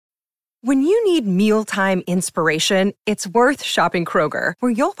When you need mealtime inspiration, it's worth shopping Kroger,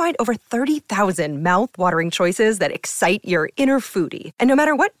 where you'll find over 30,000 mouth-watering choices that excite your inner foodie. And no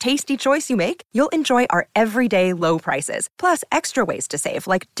matter what tasty choice you make, you'll enjoy our everyday low prices, plus extra ways to save,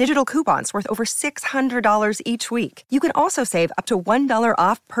 like digital coupons worth over $600 each week. You can also save up to $1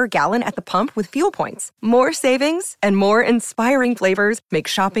 off per gallon at the pump with fuel points. More savings and more inspiring flavors make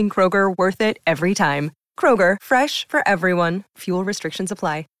shopping Kroger worth it every time. Kroger, fresh for everyone. Fuel restrictions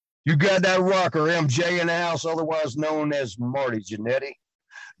apply. You got that rocker, MJ, in the house, otherwise known as Marty Jannetty.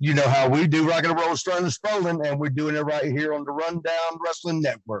 You know how we do, rock and roll, starting to Spolin, and we're doing it right here on the Rundown Wrestling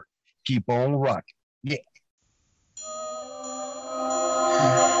Network. Keep on rocking. Yeah.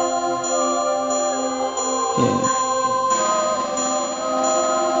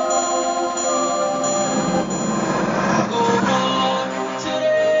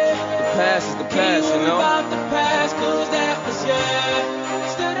 The past is the past, you know?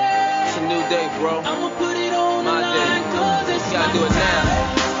 Day, bro. I'ma put it on my day. Cause it's gotta do it now.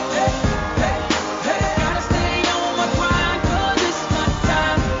 Gotta stay on my grind, cause it's my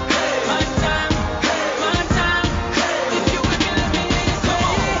time. My time. If you're working at me,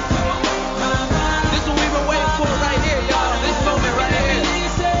 come on. This is what we've been waiting for right here, y'all. This moment right here.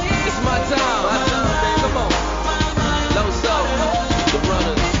 It's my time. Come on. Low soul, the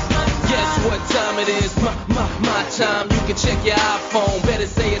runners. Guess what time it is? My time. You can check your iPhone. Better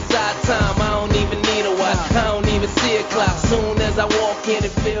say it's our time. I don't even need a watch. I don't even see a clock. Soon as I walk in, it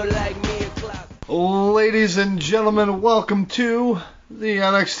feel like me a clock. Ladies and gentlemen, welcome to the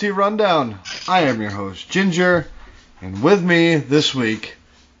NXT Rundown. I am your host, Ginger, and with me this week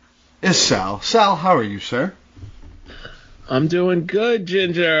is Sal. Sal, how are you, sir? I'm doing good,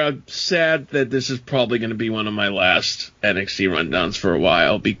 Ginger. I'm sad that this is probably going to be one of my last NXT Rundowns for a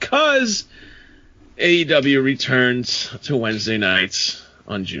while because AEW returns to Wednesday nights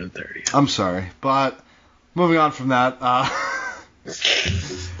on June 30th. I'm sorry, but moving on from that,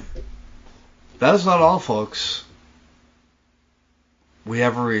 that is not all, folks. We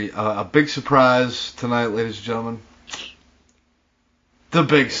have a big surprise tonight, ladies and gentlemen. The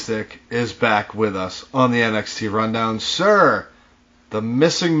Big Stick is back with us on the NXT Rundown. Sir, the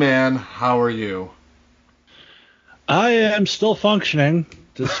missing man, how are you? I am still functioning,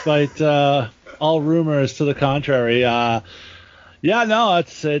 despite all rumors to the contrary.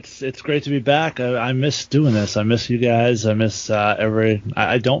 It's great to be back. I miss doing this. I miss you guys. I miss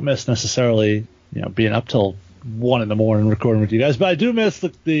I don't miss necessarily, being up till 1 a.m. recording with you guys, but I do miss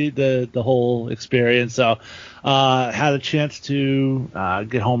the whole experience. So, had a chance to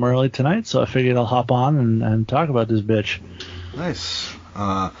get home early tonight, so I figured I'll hop on and talk about this bitch. Nice.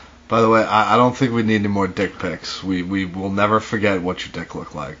 By the way, I don't think we need any more dick pics. We will never forget what your dick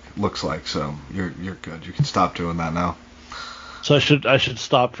looks like. So you're good. You can stop doing that now. So I should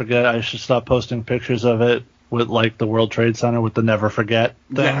stop posting pictures of it with like the World Trade Center with the never forget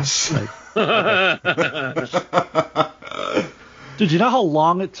thing. Yes. Dude, you know how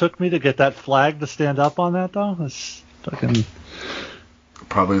long it took me to get that flag to stand up on that though? It's fucking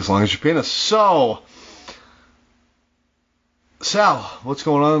probably as long as your penis. So, Sal, what's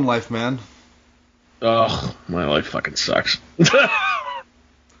going on in life, man? Oh, my life fucking sucks.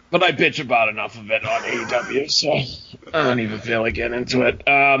 But I bitch about enough of it on AEW, so I don't even feel like getting into it.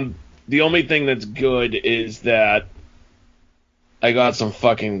 The only thing that's good is that I got some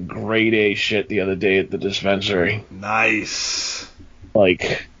fucking grade A shit the other day at the dispensary. Nice.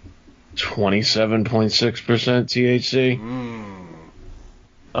 Like 27.6% THC.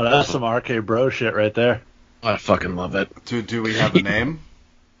 Oh, that's some RK Bro shit right there. I fucking love it. Do we have a name?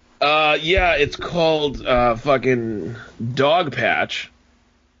 Yeah, it's called fucking Dog Patch.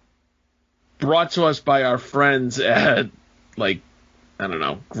 Brought to us by our friends at, like, I don't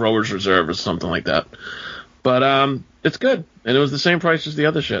know, Growers Reserve or something like that. But it's good, and it was the same price as the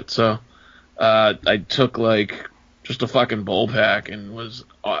other shit. So I took like just a fucking bowl pack and was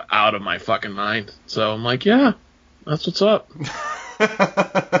out of my fucking mind. So I'm like, yeah, that's what's up.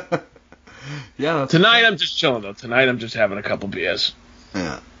 Yeah. Tonight I'm just chilling though. Tonight I'm just having a couple beers.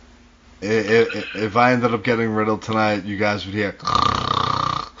 Yeah. If I ended up getting riddled tonight, you guys would hear.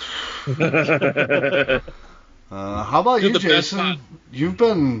 How about you, Jason? You've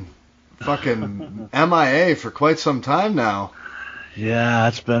been fucking MIA for quite some time now. Yeah,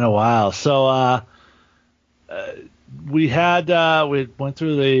 it's been a while. So we went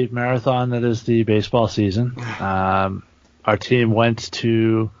through the marathon that is the baseball season. Our team went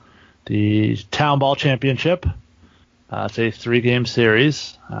to the Town Ball Championship. It's a 3-game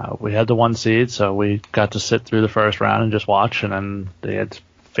series. We had the 1 seed, so we got to sit through the first round and just watch, and then they had to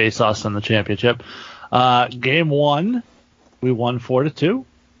face us in the championship. Game 1, we won 4-2.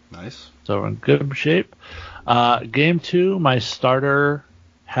 Nice. So we're in good shape. Game 2, my starter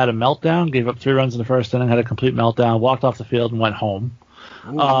had a meltdown, gave up 3 runs in the first inning, had a complete meltdown, walked off the field and went home.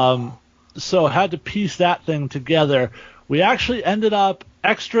 So had to piece that thing together. We actually ended up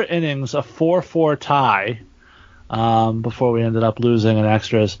extra innings, a 4-4 tie, before we ended up losing in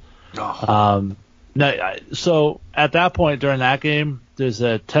extras. So at that point during that game, there's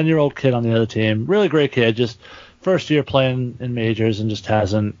a 10-year-old kid on the other team, really great kid, just first year playing in majors and just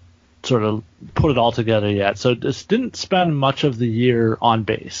hasn't sort of put it all together yet. So just didn't spend much of the year on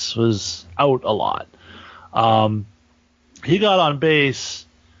base, was out a lot. He got on base.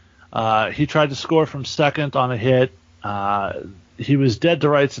 He tried to score from second on a hit. He was dead to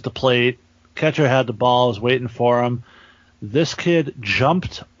rights at the plate. Catcher had the ball, was waiting for him. This kid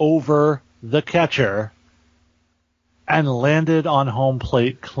jumped over the catcher and landed on home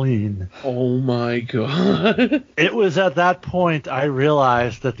plate clean. Oh my God. It was at that point I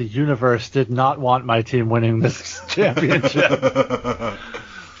realized that the universe did not want my team winning this championship.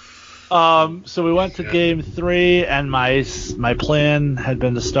 So we went to game 3, and my plan had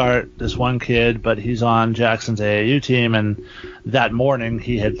been to start this one kid, but he's on Jackson's AAU team, and that morning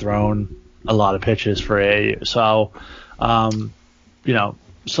he had thrown a lot of pitches for AAU. So,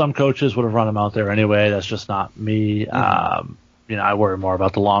 some coaches would have run him out there anyway. That's just not me. I worry more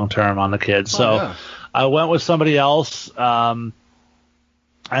about the long term on the kid. So I went with somebody else, and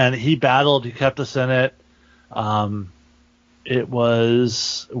he battled. He kept us in it.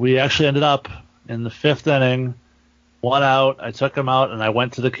 We actually ended up in the 5th inning, 1 out. I took him out, and I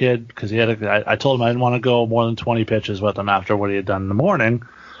went to the kid because I told him I didn't want to go more than 20 pitches with him after what he had done in the morning.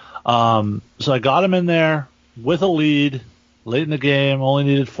 So I got him in there with a lead late in the game, only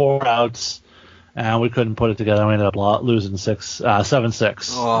needed 4 outs, and we couldn't put it together. We ended up losing 7-6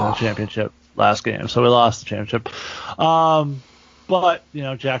 in the championship last game. So we lost the championship. But,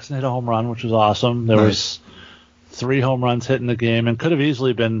 Jackson hit a home run, which was awesome. There was 3 home runs hit in the game, and could have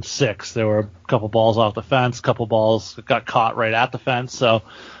easily been 6. There were a couple balls off the fence, a couple balls got caught right at the fence. So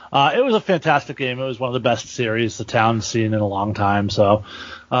it was a fantastic game. It was one of the best series the town's seen in a long time. So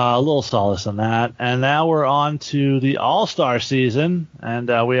a little solace in that. And now we're on to the All-Star season, and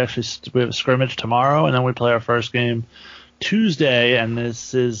we have a scrimmage tomorrow, and then we play our first game Tuesday. And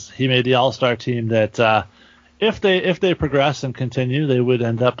he made the All-Star team that if they progress and continue, they would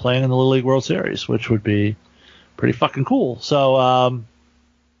end up playing in the Little League World Series, which would be pretty fucking cool. So,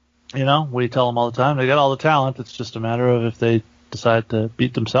 we tell them all the time they got all the talent. It's just a matter of if they decide to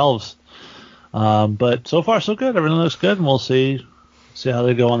beat themselves. But so far so good. Everything looks good, and we'll see how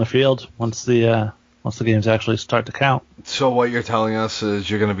they go on the field once the games actually start to count. So what you're telling us is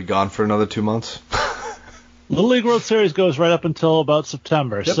you're going to be gone for another 2 months? Little League World Series goes right up until about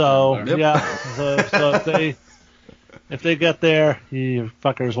September. Yep. So if they get there, you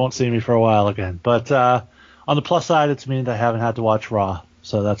fuckers won't see me for a while again. But on the plus side, it's mean I haven't had to watch Raw,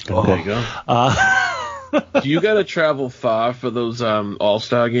 so that's been good. There you go. Do you got to travel far for those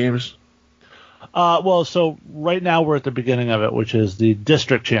All-Star games? So right now we're at the beginning of it, which is the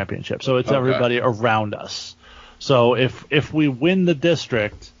district championship. So it's everybody around us. So if we win the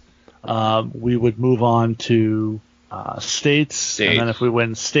district, we would move on to states, and then if we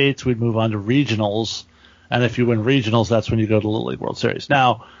win states, we'd move on to regionals. And if you win regionals, that's when you go to the Little League World Series.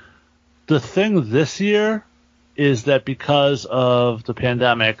 Now, the thing this year is that because of the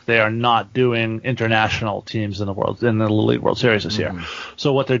pandemic, they are not doing international teams in the Little League World Series this year.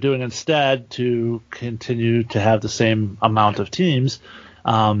 So what they're doing instead to continue to have the same amount of teams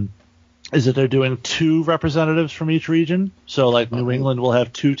is that they're doing 2 representatives from each region. So like New England will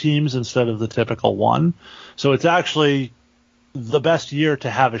have 2 teams instead of the typical 1. So it's actually the best year to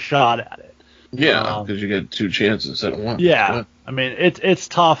have a shot at it. Yeah, because you get 2 chances instead of 1. Yeah. I mean, it's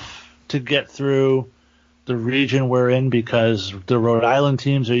tough to get through the region we're in because the Rhode Island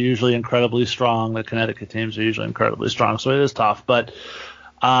teams are usually incredibly strong. The Connecticut teams are usually incredibly strong. So it is tough. But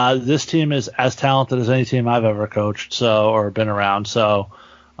this team is as talented as any team I've ever coached or been around. So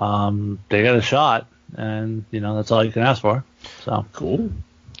they got a shot, and, that's all you can ask for. So cool.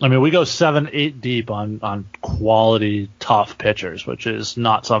 I mean, we go 7-8 deep on quality, tough pitchers, which is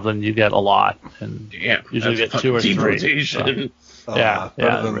not something you get a lot. And usually get 2 or 3. Rotation. So, it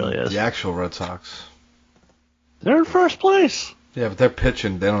really is. The actual Red Sox. They're in first place. Yeah, but they're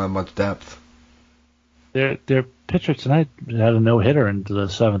pitching. They don't have much depth. Their pitcher tonight had a no-hitter into the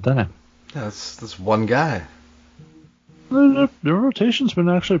 7th inning. Yeah, that's one guy. The rotation's been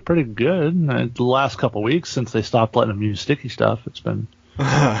actually pretty good. The last couple weeks, since they stopped letting them use sticky stuff, it's been...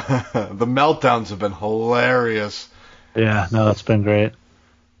 The meltdowns have been hilarious. Yeah, no, that's been great.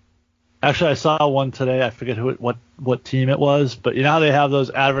 Actually, I saw one today. I forget what team it was, but you know how they have those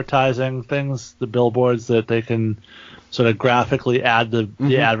advertising things, the billboards that they can sort of graphically add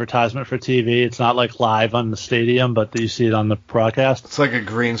the advertisement for TV. It's not like live on the stadium, but you see it on the broadcast. It's like a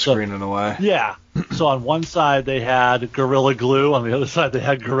green screen in a way. Yeah. So on one side they had Gorilla Glue, on the other side they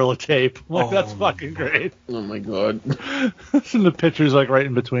had Gorilla Tape. I'm like, that's fucking great. Oh my god. And the picture's like right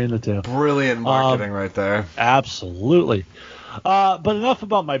in between the two. Brilliant marketing right there. Absolutely. But enough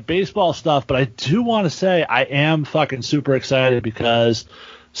about my baseball stuff, but I do want to say I am fucking super excited because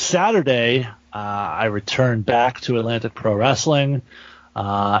Saturday I returned back to Atlantic Pro Wrestling,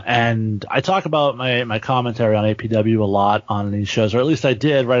 and I talk about my commentary on APW a lot on these shows, or at least I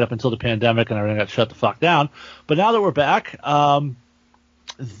did right up until the pandemic and everything got shut the fuck down. But now that we're back,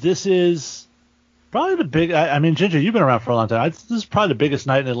 this is probably the big. I mean, Ginger, you've been around for a long time. This is probably the biggest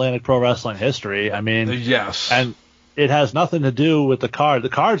night in Atlantic Pro Wrestling history. I mean, yes, and it has nothing to do with the card. The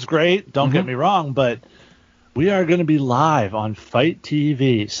card's great, don't get me wrong, but we are going to be live on Fight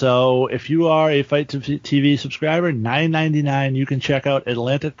TV. So if you are a Fight TV subscriber, $9.99, you can check out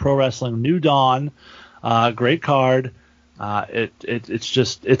Atlantic Pro Wrestling New Dawn. Great card. It's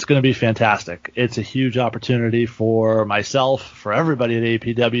going to be fantastic. It's a huge opportunity for myself, for everybody at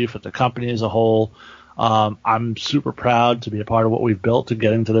APW, for the company as a whole. I'm super proud to be a part of what we've built to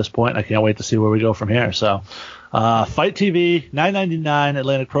getting to this point. I can't wait to see where we go from here. So Fight TV, $9.99,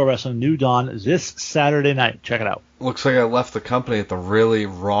 Atlantic Pro Wrestling New Dawn this Saturday night. Check it out. Looks like I left the company at the really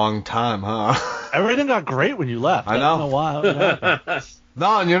wrong time, huh? Everything got great when you left. I know. I don't know why.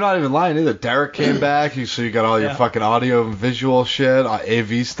 No, and you're not even lying either. Derek came back, so you got all your fucking audio and visual shit,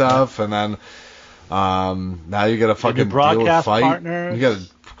 AV stuff, and then now you got a fucking broadcast deal with Fight. partner. You got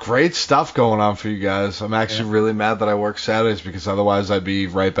great stuff going on for you guys. I'm actually really mad that I work Saturdays because otherwise I'd be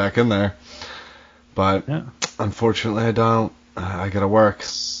right back in there. But unfortunately, I don't. I gotta work.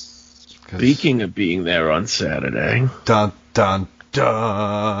 Speaking of being there on Saturday, dun dun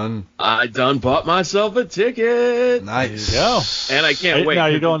dun. I done bought myself a ticket. Nice. There you go. And I can't wait. Now,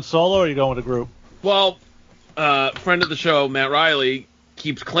 are you going solo or are you going with a group? Well, friend of the show, Matt Riley,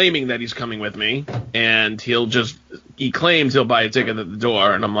 keeps claiming that he's coming with me, and he claims he'll buy a ticket at the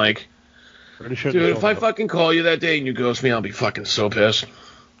door, and I'm like, Pretty sure dude, they're if I sold out. fucking call you that day and you ghost me, I'll be fucking so pissed.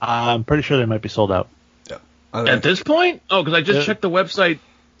 I'm pretty sure they might be sold out. Yeah. At this point? Oh, because I just checked the website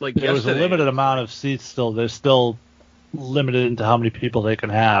like There was yesterday. a limited amount of seats still. They're still limited into how many people they can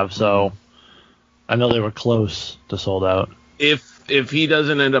have, so I know they were close to sold out. If he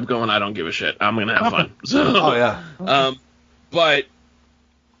doesn't end up going, I don't give a shit. I'm gonna have fun. So, Oh yeah. but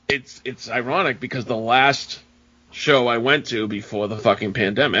it's ironic because the last show I went to before the fucking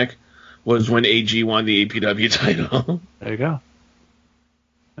pandemic was when AG won the APW title. There you go.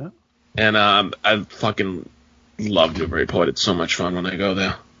 And I fucking love Newburyport. It's so much fun when I go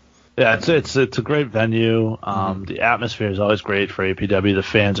there. Yeah, it's a great venue. The atmosphere is always great for APW. The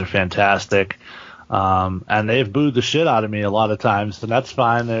fans are fantastic. And they've booed the shit out of me a lot of times, and that's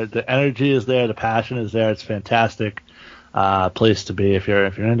fine. The energy is there, the passion is there. It's a fantastic place to be if you're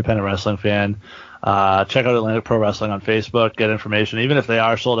an independent wrestling fan. Check out Atlantic Pro Wrestling on Facebook. Get information. Even if they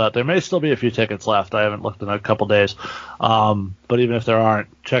are sold out, there may still be a few tickets left. I haven't looked in a couple days. But even if there aren't,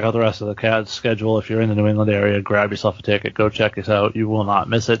 check out the rest of the schedule. If you're in the New England area, grab yourself a ticket. Go check us out. You will not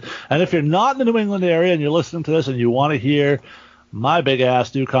miss it. And if you're not in the New England area and you're listening to this and you want to hear my big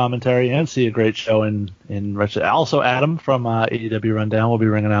ass do commentary and see a great show in Richmond, also Adam from AEW Rundown will be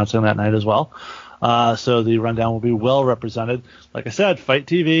ring announcing that night as well. So the rundown will be well represented. Like I said, Fight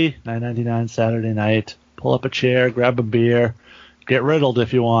TV, $9.99 Saturday night. Pull up a chair, grab a beer, get riddled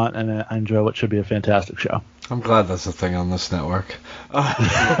if you want, and enjoy what should be a fantastic show. I'm glad that's a thing on this network. You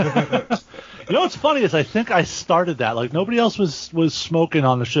know what's funny is I think I started that. Like nobody else was smoking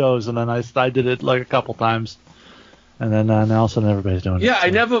on the shows, and then I did it like a couple times, and then now all of a sudden everybody's doing it. Yeah, So. I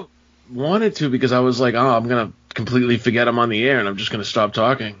never wanted to because I was like, oh, I'm gonna completely forget I'm on the air and I'm just gonna stop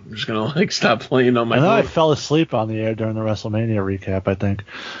talking. I'm just gonna like stop playing on my And then I phone. fell asleep on the air during the WrestleMania recap, I think.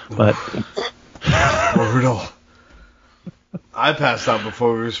 But Brutal. I passed out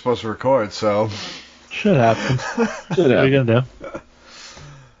before we were supposed to record, so. should happen. What are you gonna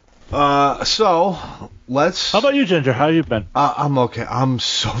do? So let's. How about you, Ginger? How you been? I'm okay. I'm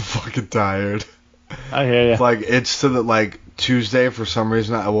so fucking tired. I hear you. Like it's to the Tuesday for some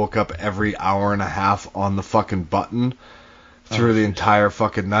reason I woke up every hour and a half on the fucking button through the entire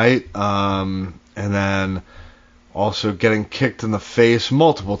fucking night. And then also getting kicked in the face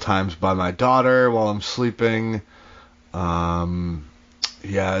multiple times by my daughter while I'm sleeping.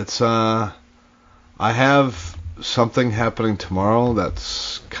 Yeah, it's I have something happening tomorrow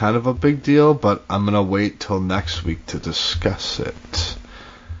that's kind of a big deal, but I'm gonna wait till next week to discuss it.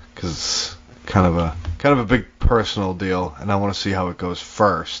 because it's kind of a big personal deal, and I want to see how it goes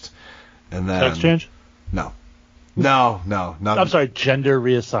first, and then Sex change? No, not. I'm sorry, gender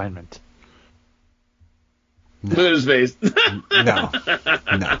reassignment. Look at his face. No.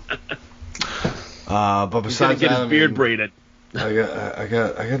 But He's gonna besides get that, his beard braided. I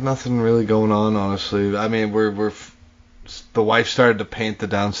got nothing really going on, honestly. I mean, the wife started to paint the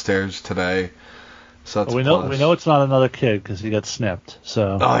downstairs today, so that's we know it's not another kid because he got snipped.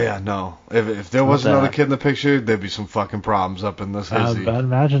 So. Oh yeah, no. If there was another kid in the picture, there'd be some fucking problems up in this hizzy. I'd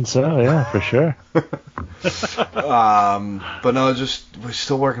imagine so. Yeah, for sure. But no, we're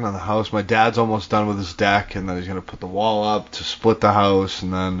still working on the house. My dad's almost done with his deck, and then he's gonna put the wall up to split the house,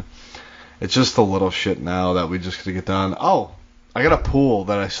 and then it's just the little shit now that we just gotta get done. Oh, I got a pool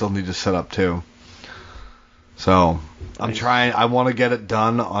that I still need to set up too. So I'm trying. I want to get it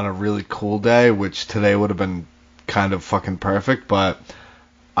done on a really cool day, which today would have been kind of fucking perfect, but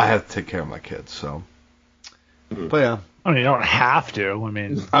I have to take care of my kids. So, but yeah. I mean, you don't have to. I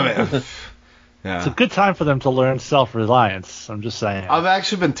mean, yeah. It's a good time for them to learn self-reliance. I'm just saying. I've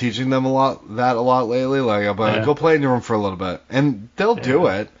actually been teaching them a lot lately. Like, I'm like, go play in your room for a little bit, and they'll do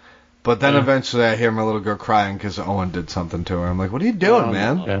it. But then eventually I hear my little girl crying because Owen did something to her. I'm like, what are you doing,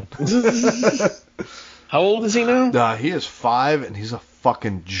 man? Yeah. How old is he now? He is 5, and he's a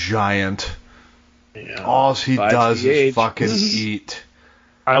fucking giant. Yeah, All he does is fucking eat.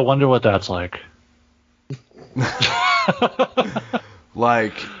 I wonder what that's like.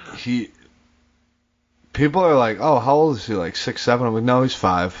 Like, people are like, oh, how old is he? Like 6, 7? I'm like, no, he's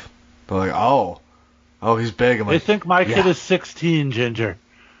 5. They're like, oh, he's big. I'm like, they think my kid is 16, Ginger.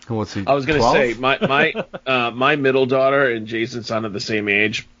 What's he? I was gonna 12? say my middle daughter and Jason's son are the same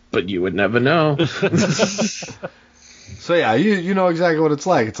age, but you would never know. So yeah, you know exactly what it's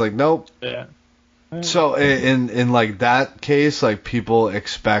like. It's like, nope. Yeah. So in like that case, like people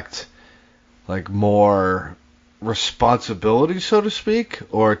expect like more responsibility, so to speak,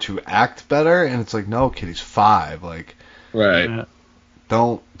 or to act better, and it's like, no, kid, he's 5. Like, Right. Yeah.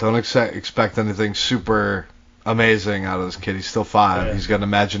 don't expect anything super amazing out of this kid. He's still 5. Yeah. He's got an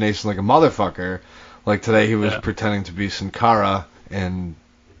imagination like a motherfucker. Like today, he was pretending to be Sin Cara and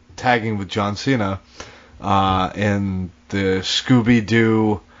tagging with John Cena in the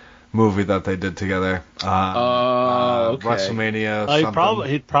Scooby-Doo movie that they did together. Okay. WrestleMania.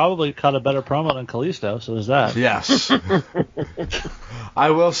 He'd probably cut a better promo than Kalisto. So there's that. Yes. I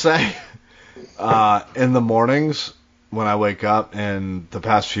will say, in the mornings when I wake up, in the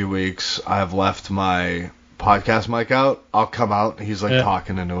past few weeks, I've left my podcast mic out. I'll come out, and he's like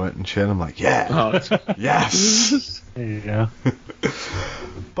talking into it and shit. I'm like, yes. There you go.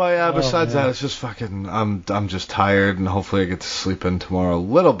 But yeah, besides that, it's just fucking. I'm just tired, and hopefully I get to sleep in tomorrow a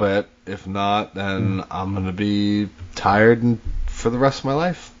little bit. If not, then I'm gonna be tired for the rest of my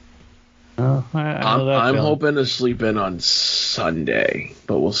life. I'm hoping to sleep in on Sunday,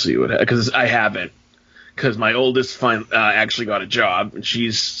 but we'll see what happens. Because I haven't. Because my oldest actually got a job, and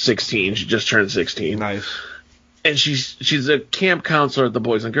she's 16. She just turned 16. Nice. And she's a camp counselor at the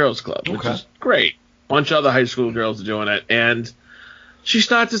Boys and Girls Club, which is great. Bunch of other high school girls are doing it, and she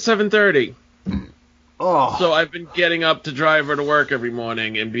starts at 7:30. Oh. So I've been getting up to drive her to work every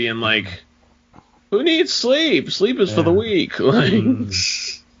morning and being like, "Who needs sleep? Sleep is for the weak." Like,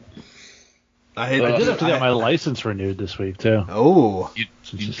 I did have to get my license renewed this week too. Oh, you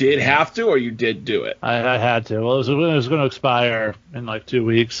did have to, or you did do it? I had to. Well, it was going to expire in like 2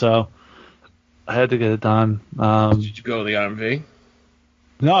 weeks, so I had to get it done. Did you go to the RMV?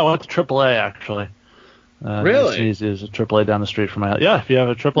 No, I went to AAA actually. Really? It's easy. There's a AAA down the street from my house. Yeah, if you have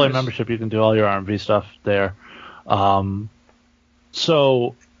a AAA membership, you can do all your RMV stuff there.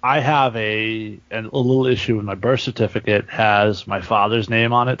 So I have a little issue with my birth certificate. Has my father's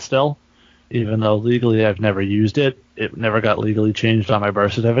name on it still, even though legally I've never used it. It never got legally changed on my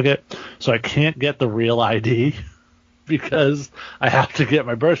birth certificate, so I can't get the real ID because I have to get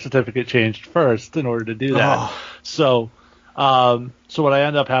my birth certificate changed first in order to do that. Oh. So what I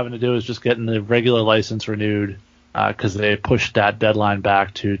end up having to do is just getting the regular license renewed because they pushed that deadline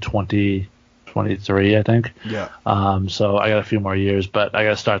back to 2023, I think. Yeah. So I got a few more years, but I got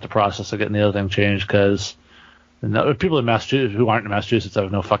to start the process of getting the other thing changed because people in Massachusetts who aren't in Massachusetts have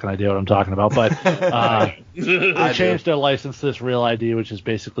no fucking idea what I'm talking about. But they changed their license to this Real ID, which is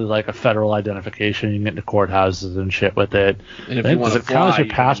basically like a federal identification. You can get into courthouses and shit with it. And if you want does to it count as your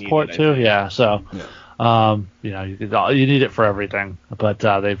fly, passport too? Yeah. So. Yeah. You need it for everything, but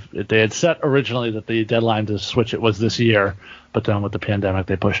they had set originally that the deadline to switch it was this year, but then with the pandemic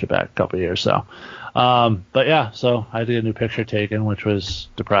they pushed it back a couple of years. So, but yeah, so I had to get a new picture taken, which was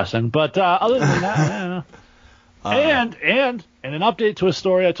depressing. But other than that, And an update to a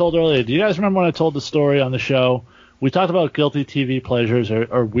story I told earlier. Do you guys remember when I told the story on the show? We talked about guilty TV pleasures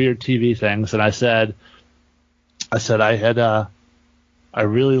or weird TV things, and I said I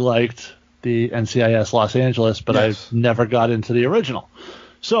really liked the NCIS Los Angeles, but I never got into the original.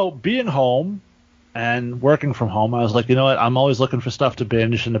 So being home and working from home, I was like, you know what? I'm always looking for stuff to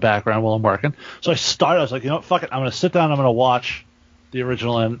binge in the background while I'm working. So I was like, you know what? Fuck it. I'm going to sit down. I'm going to watch the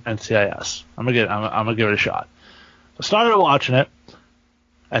original NCIS. I'm gonna give it a shot. So I started watching it,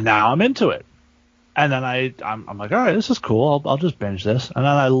 and now I'm into it. And then I'm like, all right, this is cool. I'll just binge this. And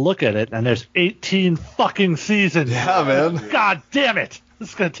then I look at it, and there's 18 fucking seasons. Yeah, man. God damn it. This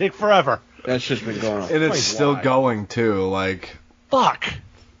is going to take forever. That's just been going on. And it's still going, too. Like, fuck.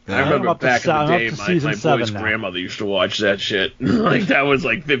 I remember back in the day, my boy's now. grandmother used to watch that shit. Like, that was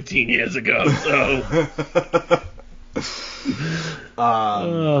like 15 years ago, so...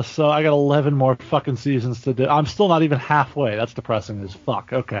 So I got 11 more fucking seasons to do. I'm still not even halfway. That's depressing as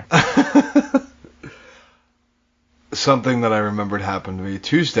fuck. Okay. Something that I remembered happened to me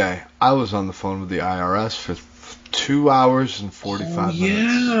Tuesday. I was on the phone with the IRS for 2 hours and 45 minutes.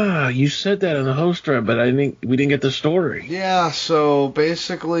 Yeah, you said that in the host thread, but we didn't get the story. Yeah, so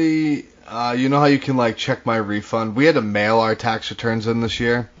basically, you know how you can like check my refund? We had to mail our tax returns in this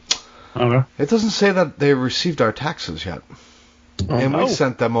year. Okay. It doesn't say that they received our taxes yet. And we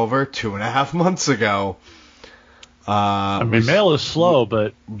sent them over 2.5 months ago. Mail is slow,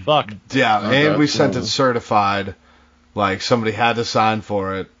 but fuck. Yeah, and we sent it certified. Like, somebody had to sign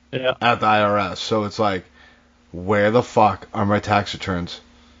for it at the IRS. So it's like, where the fuck are my tax returns?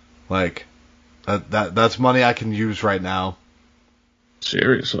 Like, that's money I can use right now.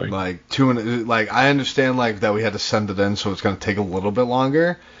 Seriously. Like, I understand, like, that we had to send it in, so it's going to take a little bit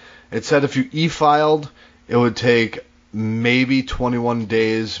longer. It said if you e-filed, it would take maybe 21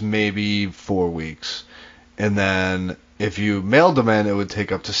 days, maybe 4 weeks. And then if you mailed them in, it would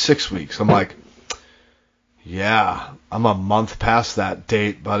take up to 6 weeks. I'm like, yeah, I'm a month past that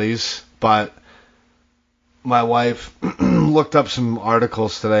date, buddies. But my wife looked up some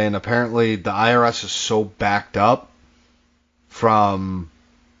articles today, and apparently the IRS is so backed up from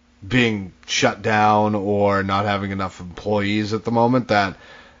being shut down or not having enough employees at the moment that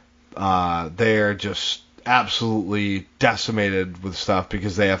they're just absolutely decimated with stuff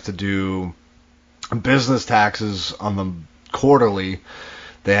because they have to do business taxes on them quarterly.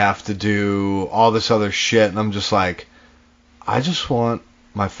 They have to do all this other shit, and I'm just like, I just want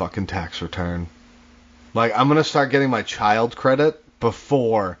my fucking tax return. Like, I'm gonna start getting my child credit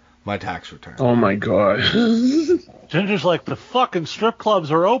before my tax return. Oh my god. Ginger's like, the fucking strip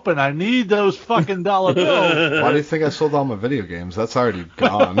clubs are open. I need those fucking dollar bills. Why do you think I sold all my video games? That's already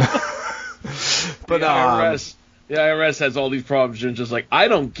gone. But the IRS has all these problems. Ginger's like, I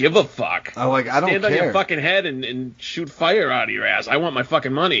don't give a fuck. I don't Stand care. on your fucking head and shoot fire out of your ass. I want my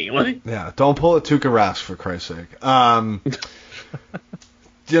fucking money. Yeah, don't pull a Tuukka Rask, for Christ's sake.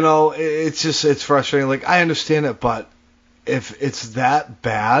 You know, it's frustrating. Like, I understand it, but if it's that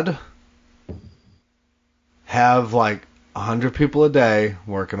bad, have like 100 people a day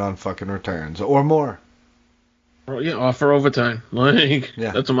working on fucking returns or more. Well, yeah, offer overtime.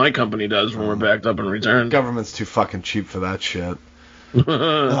 That's what my company does when we're backed up in return. Government's too fucking cheap for that shit.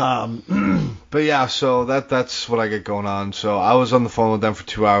 But yeah, so that's what I get going on. So I was on the phone with them for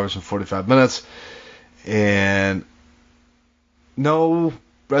 2 hours and 45 minutes, and no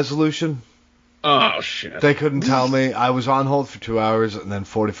resolution. Oh shit! They couldn't tell me. I was on hold for 2 hours and then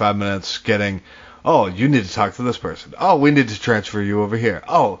 45 minutes getting, oh, you need to talk to this person. Oh, we need to transfer you over here.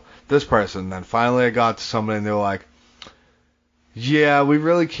 Oh, this person. Then finally I got to somebody and they were like, yeah, we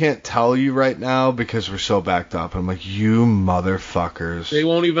really can't tell you right now because we're so backed up. I'm like, you motherfuckers. They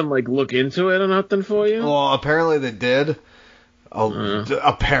won't even like look into it or nothing for you? Well, apparently they did.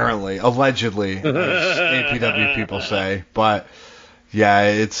 Apparently, allegedly, as APW people say. But yeah,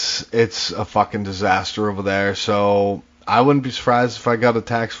 it's a fucking disaster over there. So I wouldn't be surprised if I got a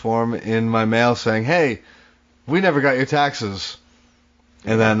tax form in my mail saying, hey, we never got your taxes.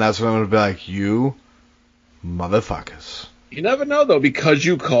 And then that's when I'm going to be like, you motherfuckers. You never know, though, because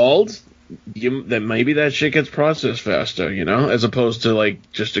you called, then maybe that shit gets processed faster, you know, as opposed to,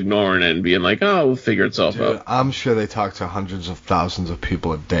 like, just ignoring it and being like, oh, we'll figure itself out. I'm sure they talk to hundreds of thousands of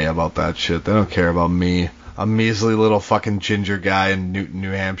people a day about that shit. They don't care about me. A measly little fucking ginger guy in Newton,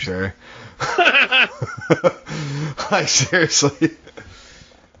 New Hampshire. Like, seriously.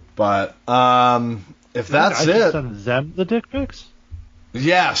 But, if that's it. Send them the dick pics?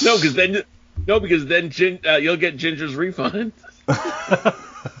 Yes. No, because then you'll get Ginger's refund.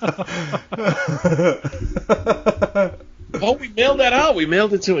 Oh, we mailed that out. We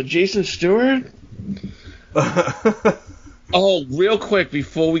mailed it to a Jason Stewart. Oh, real quick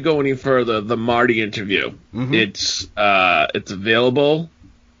before we go any further, the Marty interview. Mm-hmm. It's available,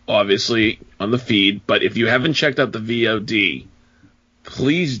 obviously, on the feed. But if you haven't checked out the VOD,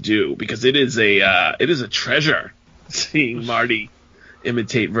 please do, because it is a treasure seeing Marty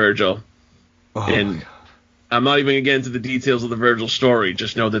imitate Virgil. Oh, And I'm not even gonna get into the details of the Virgil story.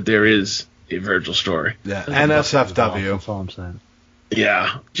 Just know that there is a Virgil story. yeah, NSFW. That's all I'm saying.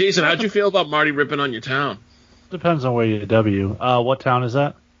 Yeah, Jason, how'd you feel about Marty ripping on your town? Depends on where you W. What town is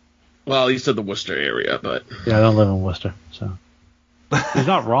that? Well, he said the Worcester area, but Yeah, I don't live in Worcester, so he's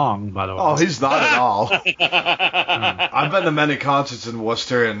not wrong, by the way. Oh, he's not at all. I've been to many concerts in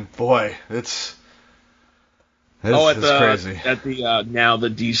Worcester, and boy, it's crazy. At the now the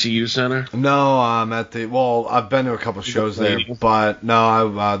DCU Center. No, I've been to a couple shows there, but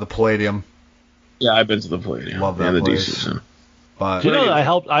no, the Palladium. Yeah, I've been to the Palladium. Love that and the place. DCU Center. But Do you know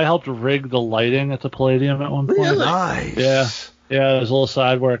that I helped rig the lighting at the Palladium at one point? Really? nice. Yeah, it was a little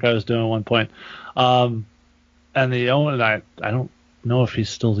side work I was doing at one point. And the owner, I don't know if he's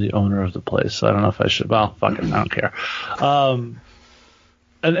still the owner of the place, so I don't know if I should. Well, fuck it, I don't care.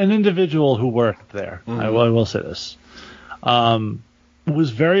 An individual who worked there, I will say this, was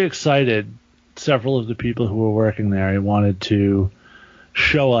very excited. Several of the people who were working there, he wanted to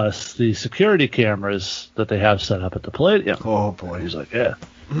show us the security cameras that they have set up at the Palladium. Oh boy. He's like, yeah.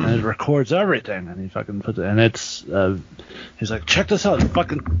 And it records everything, and he fucking puts it, and it's, he's like, check this out,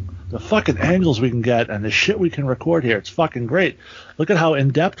 the fucking angles we can get, and the shit we can record here, it's fucking great. Look at how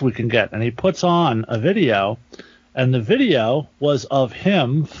in-depth we can get. And he puts on a video, and the video was of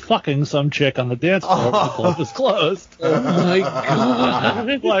him fucking some chick on the dance floor when the club was closed. Oh my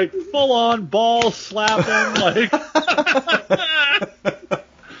god! Like, full-on ball slapping, like...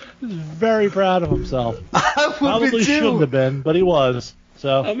 He's very proud of himself. I would Probably be shouldn't too. have been, but he was.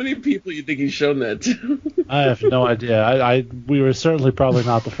 So How many people do you think he's shown that to? I have no idea. We were certainly probably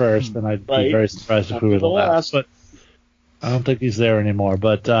not the first, and I'd Right. be very surprised if we were the last. But I don't think he's there anymore.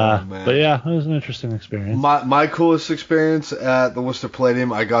 But man. but yeah, it was an interesting experience. My coolest experience at the Worcester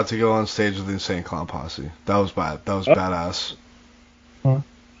Palladium, I got to go on stage with the Insane Clown Posse. That was bad. That was badass. Huh.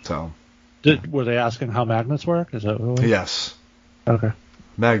 So Were they asking how magnets work? Is that what it was? yes, Okay.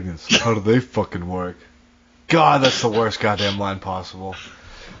 magnets. How do they fucking work? God, that's the worst goddamn line possible.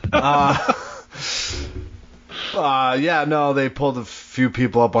 Yeah, no, they pulled a few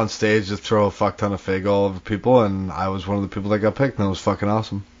people up on stage to throw a fuck ton of fake all over people, and I was one of the people that got picked, and it was fucking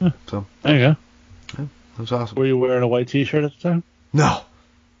awesome. So There you go. it was awesome. Were you wearing a white T-shirt at the time? No,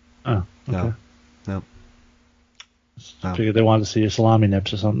 Oh, okay. no. Figured they wanted to see your salami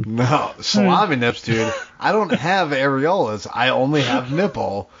nips or something. No, salami nips, dude. I don't have areolas. I only have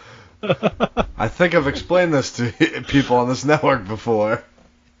nipple. I think I've explained this to people on this network before.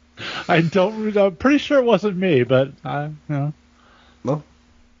 I'm pretty sure it wasn't me, but Well, I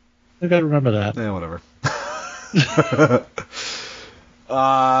think I remember that. yeah, whatever.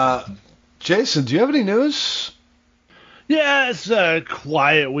 Jason, do you have any news? Yeah, it's a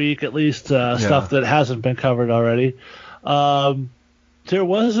quiet week, at least stuff that hasn't been covered already. There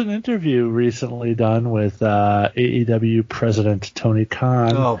was an interview recently done with AEW President Tony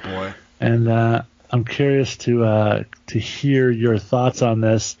Khan. Oh boy! And I'm curious to hear your thoughts on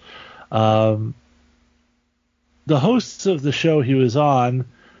this. The hosts of the show he was on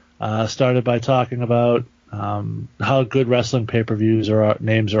started by talking about how good wrestling pay-per-views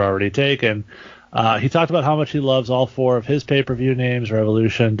names are already taken. He talked about how much he loves all four of his pay-per-view names: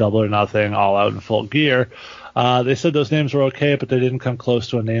 Revolution, Double or Nothing, All Out, and Full Gear. They said those names were okay, but they didn't come close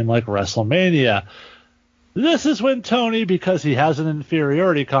to a name like WrestleMania. This is when Tony, because he has an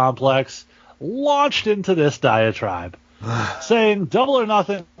inferiority complex, launched into this diatribe, saying Double or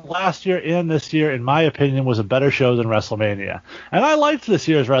Nothing last year and this year, in my opinion, was a better show than WrestleMania. And I liked this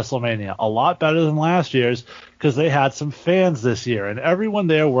year's WrestleMania a lot better than last year's because they had some fans this year, and everyone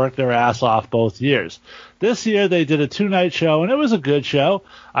there worked their ass off both years. This year they did a 2-night show, and it was a good show.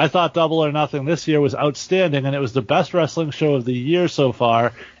 I thought Double or Nothing this year was outstanding, and it was the best wrestling show of the year so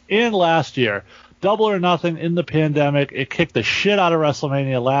far and last year. Double or Nothing in the pandemic, it kicked the shit out of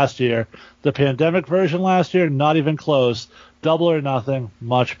WrestleMania last year. The pandemic version last year, not even close. Double or Nothing,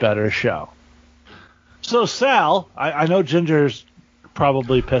 much better show. So Sal, I know Ginger's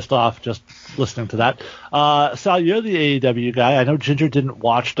probably pissed off just listening to that. Sal, you're the AEW guy. I know Ginger didn't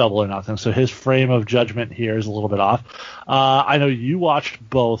watch Double or Nothing, so his frame of judgment here is a little bit off. I know you watched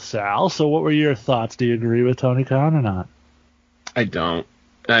both, Sal, so what were your thoughts? Do you agree with Tony Khan or not? I don't.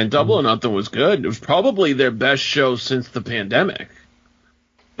 And Double or Nothing was good. It was probably their best show since the pandemic.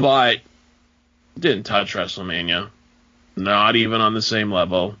 But didn't touch WrestleMania. Not even on the same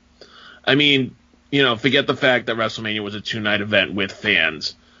level. I mean, forget the fact that WrestleMania was a 2-night event with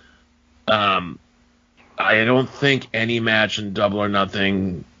fans. I don't think any match in Double or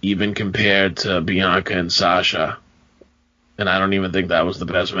Nothing even compared to Bianca and Sasha. And I don't even think that was the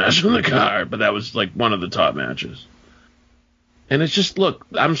best match on the card, but that was like one of the top matches. And it's just, look,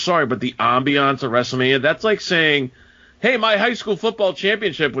 I'm sorry, but the ambiance of WrestleMania, that's like saying, hey, my high school football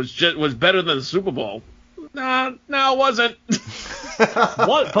championship was better than the Super Bowl. No, it wasn't.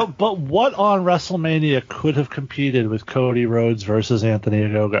 But what on WrestleMania could have competed with Cody Rhodes versus Anthony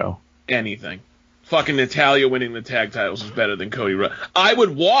Ogogo? Anything. Fucking Natalya winning the tag titles is better than Cody Rhodes. I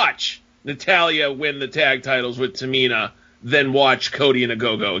would watch Natalya win the tag titles with Tamina than watch Cody and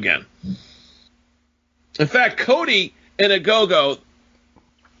Ogogo again. In fact, Cody and Ogogo,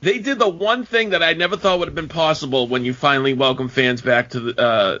 they did the one thing that I never thought would have been possible when you finally welcome fans back to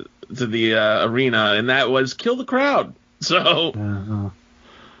the arena, and that was kill the crowd. So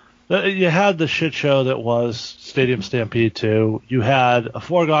you had the shit show that was Stadium Stampede 2. You had a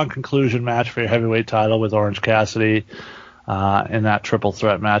foregone conclusion match for your heavyweight title with Orange Cassidy in that triple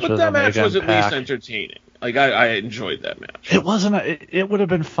threat match. But with that match Omega was and at Pac. least entertaining. Like, I enjoyed that match. It wasn't. It would have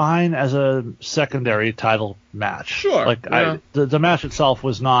been fine as a secondary title match. Sure. Like yeah. the match itself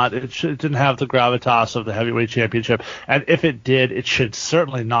was not. It didn't have the gravitas of the heavyweight championship, and if it did, it should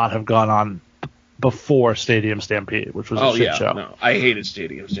certainly not have gone on before Stadium Stampede, which was a shit show. No, I hated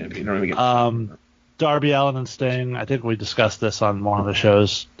Stadium Stampede. Don't even get Darby Allin and Sting. I think we discussed this on one of the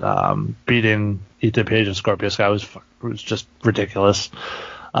shows. Beating Ethan Page and Scorpio Sky was just ridiculous.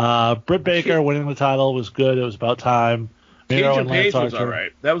 Britt Baker winning the title was good. It was about time. Miro and Page was all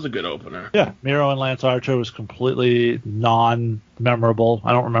right. That was a good opener. Yeah, Miro and Lance Archer was completely non-memorable.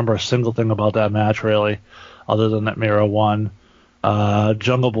 I don't remember a single thing about that match, really, other than that Miro won.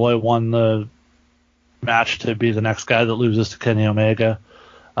 Jungle Boy won the match to be the next guy that loses to Kenny Omega.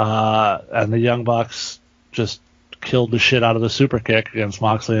 And the Young Bucks just killed the shit out of the super kick against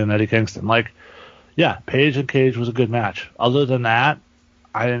Moxley and Eddie Kingston. Like, yeah, Page and Cage was a good match. Other than that,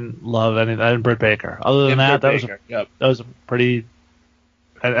 I didn't love anything. I didn't Britt Baker. Other than that, that was a pretty.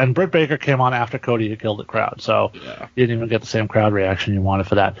 And Britt Baker came on after Cody had killed the crowd, so you didn't even get the same crowd reaction you wanted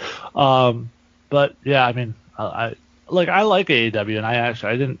for that. But yeah, I mean, I like AEW, and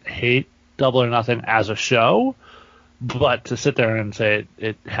I didn't hate Double or Nothing as a show, but to sit there and say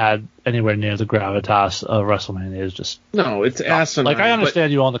it had anywhere near the gravitas of WrestleMania is just no. It's asinine. Like, I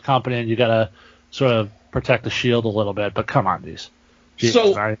understand you own the company and you gotta sort of protect the shield a little bit, but come on, these.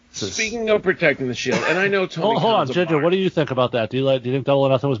 So, speaking of protecting the shield, and I know Tony. Hold on, Ginger. What do you think about that? Do you think Double or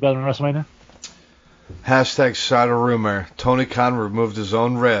Nothing was better than WrestleMania? Hashtag side of rumor. Tony Khan removed his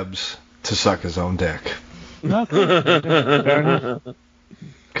own ribs to suck his own dick. Okay. Fair enough.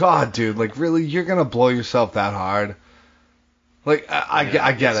 God, dude, like, really, you're gonna blow yourself that hard? Like,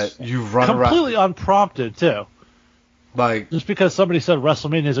 I get it. You run around completely unprompted too. Like, just because somebody said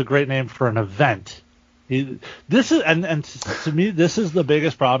WrestleMania is a great name for an event. This is and to me, this is the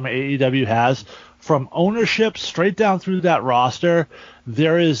biggest problem AEW has. From ownership straight down through that roster,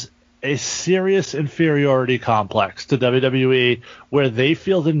 there is a serious inferiority complex to WWE, where they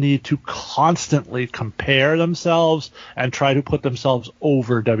feel the need to constantly compare themselves and try to put themselves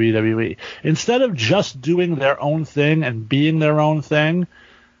over WWE. Instead of just doing their own thing and being their own thing,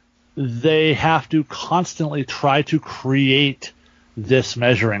 they have to constantly try to create this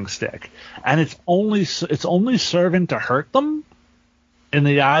measuring stick, and it's only serving to hurt them in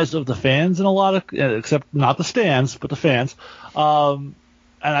the eyes of the fans in a lot of, except not the stands, but the fans. And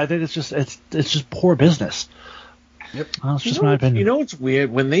I think it's just poor business. Yep. Well, it's just my opinion. You know what's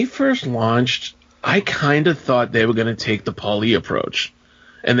weird? When they first launched, I kind of thought they were going to take the Paulie approach,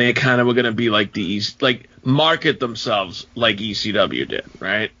 and they kind of were going to be like market themselves like ECW did,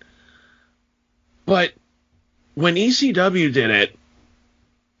 right? But when ECW did it,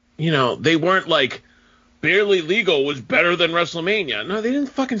 they weren't like Barely Legal was better than WrestleMania. No, they didn't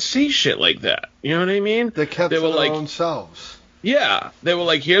fucking say shit like that. You know what I mean? They kept to their own selves. Yeah, they were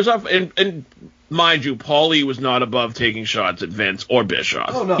like, here's our and mind you, Paulie was not above taking shots at Vince or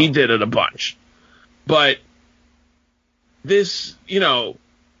Bischoff. Oh, no. He did it a bunch. But this, a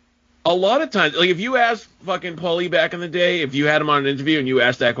lot of times, like, if you asked fucking Paulie back in the day, if you had him on an interview and you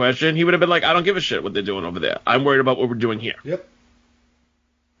asked that question, he would have been like, I don't give a shit what they're doing over there. I'm worried about what we're doing here. Yep.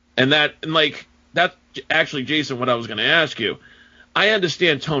 And that's actually, Jason, what I was going to ask you. I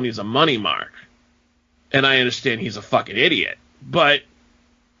understand Tony's a money mark, and I understand he's a fucking idiot. But,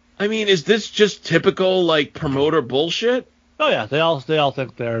 I mean, is this just typical, like, promoter bullshit? Oh, yeah, they all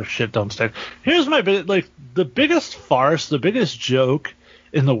think their shit don't stick. Here's my the biggest farce, the biggest joke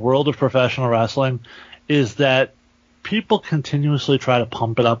in the world of professional wrestling is that people continuously try to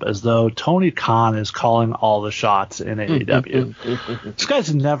pump it up as though Tony Khan is calling all the shots in AEW. This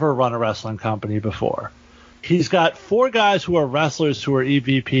guy's never run a wrestling company before. He's got 4 guys who are wrestlers who are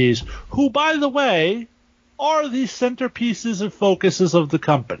EVPs, who, by the way, are the centerpieces and focuses of the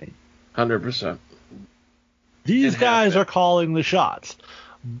company. 100%. These guys are calling the shots.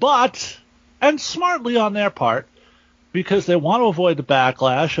 But, and smartly on their part, because they want to avoid the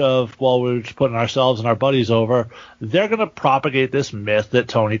backlash of, well, we're just putting ourselves and our buddies over, they're going to propagate this myth that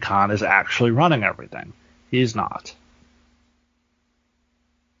Tony Khan is actually running everything. He's not.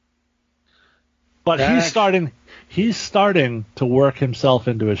 But he's starting to work himself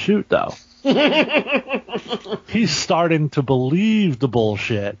into a shoot, though. He's starting to believe the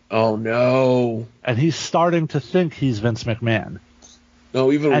bullshit. Oh, no. And he's starting to think he's Vince McMahon.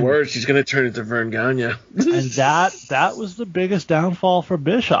 No, even worse, he's going to turn into Vern Gagne. And that was the biggest downfall for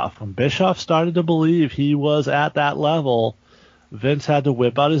Bischoff. When Bischoff started to believe he was at that level, Vince had to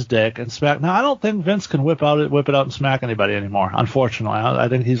whip out his dick and smack. Now, I don't think Vince can whip it out and smack anybody anymore, unfortunately. I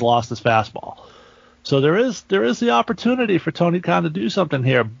think he's lost his fastball. So there is the opportunity for Tony Khan to do something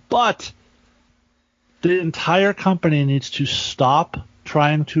here, but the entire company needs to stop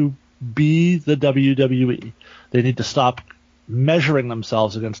trying to be the WWE. They need to stop measuring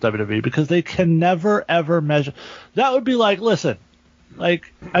themselves against WWE because they can never, ever measure. That would be like, listen,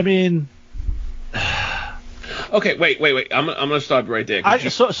 like, I mean... Okay, wait. I'm going to stop right there.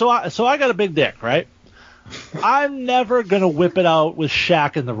 So I got a big dick, right? I'm never going to whip it out with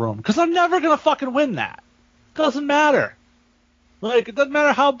Shaq in the room because I'm never going to fucking win that. Doesn't matter. Like, it doesn't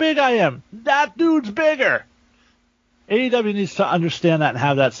matter how big I am. That dude's bigger. AEW needs to understand that and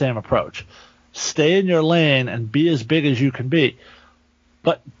have that same approach. Stay in your lane and be as big as you can be.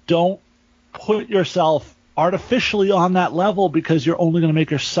 But don't put yourself artificially on that level because you're only going to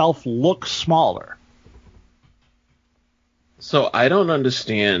make yourself look smaller. So I don't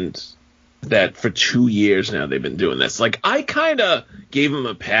understand that for 2 years now they've been doing this. Like, I kind of gave them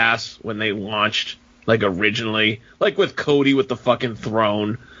a pass when they launched, like, originally. Like, with Cody with the fucking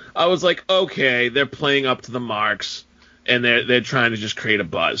throne. I was like, okay, they're playing up to the marks, and they're trying to just create a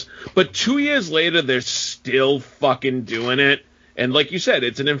buzz. But 2 years later, they're still fucking doing it. And like you said,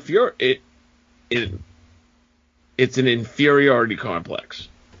 it's an inferiority complex.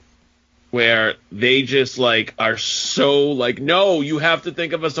 Where they just, like, are so, like, no, you have to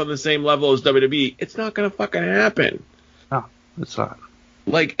think of us on the same level as WWE. It's not going to fucking happen. No, it's not.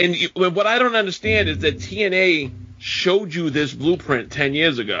 Like, and what I don't understand is that TNA showed you this blueprint 10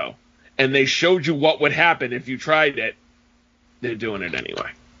 years ago, and they showed you what would happen if you tried it. They're doing it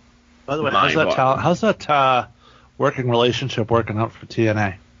anyway. By the way, how's that working relationship working out for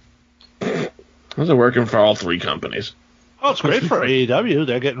TNA? How's it working for all 3 companies? Oh, it's great for AEW.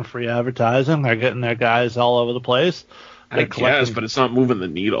 They're getting free advertising. They're getting their guys all over the place. I guess, but it's not moving the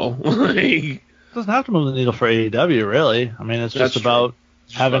needle. It doesn't have to move the needle for AEW, really. I mean, it's just about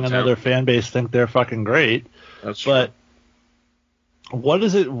having another fan base think they're fucking great. That's true. But what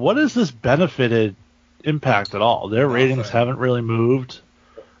has this benefited Impact at all? Their ratings haven't really moved.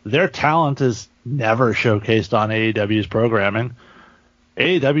 Their talent is never showcased on AEW's programming.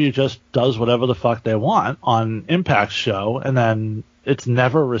 AEW just does whatever the fuck they want on Impact's show, and then it's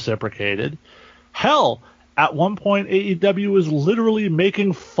never reciprocated. Hell, at one point, AEW was literally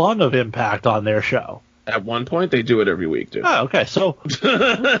making fun of Impact on their show. At one point, they do it every week, dude. Oh, okay. So, what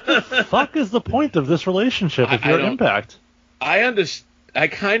the fuck is the point of this relationship if you're Impact? I understand. I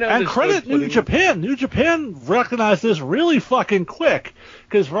kind of and credit New Japan. New Japan recognized this really fucking quick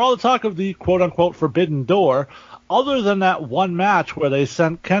because for all the talk of the quote-unquote forbidden door, other than that one match where they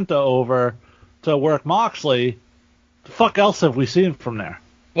sent Kenta over to work Moxley, the fuck else have we seen from there?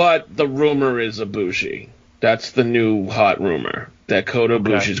 But the rumor is Ibushi. That's the new hot rumor that Kota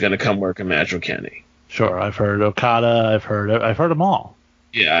Ibushi is going to come work a match with Kenny. Sure, I've heard Okada. I've heard them all.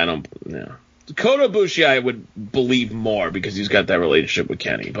 Yeah, I don't. Yeah. Kota Ibushi, I would believe more because he's got that relationship with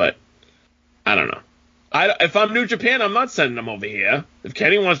Kenny, but I don't know. If I'm New Japan, I'm not sending him over here. If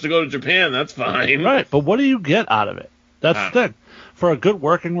Kenny wants to go to Japan, that's fine. Right, but what do you get out of it? That's the thing. For a good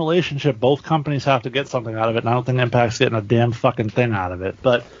working relationship, both companies have to get something out of it, and I don't think Impact's getting a damn fucking thing out of it.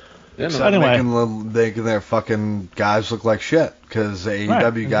 But so anyway, making their fucking guys look like shit because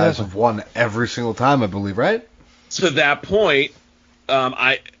AEW guys have won every single time, I believe, right? To that point,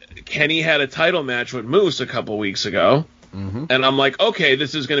 Kenny had a title match with Moose a couple weeks ago. Mm-hmm. And I'm like, okay,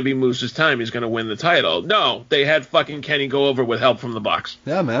 this is going to be Moose's time. He's going to win the title. No, they had fucking Kenny go over with help from the Bucks.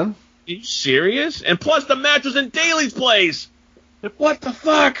 Yeah, man. Are you serious? And plus, the match was in Daly's place. What the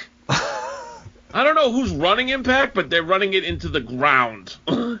fuck? I don't know who's running Impact, but they're running it into the ground.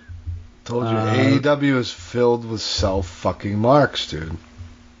 Told you, AEW is filled with self-fucking marks, dude.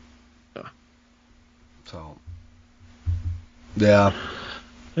 So, yeah.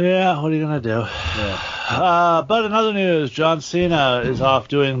 Yeah, what are you going to do? Yeah. But in other news, John Cena is off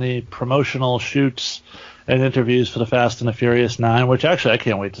doing the promotional shoots and interviews for the Fast and the Furious 9, which actually I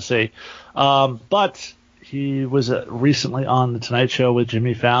can't wait to see. But he was recently on The Tonight Show with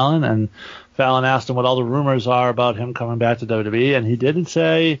Jimmy Fallon, and Fallon asked him what all the rumors are about him coming back to WWE, and he did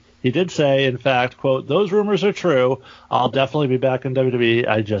say, in fact, quote, "Those rumors are true. I'll definitely be back in WWE.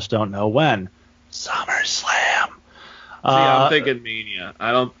 I just don't know when." SummerSlam. See, I'm thinking Mania.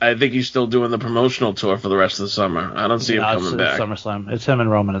 I think he's still doing the promotional tour for the rest of the summer. I don't see him coming back. SummerSlam. It's him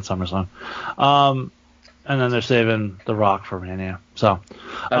and Roman at SummerSlam. And then they're saving The Rock for Mania. So, are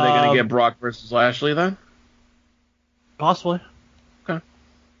they going to get Brock versus Lashley then? Possibly. Okay.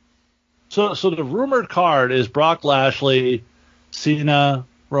 So the rumored card is Brock Lashley, Cena,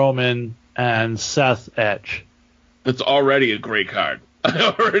 Roman, and Seth Edge. It's already a great card.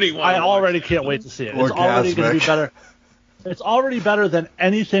 I already can't wait to see it. It's already going to be better. It's already better than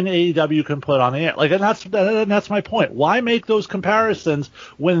anything AEW can put on the air. Like, and that's my point. Why make those comparisons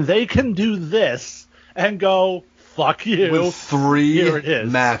when they can do this and go, fuck you? With 3 here it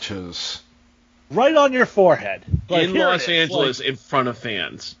is. matches. Right on your forehead. Like, in Los Angeles, in front of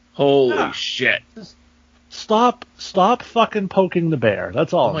fans. Holy shit. Stop fucking poking the bear.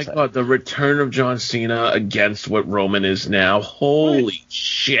 That's all I'm saying. God, the return of John Cena against what Roman is now. Holy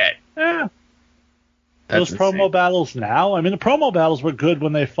shit. Yeah. That's those promo battles now. I mean, the promo battles were good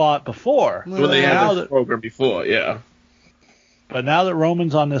when they fought before. When they had the program before, yeah. But now that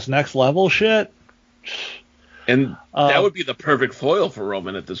Roman's on this next level shit. And that would be the perfect foil for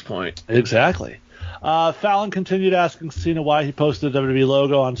Roman at this point. Exactly. Fallon continued asking Cena why he posted the WWE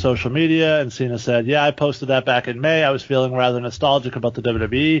logo on social media, and Cena said, "Yeah, I posted that back in May. I was feeling rather nostalgic about the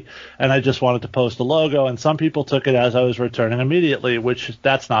WWE, and I just wanted to post the logo, and some people took it as I was returning immediately, which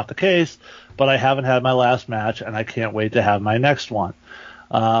that's not the case, but I haven't had my last match, and I can't wait to have my next one."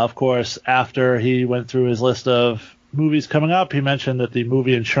 Of course, after he went through his list of movies coming up, he mentioned that the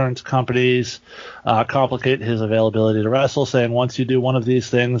movie insurance companies complicate his availability to wrestle, saying once you do one of these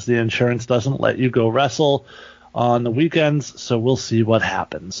things, the insurance doesn't let you go wrestle on the weekends, so we'll see what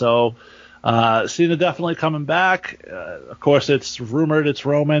happens. So Cena definitely coming back. Of course, it's rumored it's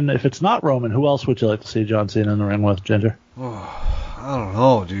Roman. If it's not Roman, who else would you like to see John Cena in the ring with, Ginger? Oh, I don't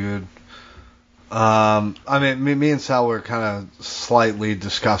know, dude. I mean, me and Sal were kind of slightly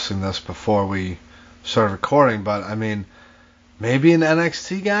discussing this before we started recording, but I mean, maybe an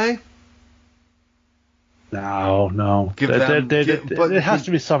NXT guy? No. It has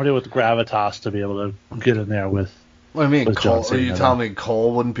to be somebody with gravitas to be able to get in there with. What do you mean, Cole? Cena, are you telling me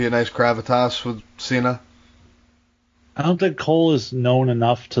Cole wouldn't be a nice gravitas with Cena? I don't think Cole is known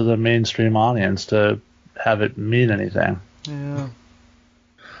enough to the mainstream audience to have it mean anything. Yeah.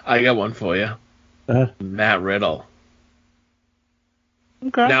 I got one for you. Matt Riddle.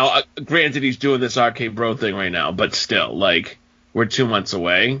 Okay. Now, granted, he's doing this Arcade Bro thing right now, but still, like, we're 2 months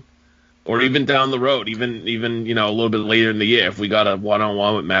away, or even down the road, even a little bit later in the year. If we got a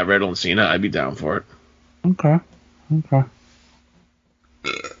one-on-one with Matt Riddle and Cena, I'd be down for it. Okay.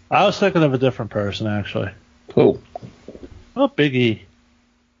 I was thinking of a different person, actually. Who? Oh, Big E.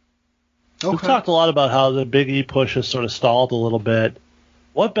 Okay. We've talked a lot about how the Big E push has sort of stalled a little bit.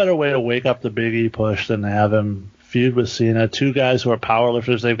 What better way to wake up the Big E push than to have him feud with Cena? 2 guys who are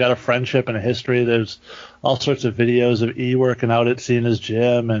powerlifters. They've got a friendship and a history. There's all sorts of videos of E working out at Cena's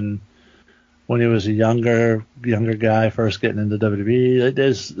gym, and when he was a younger guy first getting into WWE.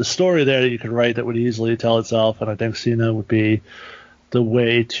 There's a story there that you could write that would easily tell itself, and I think Cena would be the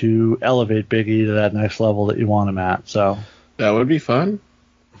way to elevate Big E to that next level that you want him at. So that would be fun.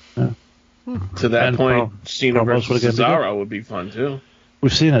 Yeah. To that point, Cena versus Cesaro would be fun too.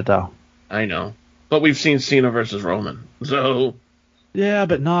 We've seen it though. I know. But we've seen Cena versus Roman. So yeah,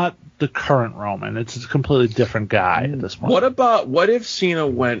 but not the current Roman. It's a completely different guy at this point. What if Cena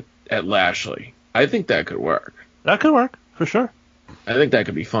went at Lashley? I think that could work. That could work, for sure. I think that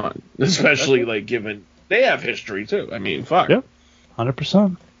could be fun. Especially like given they have history too. I mean, fuck. Yep.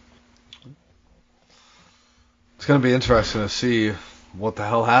 100%. It's gonna be interesting to see what the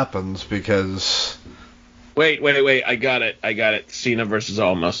hell happens because Wait. I got it. Cena versus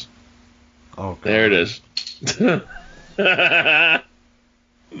Almas. Oh, God. There it is.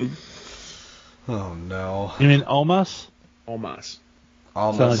 Oh, no. You mean Almas? Almas.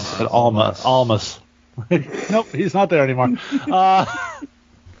 Almas. Nope, he's not there anymore.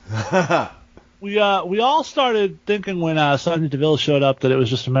 We all started thinking when Sonya Deville showed up that it was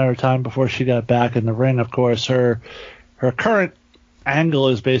just a matter of time before she got back in the ring. Of course, her current angle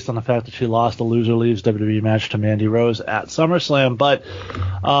is based on the fact that she lost a loser leaves WWE match to Mandy Rose at SummerSlam, but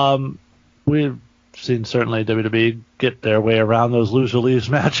we've seen certainly WWE get their way around those loser leaves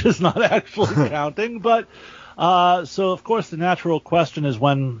matches not actually counting. But so, of course, the natural question is,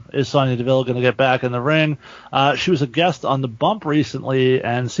 when is Sonya Deville going to get back in the ring? She was a guest on The Bump recently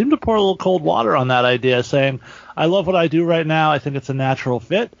and seemed to pour a little cold water on that idea, saying, I love what I do right now. I think it's a natural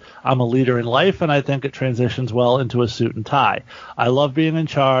fit. I'm a leader in life, and I think it transitions well into a suit and tie. I love being in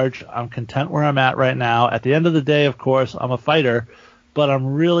charge. I'm content where I'm at right now. At the end of the day, of course, I'm a fighter, but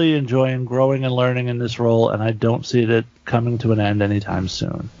I'm really enjoying growing and learning in this role, and I don't see it coming to an end anytime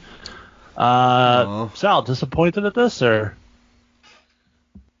soon. Sal, disappointed at this, or?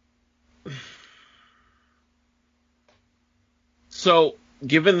 So,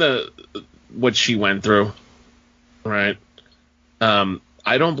 given what she went through, right?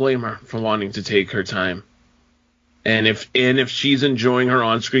 I don't blame her for wanting to take her time. And if she's enjoying her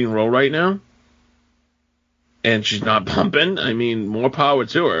on-screen role right now, and she's not bumping, I mean, more power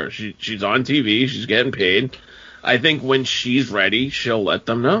to her. She's on TV, she's getting paid. I think when she's ready, she'll let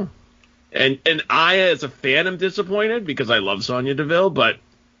them know. And I, as a fan, am disappointed because I love Sonya Deville, but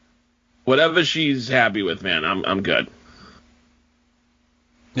whatever she's happy with, man, I'm good.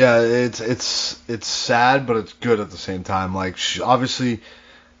 Yeah, it's sad, but it's good at the same time. Like, obviously,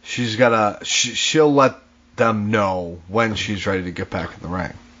 she'll let them know when she's ready to get back in the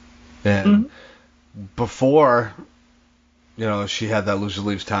ring. And before, she had that loser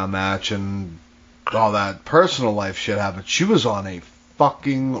leaves town match and all that personal life shit happened, she was on a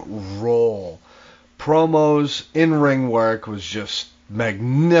fucking roll. Promos, in-ring work was just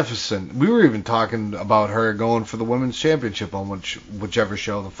magnificent. We were even talking about her going for the women's championship on whichever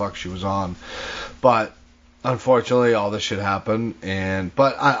show the fuck she was on. But unfortunately, all this shit happened.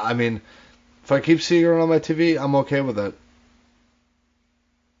 But I mean, if I keep seeing her on my TV, I'm okay with it.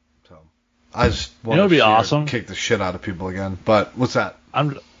 So I just want to awesome. Kick the shit out of people again. But what's that?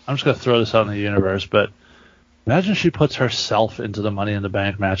 I'm just gonna throw this out in the universe, but imagine she puts herself into the Money in the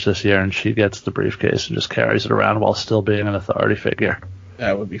Bank match this year and she gets the briefcase and just carries it around while still being an authority figure.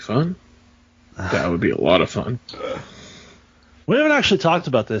 That would be fun. That would be a lot of fun. We haven't actually talked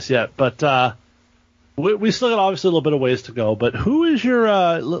about this yet, but we still got obviously a little bit of ways to go. But who is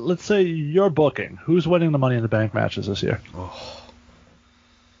your, let's say, your booking? Who's winning the Money in the Bank matches this year?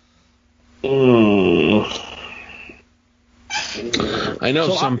 I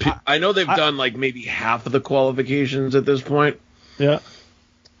know I know they've done like maybe half of the qualifications at this point. Yeah.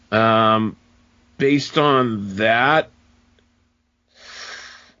 Based on that,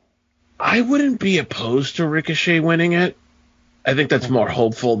 I wouldn't be opposed to Ricochet winning it. I think that's more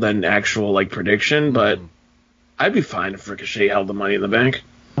hopeful than actual like prediction, but I'd be fine if Ricochet held the Money in the Bank.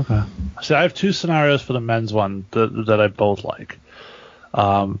 Okay. See, I have two scenarios for the men's one that I both like.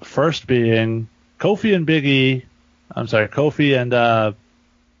 First being Kofi and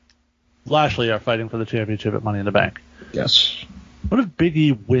Lashley are fighting for the championship at Money in the Bank. Yes. What if Big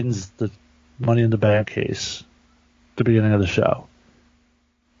E wins the Money in the Bank case at the beginning of the show?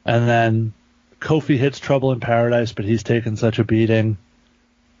 And then Kofi hits Trouble in Paradise, but he's taken such a beating.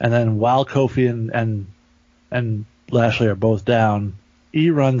 And then while Kofi and Lashley are both down, E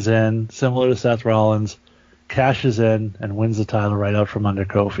runs in, similar to Seth Rollins, cashes in, and wins the title right out from under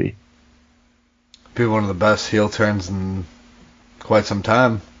Kofi. Be one of the best heel turns in quite some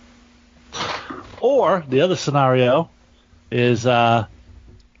time. Or the other scenario is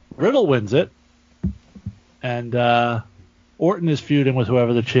Riddle wins it, and Orton is feuding with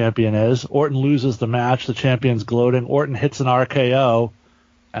whoever the champion is. Orton loses the match. The champion's gloating. Orton hits an RKO,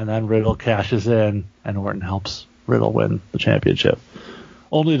 and then Riddle cashes in, and Orton helps Riddle win the championship.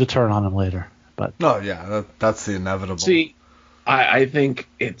 Only to turn on him later. But that's the inevitable. See, I think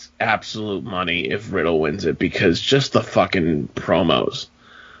it's absolute money if Riddle wins it, because just the fucking promos.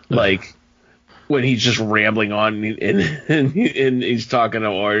 Like, when he's just rambling on and he's talking to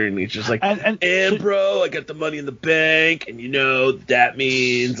Orton, and he's just like, bro, I got the Money in the Bank, and that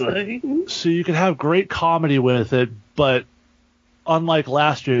means like... So you could have great comedy with it, but unlike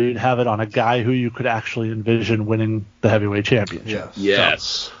last year, you'd have it on a guy who you could actually envision winning the heavyweight championship.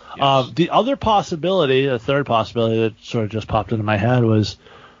 Yes. The other possibility, a third possibility that sort of just popped into my head was,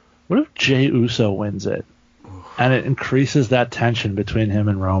 what if Jey Uso wins it? And it increases that tension between him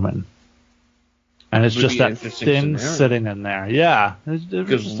and Roman. And it's just that thing sitting in there. Yeah.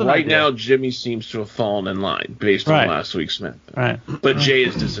 Because right now, Jimmy seems to have fallen in line based on last week's Smith. Right. But Jey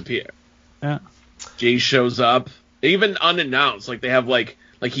has disappeared. Yeah. Jey shows up, even unannounced. Like, they have, like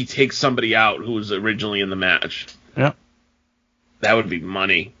he takes somebody out who was originally in the match. Yeah. That would be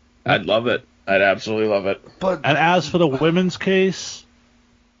money. I'd love it. I'd absolutely love it. And as for the women's case,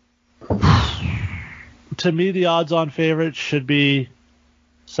 to me, the odds-on favorite should be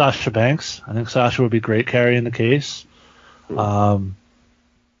Sasha Banks. I think Sasha would be great carrying the case.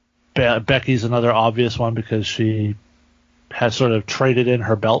 Becky's another obvious one because she has sort of traded in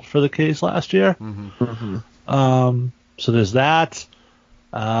her belt for the case last year. So there's that.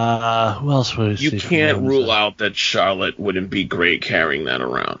 Who else would you can't rule out that Charlotte wouldn't be great carrying that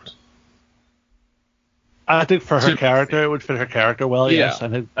around. I think for her character, it would fit her character well. Yeah. Yes, I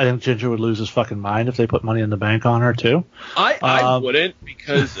think Ginger would lose his fucking mind if they put Money in the Bank on her too. I wouldn't,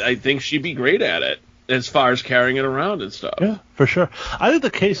 because I think she'd be great at it as far as carrying it around and stuff. Yeah, for sure. I think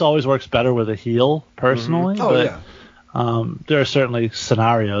the case always works better with a heel, personally. There are certainly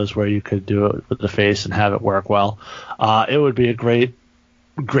scenarios where you could do it with the face and have it work well. It would be a great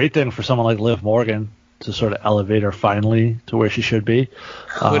thing for someone like Liv Morgan to sort of elevate her finally to where she should be.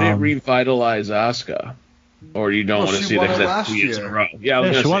 Could it revitalize Asuka? Or you don't want to see that because that's 2 years in a row.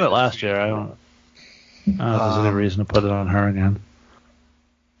 Yeah, she won it last year. I don't know if there's any reason to put it on her again.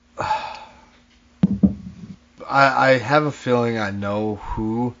 I have a feeling I know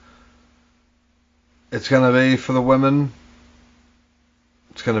who it's going to be for the women.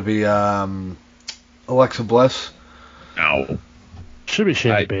 It's going to be Alexa Bliss. No. Should be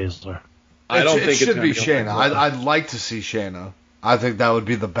Shayna Baszler. I don't think it should be Shayna. I'd like to see Shayna. I think that would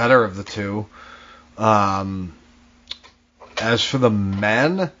be the better of the two. As for the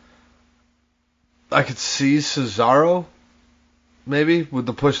men, I could see Cesaro, maybe, with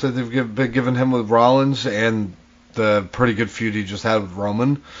the push that they've been giving him with Rollins and the pretty good feud he just had with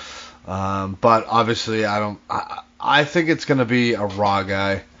Roman. But obviously, I think it's going to be a Raw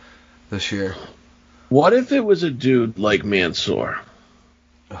guy this year. What if it was a dude like Mansoor?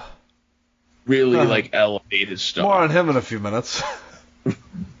 Really, elevate his stuff. More on him in a few minutes.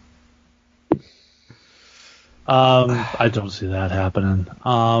 I don't see that happening.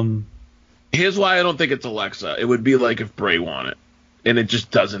 Here's why I don't think it's Alexa. It would be like if Bray won it, and it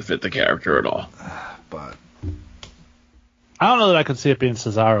just doesn't fit the character at all. But I don't know that I could see it being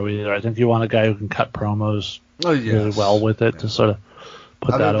Cesaro either. I think you want a guy who can cut promos really well with it to sort of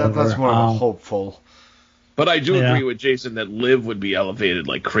put that over. That's more of a hopeful. But I do agree with Jason that Liv would be elevated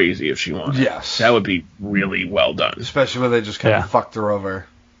like crazy if she won. Yes. That would be really well done. Especially when they just kind of fucked her over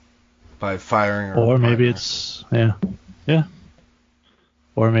by firing her. Or maybe it's,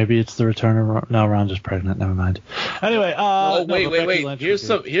 Or maybe it's the return of... No, Ronda's pregnant. Never mind. Anyway, wait.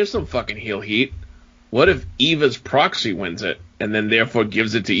 Here's some fucking heel heat. What if Eva's proxy wins it and then therefore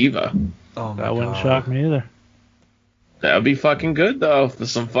gives it to Eva? Oh my That wouldn't shock me either. That would be fucking good, though. If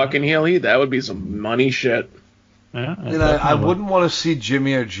there's some fucking heel heat, that would be some money shit. Yeah, I wouldn't want to see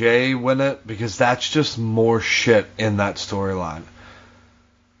Jimmy or Jay win it because that's just more shit in that storyline.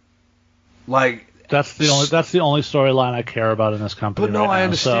 That's the only storyline I care about in this company. But no, I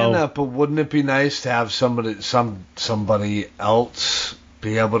understand that. But wouldn't it be nice to have somebody else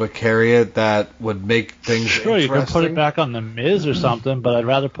be able to carry it that would make things sure interesting? You can put it back on the Miz or something, but I'd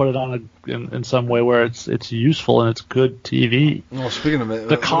rather put it on in some way where it's useful and it's good TV. Well, speaking of it,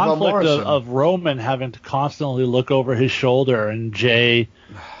 the conflict of Roman having to constantly look over his shoulder and Jay,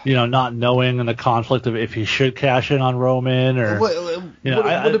 not knowing, and the conflict of if he should cash in on Roman or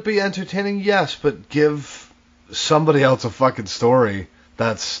would it be entertaining? Yes, but give somebody else a fucking story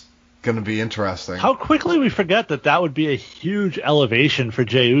that's going to be interesting. How quickly we forget that would be a huge elevation for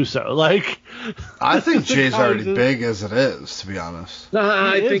Jey Uso. I think Jay's already big as it is, to be honest. No,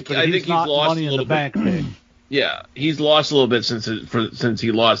 I think he's lost Money in the Bank big. Yeah, he's lost a little bit since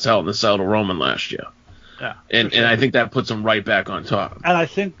he lost Hell in the Cell to Roman last year. Yeah, and I think that puts him right back on top. And I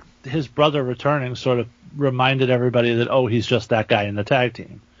think his brother returning sort of reminded everybody that he's just that guy in the tag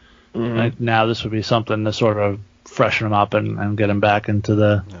team. Mm-hmm. Now this would be something to sort of freshen him up and get him back into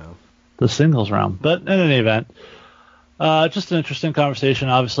the singles realm. But in any event, just an interesting conversation.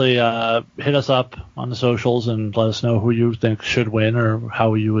 Obviously, hit us up on the socials and let us know who you think should win or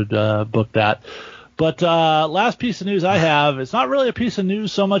how you would book that. But last piece of news I have, it's not really a piece of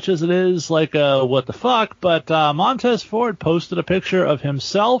news so much as it is like what the fuck, but Montez Ford posted a picture of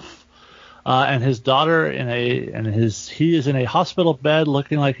himself and his daughter he is in a hospital bed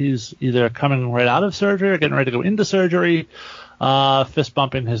looking like he's either coming right out of surgery or getting ready to go into surgery, fist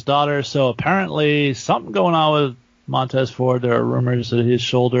bumping his daughter. So apparently something going on with Montez Ford. There are rumors that his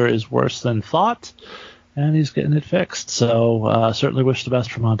shoulder is worse than thought and he's getting it fixed. So certainly wish the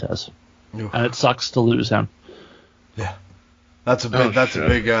best for Montez. And it sucks to lose him. Yeah, that's a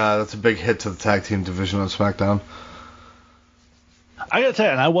big hit to the tag team division on SmackDown. I gotta tell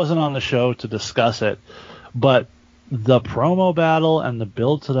you, and I wasn't on the show to discuss it, but the promo battle and the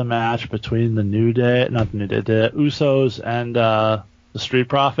build to the match between the Usos and the Street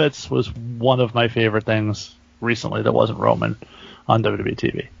Profits was one of my favorite things recently that wasn't Roman on WWE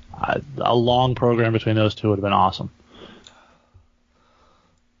TV. A long program between those two would have been awesome.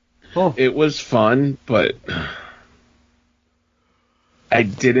 Well, it was fun, but I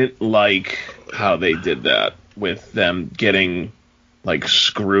didn't like how they did that with them getting like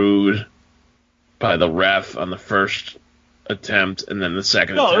screwed by the ref on the first attempt and then the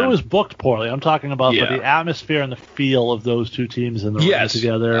second attempt. No, it was booked poorly. I'm talking about the atmosphere and the feel of those two teams in the ring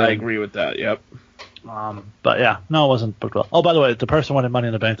together. I agree with that. Yep. But yeah, no, it wasn't booked well. Oh, by the way, the person winning Money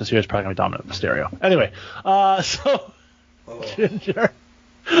in the Bank this year is probably going to be Dominic Mysterio. Anyway, Ginger.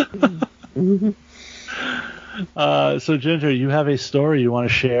 So Ginger, you have a story you want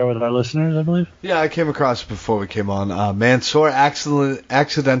to share with our listeners, I believe? Yeah, I came across it before we came on. Mansoor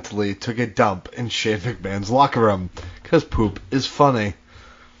accidentally took a dump in Shane McMahon's locker room because poop is funny.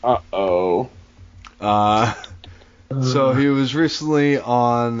 Uh-oh. So he was recently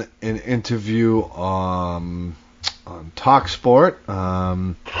on an interview on TalkSport,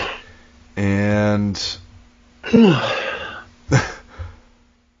 and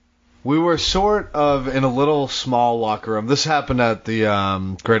we were sort of in a little small locker room. This happened at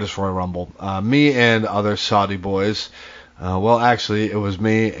the Greatest Royal Rumble. Me and other Saudi boys. Well, actually, it was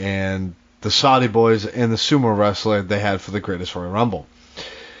me and the Saudi boys and the sumo wrestler they had for the Greatest Royal Rumble.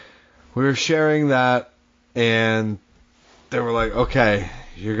 We were sharing that, and they were like, okay,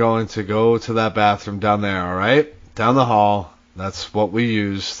 you're going to go to that bathroom down there, all right? Down the hall. That's what we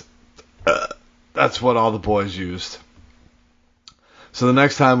used. That's what all the boys used. So the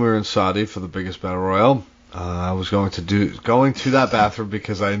next time we were in Saudi for the biggest battle royal, I was going to that bathroom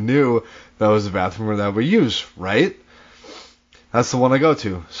because I knew that was the bathroom that we use, right? That's the one I go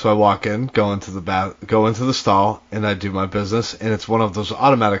to. So I walk in, go into the stall, and I do my business. And it's one of those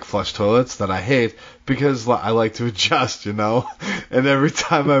automatic flush toilets that I hate because I like to adjust, you know. And every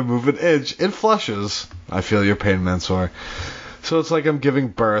time I move an inch, it flushes. I feel your pain, Mansoor. So it's like I'm giving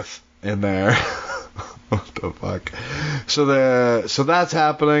birth in there. What the fuck? So that's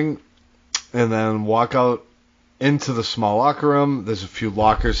happening, and then walk out into the small locker room. There's a few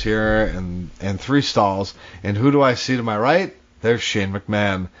lockers here and 3 stalls. And who do I see to my right? There's Shane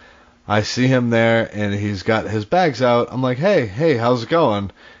McMahon. I see him there, and he's got his bags out. I'm like, hey, how's it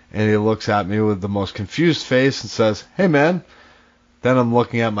going? And he looks at me with the most confused face and says, hey, man. Then I'm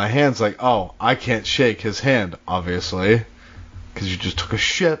looking at my hands like, oh, I can't shake his hand, obviously, because you just took a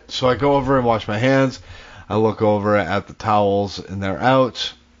shit. So I go over and wash my hands. I look over at the towels, and they're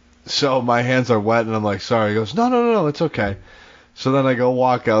out. So my hands are wet, and I'm like, sorry. He goes, no, it's okay. So then I go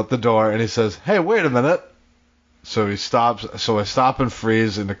walk out the door, and he says, hey, wait a minute. So he stops. So I stop and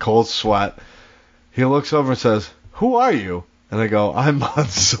freeze in the cold sweat. He looks over and says, who are you? And I go, I'm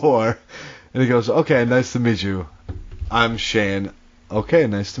Mansoor. And he goes, okay, nice to meet you. I'm Shane. Okay,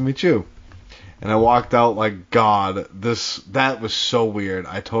 nice to meet you. And I walked out like, God, that was so weird.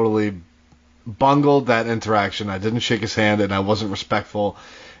 I totally bungled that interaction. I didn't shake his hand, and I wasn't respectful,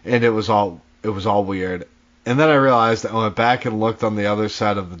 and it was all weird. And then I realized I went back and looked on the other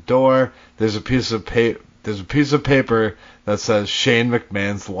side of the door. There's a piece of paper that says Shane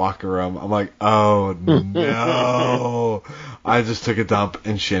McMahon's locker room. I'm like, oh no. I just took a dump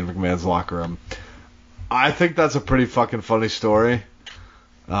in Shane McMahon's locker room. I think that's a pretty fucking funny story.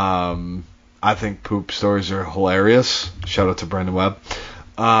 I think poop stories are hilarious. Shout out to Brandon Webb.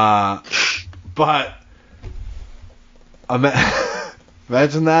 But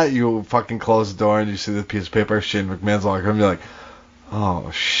imagine that you fucking close the door and you see the piece of paper, Shane McMahon's locker room. You're like,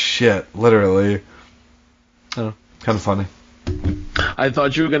 oh shit, literally. Kind of funny. I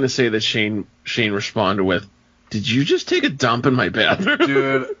thought you were gonna say that Shane responded with, "Did you just take a dump in my bathroom?"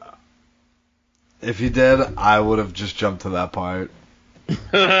 Dude, if he did, I would have just jumped to that part.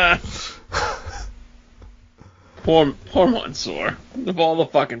 Poor Mansoor. Of all the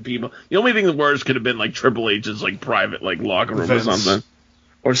fucking people, the only thing the worst could have been like Triple H's like private like locker room Vince. or something,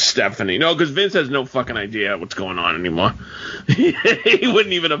 or Stephanie. No, because Vince has no fucking idea what's going on anymore. He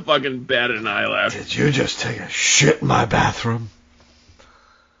wouldn't even have fucking batted an eyelash. Did you just take a shit in my bathroom?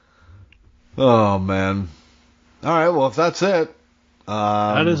 Oh man. All right. Well, if that's it,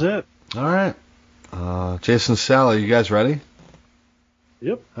 that is it. All right. Jason, Sally, you guys ready?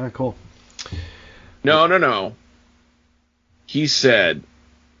 Yep. All right. Cool. No. He said,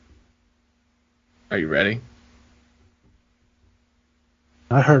 "Are you ready?"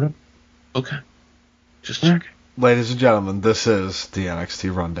 I heard him. Okay. Just checking. Ladies and gentlemen, this is the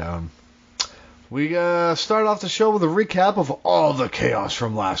NXT Rundown. We start off the show with a recap of all the chaos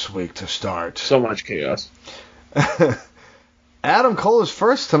from last week to start. So much chaos. Adam Cole is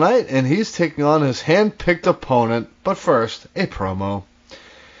first tonight, and he's taking on his hand-picked opponent. But first, a promo.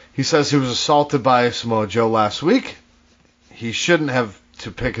 He says he was assaulted by Samoa Joe last week. He shouldn't have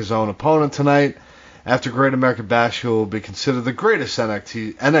to pick his own opponent tonight. After Great American Bash, he will be considered the greatest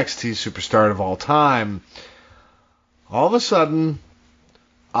NXT superstar of all time. All of a sudden,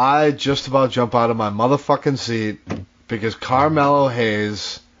 I just about jump out of my motherfucking seat because Carmelo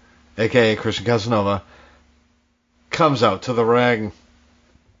Hayes, a.k.a. Christian Casanova, comes out to the ring.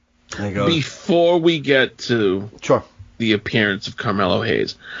 And he goes, Before we get to sure, the appearance of Carmelo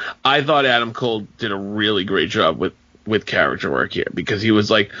Hayes, I thought Adam Cole did a really great job with character work here, because he was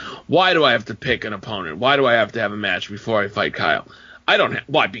like, why do I have to pick an opponent? Why do I have to have a match before I fight Kyle?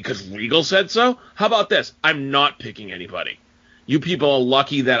 Why? Because Regal said so? How about this? I'm not picking anybody. You people are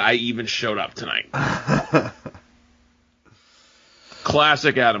lucky that I even showed up tonight.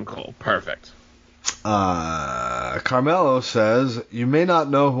 Classic Adam Cole. Perfect. Carmelo says, you may not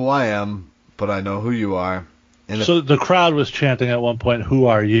know who I am, but I know who you are. And so the crowd was chanting at one point, "Who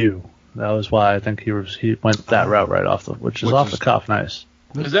are you?" That was why I think he went that route right off which is off the cuff. Nice.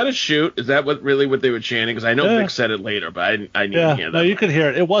 Is that a shoot? Is that what they were chanting? Because I know Vic said it later, but I didn't hear that. No, you could hear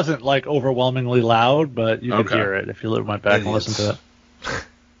it. It wasn't like overwhelmingly loud, but you could hear it if you went back and listened to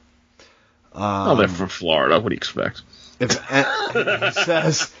it. They're from Florida. What do you expect? He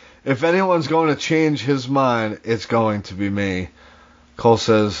says, if anyone's going to change his mind, it's going to be me. Cole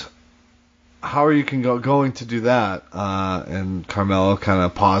says, how are you going to do that? And Carmelo kind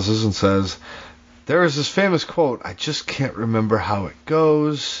of pauses and says, there is this famous quote, I just can't remember how it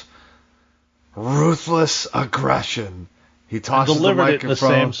goes. Ruthless aggression. He tosses the microphone. Delivered it in the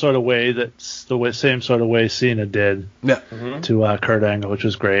same sort of way Cena did to Kurt Angle, which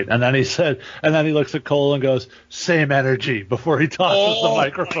was great. And then he looks at Cole and goes, same energy, before he tosses the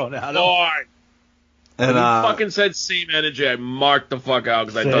microphone at him. Lord. And when he fucking said same energy, I marked the fuck out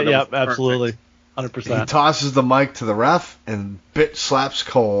because I thought that was perfect. Absolutely. 100%. He tosses the mic to the ref and bitch slaps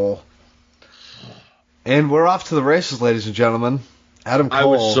Cole. And we're off to the races, ladies and gentlemen. Adam Cole. I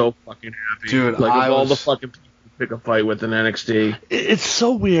was so fucking happy. Dude, of all the fucking people to pick a fight with in NXT. It's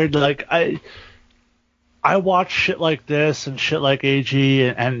so weird. Like, I watch shit like this and shit like AG,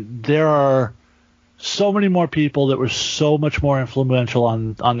 and there are so many more people that were so much more influential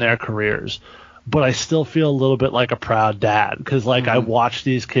on their careers. But I still feel a little bit like a proud dad because, I watch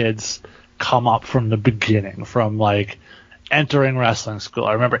these kids come up from the beginning, from, entering wrestling school.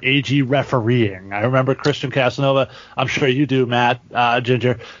 I remember AG refereeing. I remember Christian Casanova, I'm sure you do, Matt,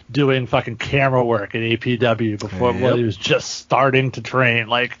 Ginger, doing fucking camera work at APW before when he was just starting to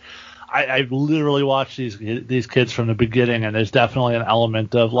train. I literally watched these kids from the beginning, and there's definitely an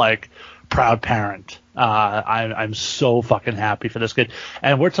element of, proud parent. I'm so fucking happy for this kid.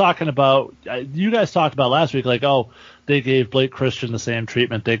 And we're talking about, you guys talked about last week, they gave Blake Christian the same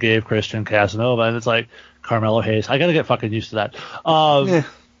treatment they gave Christian Casanova, and it's Carmelo Hayes. I got to get fucking used to that.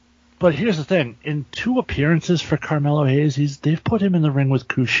 But here's the thing. In 2 appearances for Carmelo Hayes, they've put him in the ring with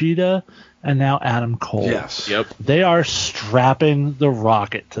Kushida and now Adam Cole. Yes. Yep. They are strapping the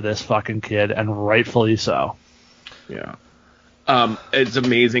rocket to this fucking kid, and rightfully so. Yeah. It's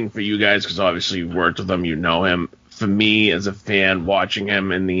amazing for you guys because obviously you worked with him, you know him. For me, as a fan, watching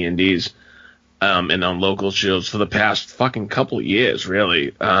him in the Indies and on local shows for the past fucking couple of years,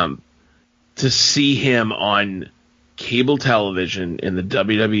 really, to see him on cable television in the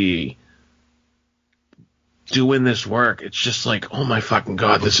WWE doing this work, it's just oh my fucking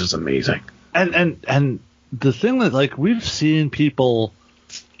God, this is amazing. And the thing that we've seen people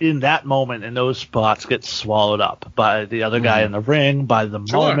in that moment in those spots get swallowed up by the other guy in the ring, by the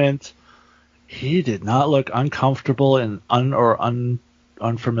moment. He did not look uncomfortable and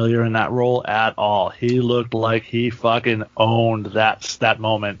unfamiliar in that role at all. He looked like he fucking owned that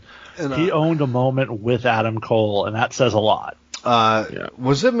moment. And, he owned a moment with Adam Cole, and that says a lot.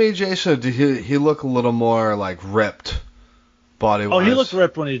 Was it me, Jason? Or did he look a little more ripped body-wise? Oh, he looked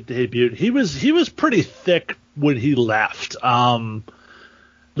ripped when he debuted. He was pretty thick when he left.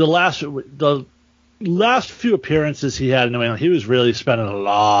 The last few appearances he had in New England, he was really spending a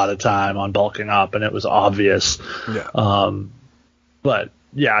lot of time on bulking up, and it was obvious. Yeah. But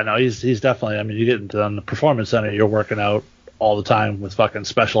yeah, no, he's definitely. I mean, you get into the performance center, you're working out all the time with fucking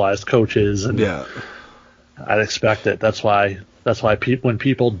specialized coaches, and I'd expect it. That's why when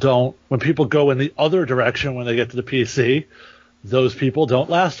people go in the other direction when they get to the PC, those people don't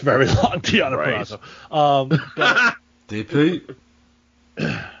last very long. Deanna Purrazzo. DP.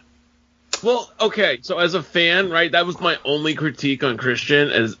 Well, okay, so as a fan, right, that was my only critique on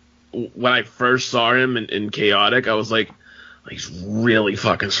Christian. As when I first saw him in Chaotic, I was he's really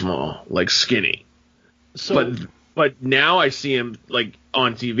fucking small, skinny. But now I see him like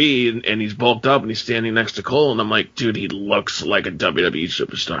on TV and he's bulked up and he's standing next to Cole and I'm like, dude, he looks like a WWE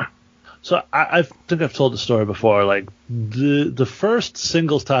superstar. So I think I've told the story before. Like the first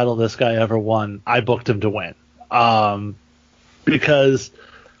singles title this guy ever won, I booked him to win, because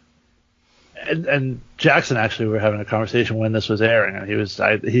and Jackson actually were having a conversation when this was airing, and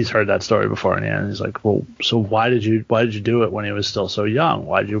he's heard that story before, and he's like, well, so why did you do it when he was still so young?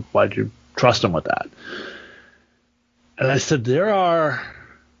 Why'd you trust him with that? And I said, there are,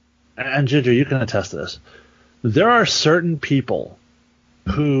 and Ginger, you can attest to this, there are certain people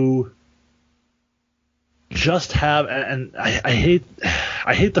who just have, and I hate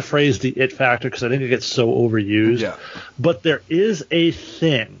the phrase the it factor because I think it gets so overused. Yeah. But there is a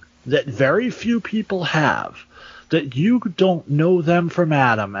thing that very few people have, that you don't know them from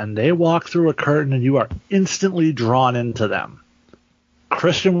Adam, and they walk through a curtain and you are instantly drawn into them.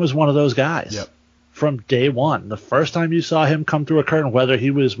 Christian was one of those guys. Yep. From day one. The first time you saw him come through a curtain, whether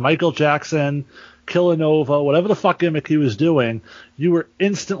he was Michael Jackson, Killanova, whatever the fuck gimmick he was doing, you were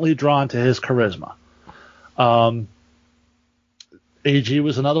instantly drawn to his charisma. AG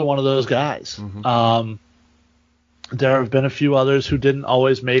was another one of those guys. Mm-hmm. There have been a few others who didn't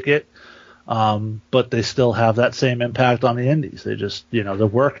always make it, but they still have that same impact on the indies. They just, the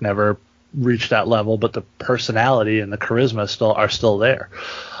work never reached that level, but the personality and the charisma are still there.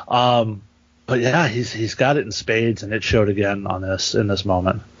 But yeah, he's got it in spades, and it showed again in this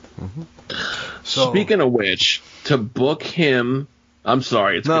moment. Mm-hmm. So, speaking of which, to book him, I'm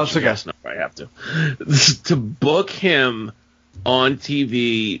sorry, it's okay. Yes, no, I have to book him on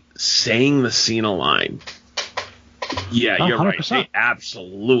TV saying the Cena line. Yeah, you're 100%. Right. They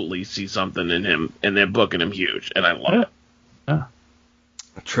absolutely see something in him, and they're booking him huge, and I love it. Yeah.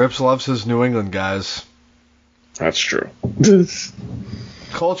 Trips loves his New England guys. That's true.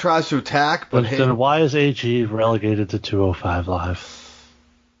 Cole tries to attack, but then why is AG relegated to 205 Live?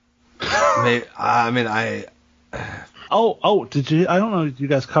 Did you? I don't know if you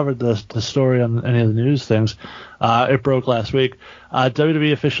guys covered the story on any of the news things. It broke last week.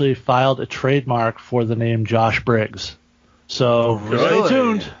 WWE officially filed a trademark for the name Josh Briggs. So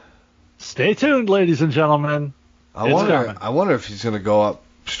really? Stay tuned, ladies and gentlemen. I wonder if he's going to go up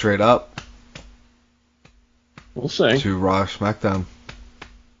straight up. We'll see. To Raw SmackDown.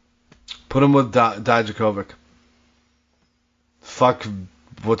 Put him with Dijakovic. Fuck,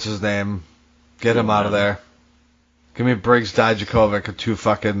 what's his name? Get him out of there. Give me Briggs, Dijakovic, a two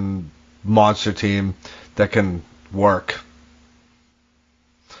fucking monster team that can work.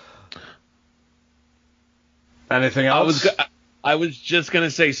 Anything else? I was just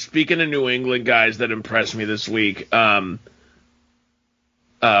gonna say, speaking of New England guys that impressed me this week,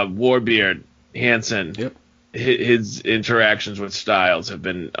 Warbeard, Hansen. Yep. His interactions with Styles have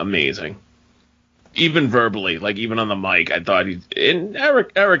been amazing. Even verbally, like even on the mic, I thought and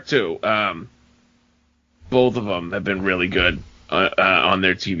Eric too. Both of them have been really good on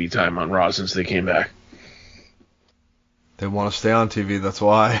their TV time on Raw since they came back. They want to stay on TV, that's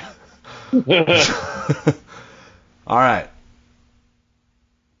why. All right.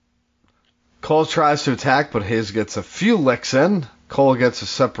 Cole tries to attack, but Hayes gets a few licks in. Cole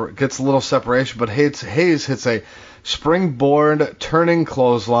gets a little separation, but Hayes hits a springboard turning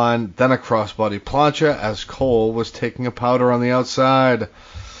clothesline, then a crossbody plancha as Cole was taking a powder on the outside.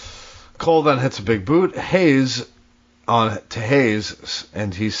 Cole then hits a big boot to Hayes,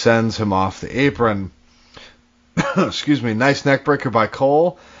 and he sends him off the apron. Excuse me. Nice neck breaker by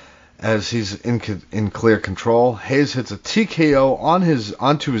Cole as he's in clear control. Hayes hits a TKO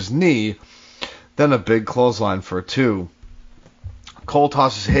onto his knee, then a big clothesline for a 2. Cole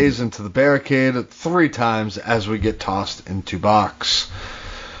tosses Hayes into the barricade 3 times as we get tossed into box.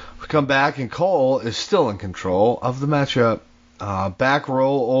 We come back and Cole is still in control of the matchup. Back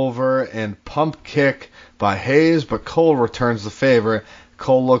roll over and pump kick by Hayes, but Cole returns the favor.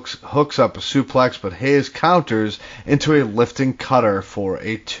 Cole hooks up a suplex, but Hayes counters into a lifting cutter for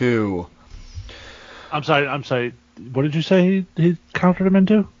a 2. I'm sorry. What did you say he countered him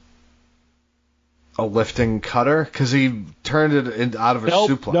into? A lifting cutter? Because he turned it out of a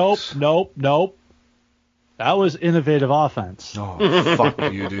suplex. Nope. That was innovative offense. Oh, fuck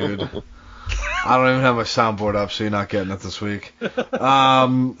you, dude. I don't even have my soundboard up, so you're not getting it this week. Nice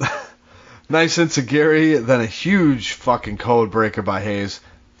enziguri, then a huge fucking code breaker by Hayes.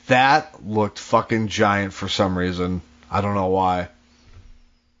 That looked fucking giant for some reason. I don't know why.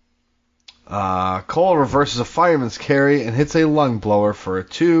 Cole reverses a fireman's carry and hits a lung blower for a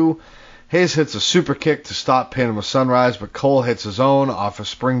 2. Hayes hits a super kick to stop Panama Sunrise, but Cole hits his own off a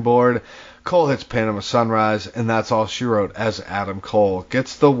springboard. Cole hits Panama Sunrise, and that's all she wrote as Adam Cole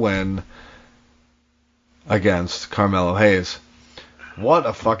gets the win against Carmelo Hayes. What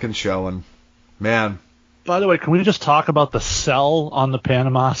a fucking showing. Man. By the way, can we just talk about the sell on the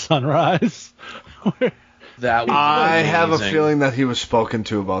Panama Sunrise? That was I amazing. have a feeling that he was spoken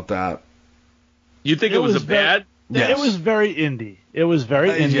to about that. You think it was a bad? Yes. It was very indie. It was very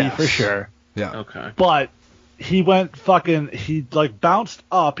indie yes. for sure. Yeah. Okay. But he went he bounced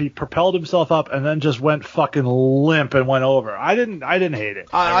up, he propelled himself up, and then just went fucking limp and went over. I didn't hate it.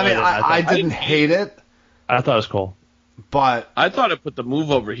 I didn't hate it. I thought it was cool. But I thought it put the move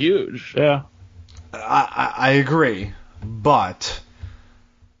over huge. Yeah. I agree, but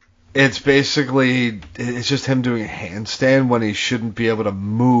it's basically it's just him doing a handstand when he shouldn't be able to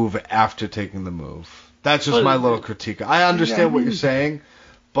move after taking the move. That's just my little critique. I understand what you're saying,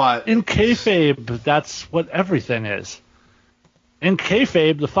 but in kayfabe, that's what everything is. In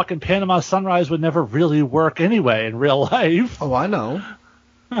kayfabe, the fucking Panama Sunrise would never really work anyway in real life. Oh, I know.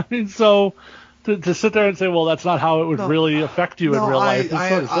 I mean, so to sit there and say, well, that's not how it would really affect you in real life is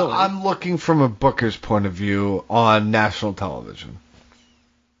sort of silly. I'm looking from a booker's point of view on national television.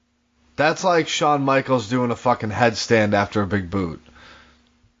 That's like Shawn Michaels doing a fucking headstand after a big boot.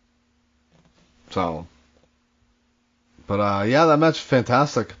 So, but yeah, that match was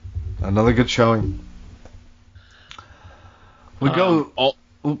fantastic. Another good showing. We go.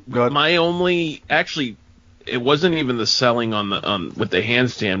 Go ahead. My only, actually, it wasn't even the selling on the with the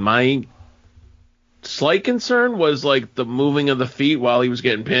handstand. My slight concern was like the moving of the feet while he was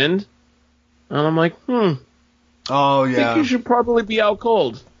getting pinned, and I'm like, Oh I yeah. think you should probably be out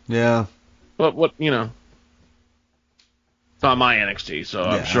cold. Yeah. But what it's not my NXT, so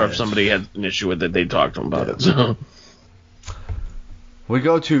I'm sure if somebody had an issue with it, they'd talk to him about it. So. We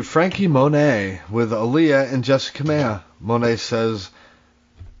go to Frankie Monet with Aaliyah and Jessica Mea. Monet says,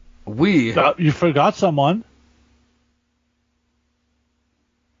 You forgot someone.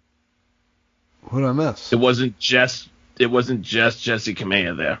 Who did I miss? It wasn't just Jesse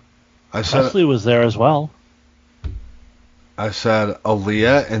Kamea there. I said Presley was there as well.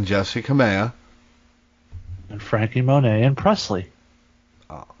 Aaliyah and Jessica Mea. And Frankie Monet and Presley.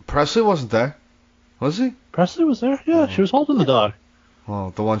 Presley wasn't there, was he? Presley was there? Yeah, she was holding the dog.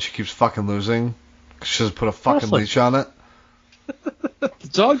 Well, the one she keeps fucking losing. She doesn't put a fucking Presley. leash on it. The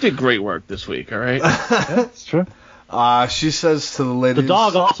dog did great work this week, all right? Yeah, that's true. She says to the ladies, The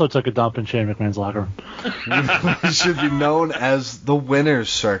dog also took a dump in Shane McMahon's locker room. we should be known as the Winner's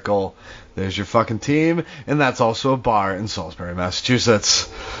Circle. There's your fucking team, and that's also a bar in Salisbury, Massachusetts.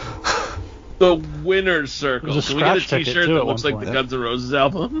 The Winner's Circle. There's a Can we get a scratch ticket, t-shirt too, that at looks one like the point. Guns N' Roses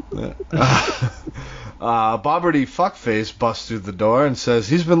album? Bobberty Fuckface busts through the door and says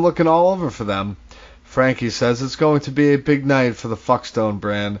he's been looking all over for them. Frankie says it's going to be a big night for the Fuckstone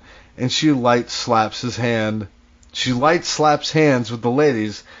brand, and she light slaps hands with the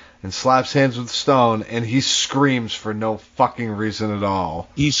ladies and slaps hands with Stone, and he screams for no fucking reason at all.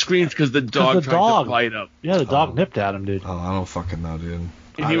 He screams because the dog tried to bite him. Yeah, the dog nipped at him, dude. Oh, I don't fucking know, dude.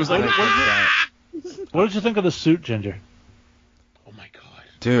 And he was like, What did you think of the suit, Ginger? oh my god.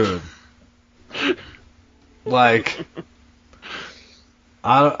 Dude. Like,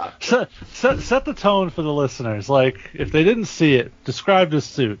 Set the tone for the listeners. Like, if they didn't see it, describe this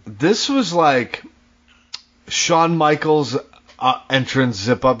suit. this was like Shawn Michaels' entrance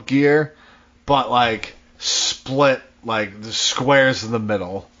zip-up gear, but like split, like the squares in the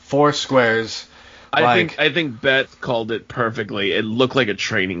middle. 4 squares. I think Beth called it perfectly. It looked like a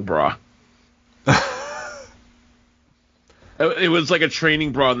training bra. It was like a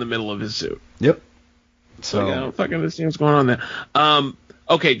training bra in the middle of his suit. Yep. So I don't fucking understand what's going on there.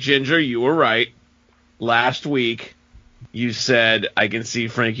 Okay, Ginger, you were right. Last week, you said I can see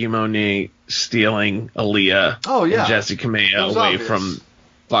Frankie Monet stealing Aaliyah and Jesse Kamea away from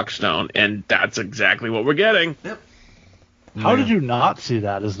Buckstone, and that's exactly what we're getting. Yep. How did you not see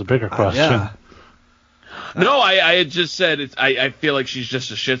that is the bigger question. Yeah. No, I had just said I feel like she's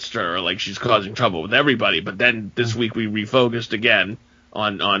just a shit stirrer, like she's causing trouble with everybody. But then this week we refocused again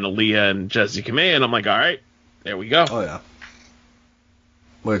on Aaliyah and Jesse Kamea, and I'm like, all right, there we go. Oh, yeah.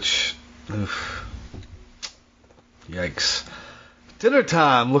 Which, yikes. Dinner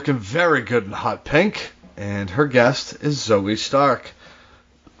time, looking very good in hot pink, and her guest is Zoe Stark.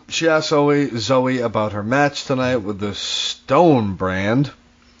 She asked Zoe about her match tonight with the Stone brand.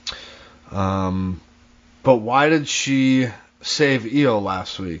 But why did she save Io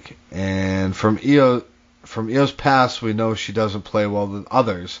last week? And from Io's past, we know she doesn't play well with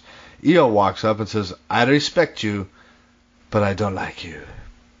others. Io walks up and says, I respect you, but I don't like you.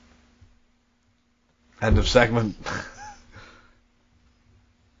 End of segment.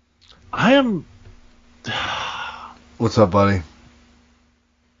 I am... What's up, buddy?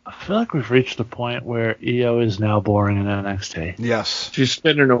 I feel like we've reached the point where Io is now boring in NXT. Yes. She's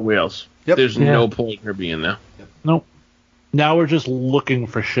spinning her wheels. Yep. There's Yeah. no point in her being there. Nope. Now we're just looking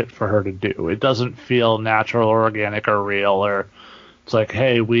for shit for her to do. It doesn't feel natural or organic or real. Or it's like,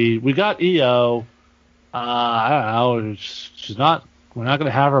 hey, we got Io. I don't know. She's not. We're not going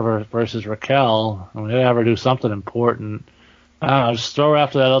to have her versus Raquel. We're going to have her do something important. I don't know. Just throw her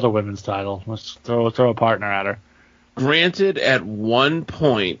after that other women's title. Let's throw a partner at her. Granted, at one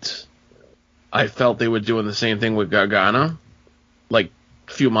point, I felt they were doing the same thing with Gargano, like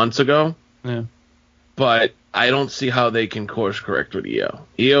a few months ago. Yeah. But I don't see how they can course correct with Io.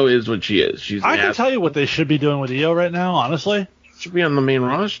 Io is what she is. I can tell you what they should be doing with Io right now, honestly. Should be on the main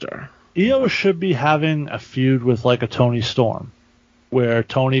roster. Io should be having a feud with like a Tony Storm, where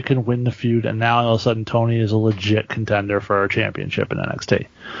Tony can win the feud, and now all of a sudden Tony is a legit contender for a championship in NXT.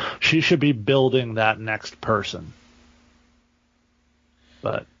 She should be building that next person.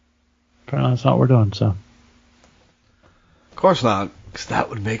 But apparently that's not what we're doing, so. Of course not, because that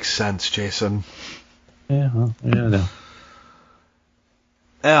would make sense, Jason. Yeah, well, yeah, I know.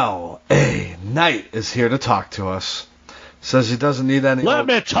 L.A. Knight is here to talk to us. Says he doesn't need any... Let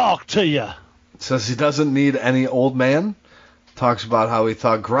me talk to you! Says he doesn't need any old man. Talks about how he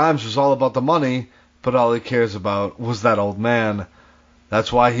thought Grimes was all about the money, but all he cares about was that old man.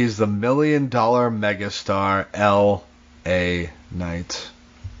 That's why he's the $1 million megastar, L.A. Knight.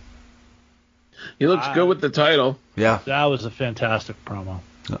 He looks good with the title. Yeah. That was a fantastic promo.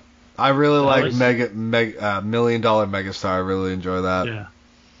 I really like was- $1 million megastar. I really enjoy that. Yeah.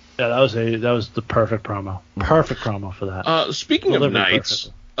 Yeah, that was the perfect promo. Perfect promo for that. Speaking of Delivered Knights,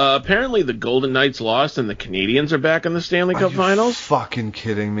 perfectly. apparently the Golden Knights lost and the Canadians are back in the Stanley Cup Are you Finals. fucking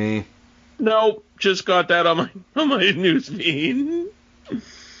kidding me? Nope, just got that on my news feed.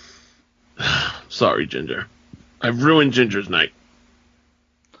 Sorry, Ginger. I've ruined Ginger's night.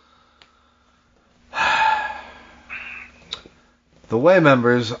 The Way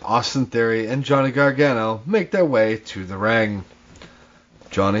members, Austin Theory and Johnny Gargano, make their way to the ring.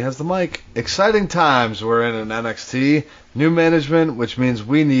 Johnny has the mic. Exciting times. We're in an NXT. New management, which means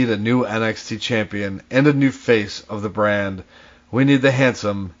we need a new NXT champion and a new face of the brand. We need the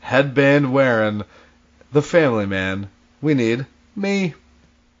handsome, headband wearing, the family man. We need me.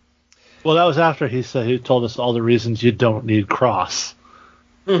 Well, that was after he told us all the reasons you don't need Cross.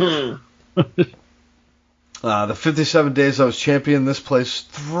 The 57 days I was champion, this place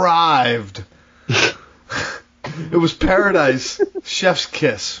thrived. It was paradise. Chef's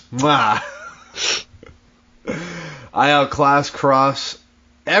kiss. Mwah. I outclassed Cross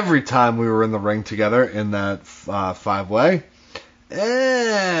every time we were in the ring together in that five-way.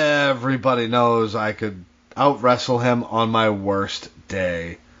 Everybody knows I could out-wrestle him on my worst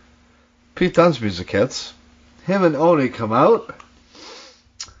day. Pete Dunne's music hits. Him and Oni come out.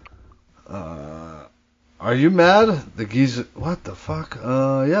 Are you mad? The geezer... What the fuck?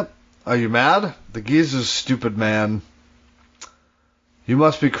 Yep. Are you mad? The geezer's stupid, man. You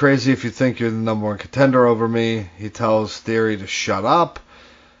must be crazy if you think you're the number one contender over me. He tells Theory to shut up.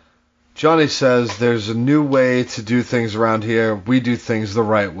 Johnny says there's a new way to do things around here. We do things the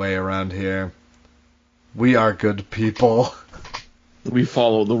right way around here. We are good people. We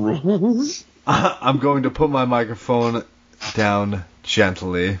follow the rules. I'm going to put my microphone down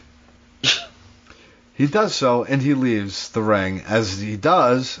gently. He does so, and he leaves the ring. As he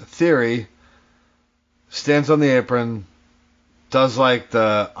does, Theory stands on the apron, does like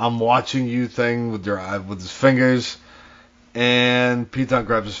the "I'm watching you" thing with his fingers, and Pete Dunne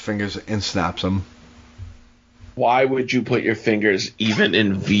grabs his fingers and snaps them. Why would you put your fingers even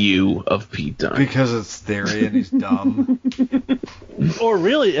in view of Pete Dunne? Because it's Theory and he's dumb. Or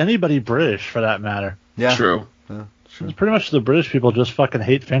really anybody British, for that matter. Yeah. True. Yeah, true. It's pretty much the British people just fucking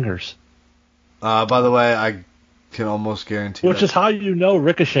hate fingers. By the way, I can almost guarantee Which is how you know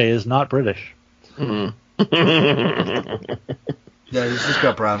Ricochet is not British. Yeah, he's just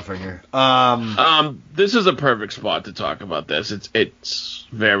got brown finger. This is a perfect spot to talk about this. It's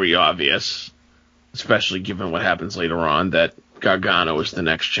very obvious, especially given what happens later on, that Gargano is the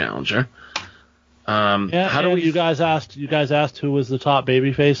next challenger. How do you guys asked who was the top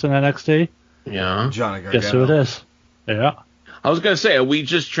babyface in NXT? Yeah. Johnny Gargano. Guess who it is? Yeah. I was gonna say, are we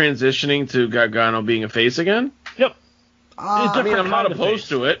just transitioning to Gargano being a face again? Yep. I mean, I'm not opposed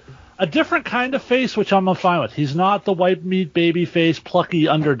to it. A different kind of face, which I'm fine with. He's not the white meat baby face, plucky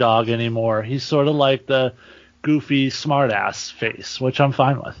underdog anymore. He's sort of like the goofy smartass face, which I'm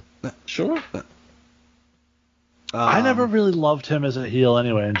fine with. Sure. I never really loved him as a heel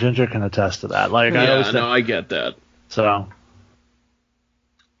anyway, and Ginger can attest to that. Like, I get that. So.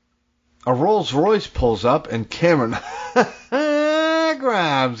 A Rolls Royce pulls up, and Cameron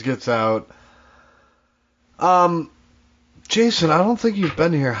Grimes gets out. Jason, I don't think you've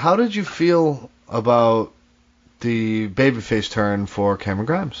been here. How did you feel about the babyface turn for Cameron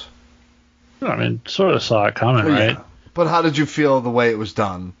Grimes? I mean, sort of saw it coming, right? Yeah. But how did you feel the way it was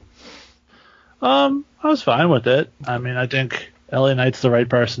done? I was fine with it. I mean, I think LA Knight's the right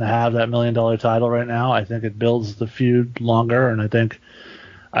person to have that $1 million title right now. I think it builds the feud longer, and I think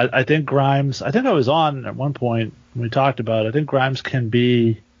Grimes. I think I was on at one point when we talked about it. I think Grimes can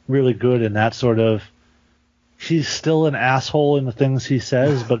be really good in that sort of. He's still an asshole in the things he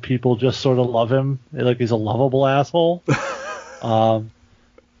says, but people just sort of love him. Like he's a lovable asshole.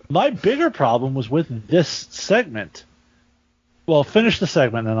 My bigger problem was with this segment. Well, finish the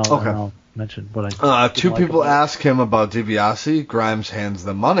segment, and I'll mention what I. Two people ask him about DiBiase. Grimes hands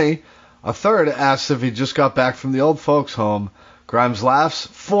them money. A third asks if he just got back from the old folks' home. Grimes laughs,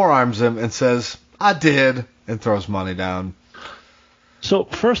 forearms him, and says, "I did," and throws money down. So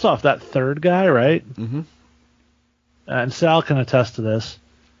first off, that third guy, right? Mm-hmm. And Sal can attest to this.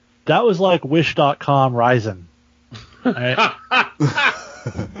 That was like Wish.com Ryzen. Right?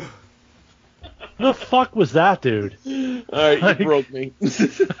 The fuck was that, dude? All right, you broke me.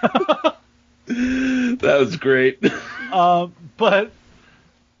 That was great. But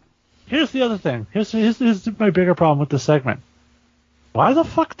here's the other thing. Here's my bigger problem with this segment. Why the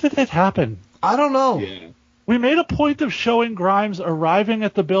fuck did it happen? I don't know. Yeah. We made a point of showing Grimes arriving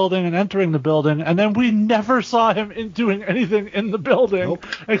at the building and entering the building, and then we never saw him doing anything in the building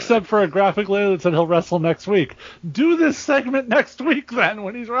except for a graphic later that said he'll wrestle next week. Do this segment next week then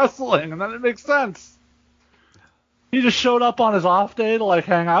when he's wrestling, and then it makes sense. He just showed up on his off day to like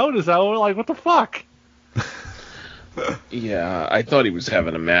hang out? Is that what the fuck? Yeah, I thought he was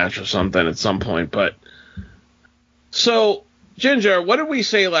having a match or something at some point, but... So... Ginger, what did we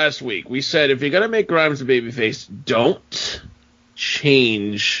say last week? We said if you're going to make Grimes a babyface, don't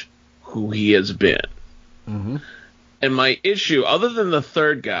change who he has been. Mm-hmm. And my issue, other than the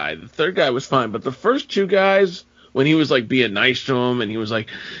third guy was fine, but the first two guys, when he was like being nice to him and he was like,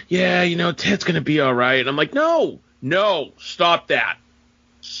 yeah, Ted's going to be all right. And I'm like, no, stop that.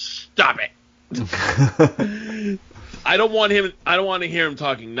 Stop it. I don't want to hear him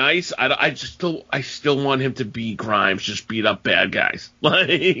talking nice. I still want him to be Grimes, just beat up bad guys.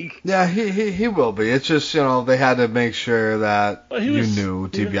 Like, yeah, he will be. It's just they had to make sure that you knew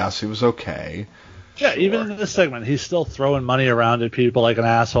DiBiase was okay. Yeah, even in this segment, he's still throwing money around at people like an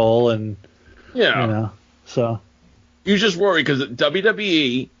asshole, and so you just worry because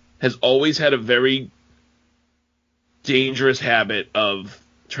WWE has always had a very dangerous habit of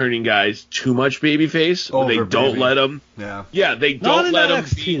turning guys too much babyface. They don't let them. Yeah, they don't let them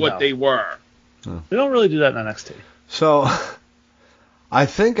be what they were. They don't really do that in NXT. So, I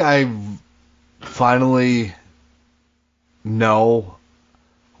think I finally know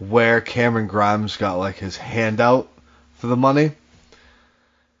where Cameron Grimes got like his handout for the money.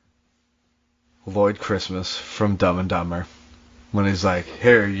 Lloyd Christmas from Dumb and Dumber, when he's like,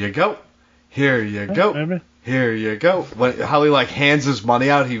 "Here you go, here you go." Maybe. Here you go. How he like hands his money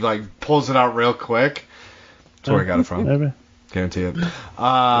out, he like pulls it out real quick. That's where I got it from. Maybe. Guarantee it.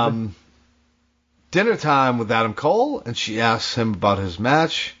 Dinner time with Adam Cole, and she asks him about his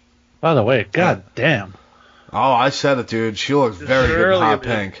match. By the way, god damn. Oh, I said it, dude. She looks very good in hot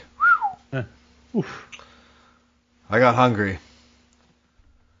pink. Oof. I got hungry.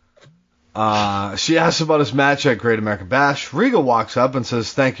 She asks about his match at Great American Bash. Regal walks up and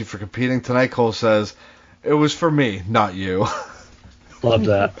says, "Thank you for competing tonight." Cole says, "It was for me, not you." Love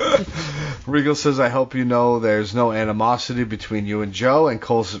that. Regal says, "I hope you know there's no animosity between you and Joe." And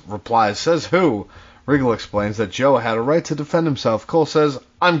Cole replies, "Says who?" Regal explains that Joe had a right to defend himself. Cole says,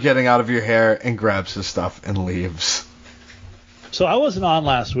 "I'm getting out of your hair," and grabs his stuff and leaves. So I wasn't on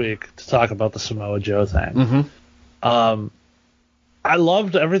last week to talk about the Samoa Joe thing. Mm-hmm. I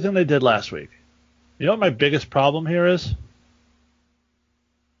loved everything they did last week. You know what my biggest problem here is?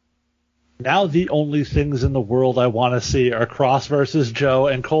 Now the only things in the world I want to see are Cross versus Joe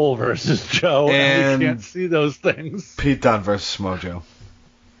and Cole versus Joe, and we can't see those things. Pete Dunne versus Mojo.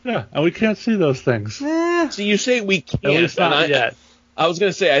 Yeah, and we can't see those things. So you say we can't. At least not yet. I was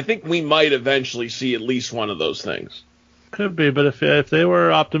going to say, I think we might eventually see at least one of those things. Could be, but if they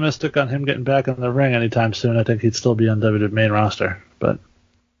were optimistic on him getting back in the ring anytime soon, I think he'd still be on WWE main roster. But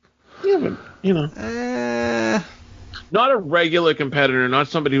yeah, but not a regular competitor, not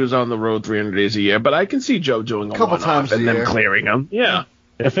somebody who's on the road 300 days a year. But I can see Joe doing a couple one-off times and a then year. clearing him. Yeah.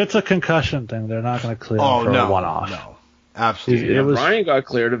 If it's a concussion thing, they're not going to clear him for a one-off. No, absolutely. Ryan got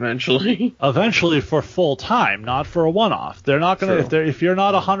cleared eventually. Eventually for full time, not for a one-off. They're not going to. If you're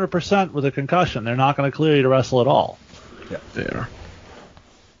not 100% with a concussion, they're not going to clear you to wrestle at all. Yeah. There.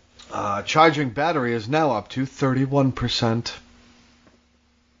 Charging battery is now up to 31%.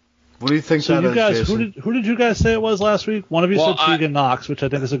 What do you think so that you is, guys, Jason? who did you guys say it was last week? One of you Well, said Tegan Knox, which I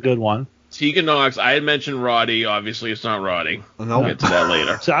think is a good one. Tegan Knox. I had mentioned Roddy. Obviously, it's not Roddy. Nope. We'll get to that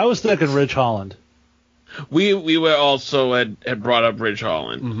later. So I was thinking Ridge Holland. We were also had brought up Ridge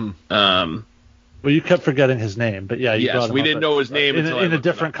Holland. Mm-hmm. Well, you kept forgetting his name, but yeah, you brought him we up didn't know his name in until a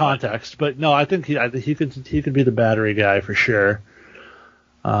different context. But no, I think he could be the battery guy for sure.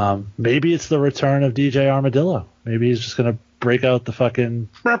 Maybe it's the return of DJ Armadillo. Maybe he's just gonna break out the fucking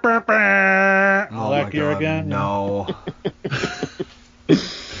all that gear again. No.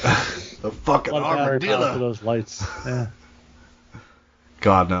 The fucking Armadillo. For those lights. Yeah.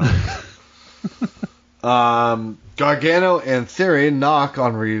 God no. Gargano and Theory knock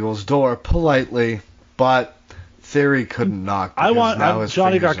on Regal's door politely, but Theory couldn't knock. I want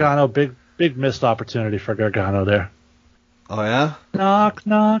Johnny fingers Gargano. Big missed opportunity for Gargano there. Oh yeah. Knock,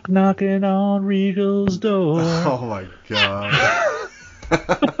 knock, knocking on Regal's door. Oh my god.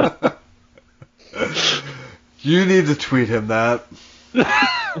 You need to tweet him that.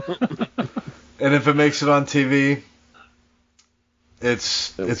 And if it makes it on TV,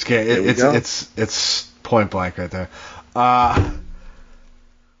 it's point blank right there.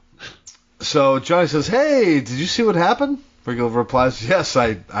 So Johnny says, "Hey, did you see what happened?" Regal replies, "Yes,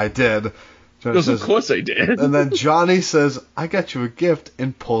 I did." Johnny says, of course I did. And then Johnny says, "I got you a gift,"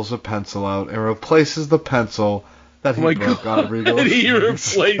 and pulls a pencil out and replaces the pencil that he broke on Regal. And he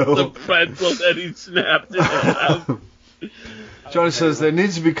replaced the pencil that he snapped in half. Johnny says, "There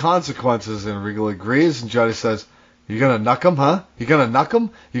needs to be consequences," and Regal agrees. And Johnny says, "You gonna knuck him, huh? You gonna knuck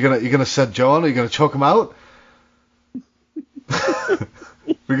him? You gonna set Joe on? Are you gonna choke him out?"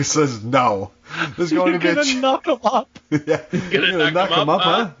 Regal says, "No. There's going to be a knock him up." Yeah, you're gonna knock him up,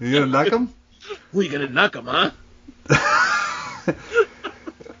 huh? You gonna knock him? We gonna knock him, huh?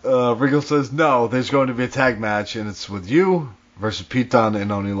 Regal says, "No. There's going to be a tag match, and it's with you versus Pete Dunne and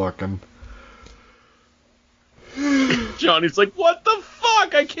Oney Lorcan." Johnny's like, "What the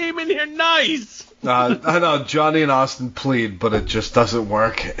fuck? I came in here nice." I know Johnny and Austin plead, but it just doesn't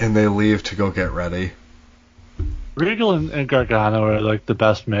work, and they leave to go get ready. Regal and Gargano are like the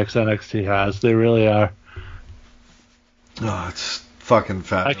best mix NXT has. They really are. Oh, it's fucking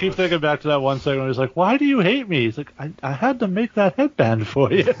fabulous. I keep thinking back to that one segment where he's like, "Why do you hate me?" He's like, I had to make that headband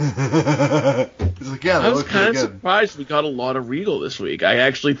for you. He's like, "Yeah, I was kind of surprised we got a lot of Regal this week. I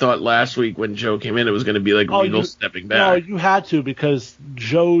actually thought last week when Joe came in it was going to be like Regal stepping back. No, you had to because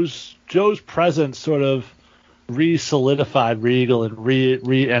Joe's presence sort of re-solidified Regal and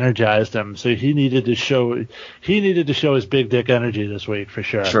re-energized him. So he needed to show his big dick energy this week for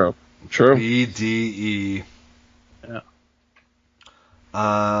sure. True. BDE.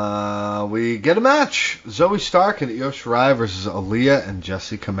 Yeah. We get a match. Zoe Stark and Io Shirai versus Aaliyah and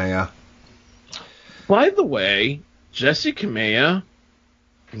Jessie Kamea. By the way, Jessie Kamea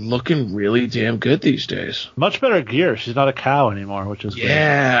looking really damn good these days. Much better gear. She's not a cow anymore, which is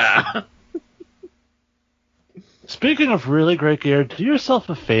great. Speaking of really great gear, do yourself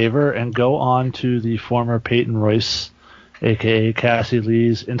a favor and go on to the former Peyton Royce, a.k.a. Cassie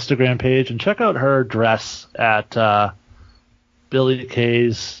Lee's Instagram page and check out her dress at Billy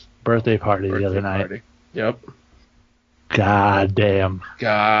Kay's birthday party the other night. Yep. God damn.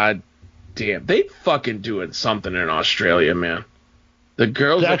 They fucking doing something in Australia, man. The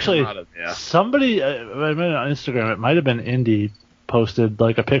girls actually out of there. Somebody, I mean, on Instagram, it might have been Indy, posted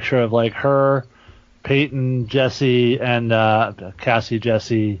like a picture of like her, Peyton, Jesse, and Cassie,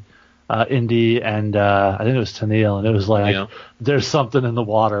 Jesse, Indy, and I think it was Tennille, and it was like, "There's something in the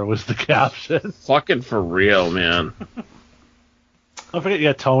water" was the caption. Fucking for real, man. Don't forget you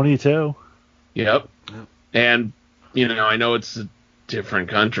got Tony too. Yep. And I know it's a different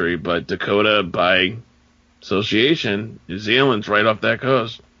country, but Dakota by association, New Zealand's right off that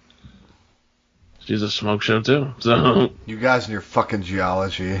coast. She's a smoke show too. So you guys and your fucking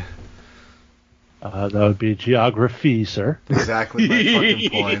geology. That would be geography, sir. Exactly my fucking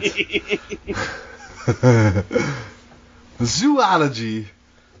point. Zoology.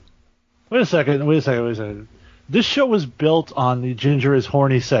 Wait a second. This show was built on the Ginger is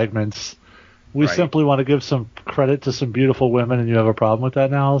Horny segments. We simply want to give some credit to some beautiful women, and you have a problem with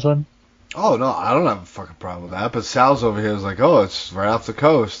that now, all of a sudden? Oh, no, I don't have a fucking problem with that. But Sal's over here is like, "Oh, it's right off the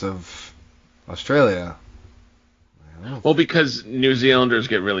coast of Australia." Well, because New Zealanders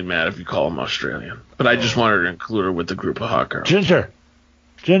get really mad if you call them Australian. But I just wanted to include her with the group of hot girls. Ginger.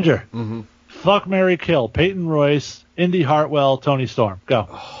 Mm-hmm. Fuck, marry, kill. Peyton Royce, Indy Hartwell, Tony Storm. Go.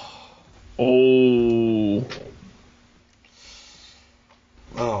 Oh,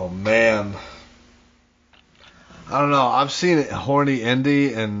 man. I don't know. I've seen Horny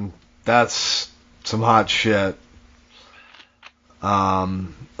Indy, and That's some hot shit.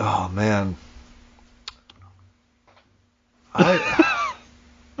 Oh man.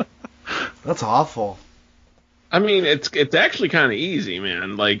 That's awful. I mean, it's actually kind of easy,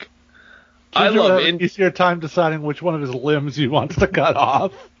 man. Like, I Ginger love would have an easier time deciding which one of his limbs he wants to cut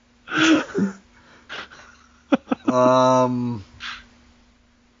off.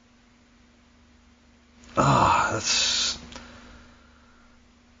 That's.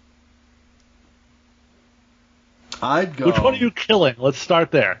 I'd go. Which one are you killing? Let's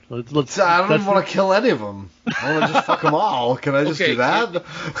start there. Let's. I don't even want to kill any of them. I want to just fuck them all. Can I just do that?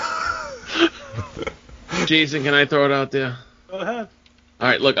 Jason, can I throw it out there? Go ahead. All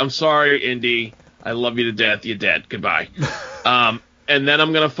right, look, I'm sorry, Indy. I love you to death. You're dead. Goodbye. And then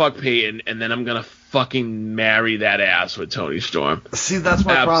I'm gonna fuck Peyton, and then I'm gonna fucking marry that ass with Tony Storm. See, that's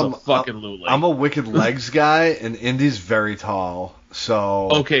my problem. Absolutely. I'm a wicked legs guy, and Indy's very tall. So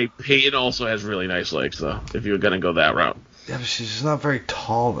okay, Peyton also has really nice legs, though. If you were gonna go that route. Yeah, but she's not very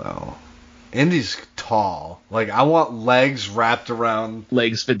tall though. Indy's tall. Like, I want legs wrapped around.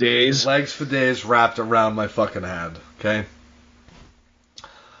 Legs for days. Legs for days wrapped around my fucking head. Okay.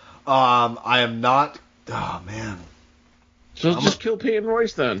 I am not. Oh man. So just kill Peyton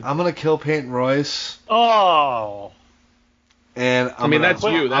Royce then. I'm gonna kill Peyton Royce. Oh. And that's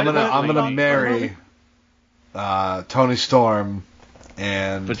you. I'm gonna marry Tony Storm.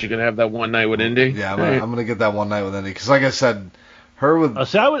 But you're gonna have that one night with Indy. Yeah, I'm gonna get that one night with Indy because, like I said, her with.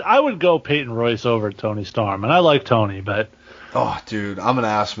 See, I would go Peyton Royce over Tony Storm, and I like Tony, but. Oh, dude, I'm an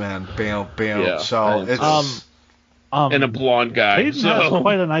ass man. Bam. Yeah, so it's. And a blonde guy. Peyton has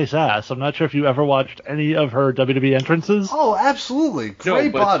quite a nice ass. I'm not sure if you ever watched any of her WWE entrances. Oh, absolutely.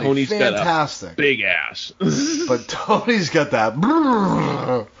 Great body. Tony's fantastic. Got a big ass. But Tony's got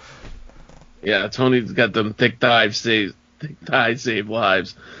that. Yeah, Tony's got them thick thighs save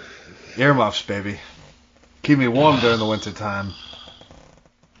lives. Earmuffs, baby. Keep me warm during the winter time.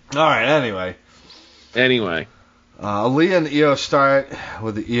 All right, anyway. Aaliyah and Io start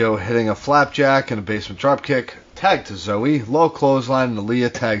with the Io hitting a flapjack and a basement dropkick. Tag to Zoe. Low clothesline and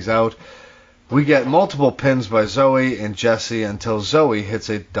Aaliyah tags out. We get multiple pins by Zoe and Jessie until Zoe hits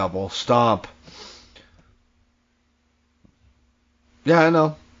a double stomp. Yeah, I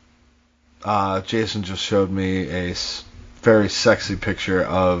know. Jason just showed me a very sexy picture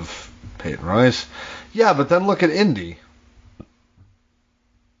of Peyton Royce. Yeah, but then look at Indy.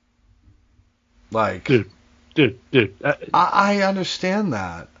 Like, dude. I understand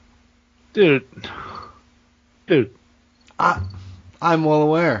that. Dude. I'm well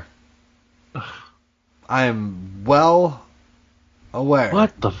aware. I am well aware.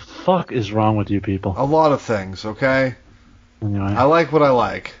 What the fuck is wrong with you people? A lot of things, okay? Anyway. I like what I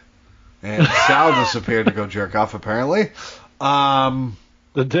like. And Sal disappeared to go jerk off, apparently.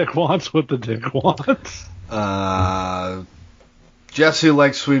 The dick wants what the dick wants. Jessie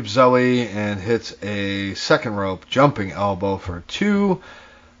leg sweeps Zoe and hits a second rope jumping elbow for 2.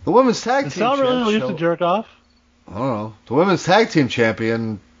 The women's tag team champion. Really leaves to jerk off? I don't know. The women's tag team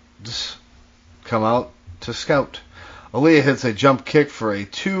champion just come out to scout. Aaliyah hits a jump kick for a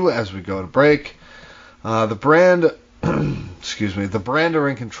 2 as we go to break. The brand are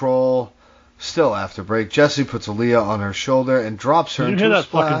in control. Still after break, Jessie puts Aaliyah on her shoulder and drops her into a splash. Did you hear that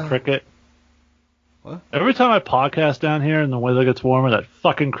fucking cricket? What? Every time I podcast down here and the weather gets warmer, that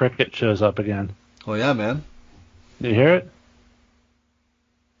fucking cricket shows up again. Oh yeah, man. Did you hear it?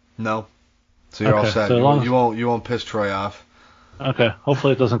 No. So you're all set. So you won't piss Troy off. Okay.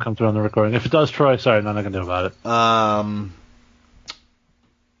 Hopefully it doesn't come through on the recording. If it does, Troy, sorry, nothing I can do about it.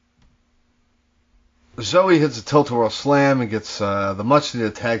 Zoe hits a tilt-a-whirl slam and gets the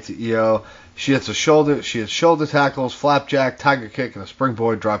much-needed tag to Io. She hits shoulder tackles, flapjack, tiger kick, and a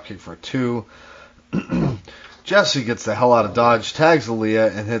springboard dropkick for a 2. Jessie gets the hell out of Dodge, tags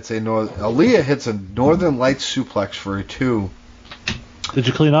Aaliyah, and Aaliyah hits a Northern Lights suplex for a 2. Did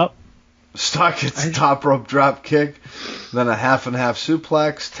you clean up? Stark hits a top rope drop kick, then a half and half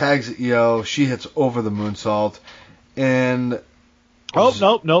suplex, tags Io. She hits over the moonsault, and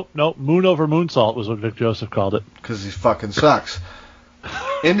nope. Moon over moonsault was what Vic Joseph called it. Because he fucking sucks.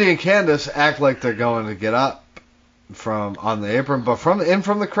 Indy and Candice act like they're going to get up on the apron, but from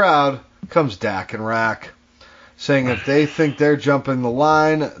the crowd comes Dak and Rack, saying if they think they're jumping the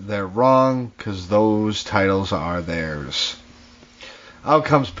line, they're wrong, because those titles are theirs. Out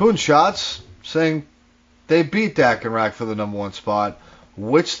comes Poon Shots, saying they beat Dak and Rack for the number 1 spot,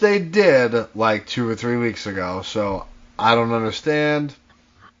 which they did like 2 or 3 weeks ago, so I don't understand.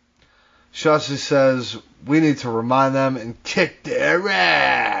 Shotzi says we need to remind them and kick their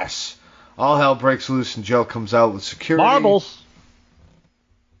ass. All hell breaks loose and Joe comes out with security. Marbles.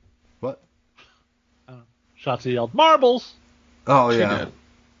 Shotzi yelled, "Marbles!" Oh, She yeah.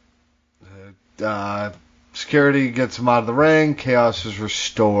 did. Security gets him out of the ring. Chaos is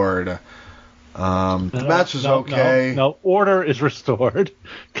restored. The match was okay. No, order is restored.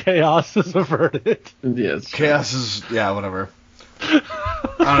 Chaos is averted. Yes. Chaos is, yeah, whatever. I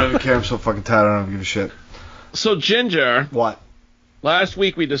don't even care. I'm so fucking tired. I don't give a shit. So, Ginger, What? last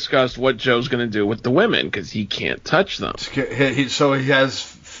week we discussed what Joe's going to do with the women because he can't touch them. So he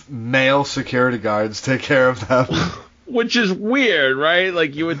has male security guards take care of them. Which is weird, right?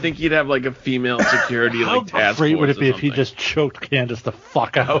 Like, you would think he'd have, like, a female security, How like, task great would force it be or if he something. just choked Candace the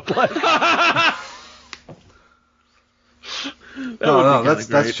fuck out? Like, No,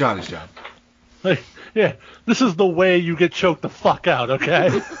 that's Johnny's job. like, yeah, this is the way you get choked the fuck out,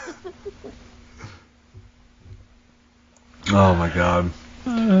 okay? Oh my god.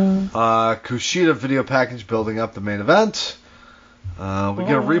 Kushida video package building up the main event. We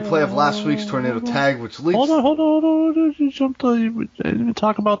get a replay of last week's tornado tag, which leads. Hold on. You jumped. You didn't even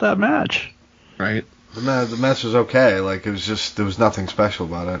talk about that match. Right? The match was okay. Like, it was just, there was nothing special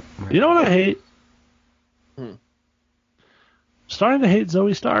about it. You know what I hate? Starting to hate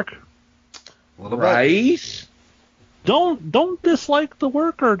Zoe Stark. A little bit. Right? Don't dislike the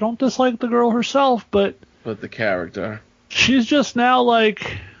worker. Don't dislike the girl herself, but But the character. she's just now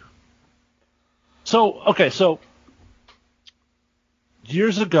like. So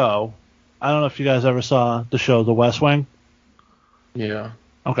years ago, I don't know if you guys ever saw the show The West Wing. Yeah.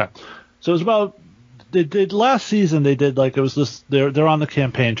 Okay, so it was about they did last season. They did like it was this. They're on the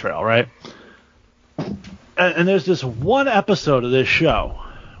campaign trail, right? And there's this one episode of this show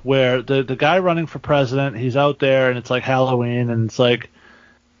where the guy running for president, he's out there and it's like Halloween and it's like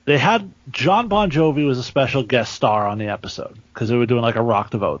they had John Bon Jovi was a special guest star on the episode because they were doing like a Rock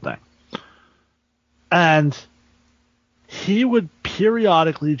the Vote thing, and he would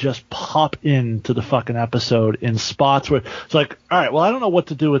periodically just pop into the fucking episode in spots where it's like, all right, well, I don't know what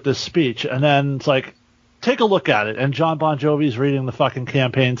to do with this speech. And then it's like, take a look at it. And John Bon Jovi's reading the fucking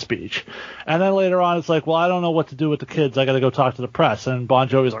campaign speech. And then later on, it's like, well, I don't know what to do with the kids. I got to go talk to the press. And Bon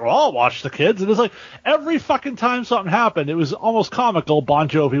Jovi's like, well, I'll watch the kids. And it's like every fucking time something happened, it was almost comical. Bon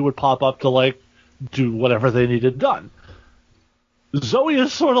Jovi would pop up to like do whatever they needed done. Zoe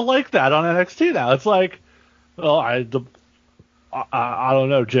is sort of like that on NXT now. It's like, well, I don't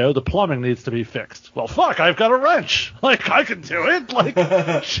know, Joe. The plumbing needs to be fixed. Well, fuck, I've got a wrench. Like, I can do it.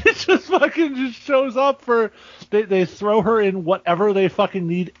 Like, she just fucking just shows up for. They throw her in whatever they fucking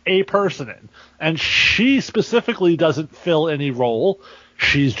need a person in, and she specifically doesn't fill any role.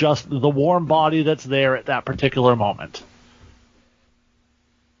 She's just the warm body that's there at that particular moment.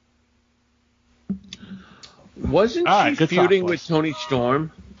 Wasn't All right, she good feuding talk, with boys. Tony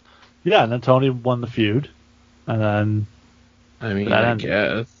Storm? Yeah, and then Tony won the feud, and then I mean, That I ended.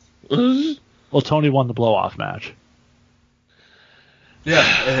 guess. well, Tony won the blow-off match. Yeah,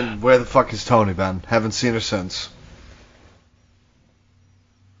 and where the fuck is Tony been? Haven't seen her since.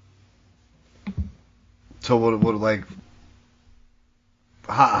 So what like,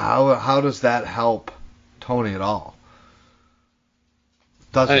 how does that help Tony at all?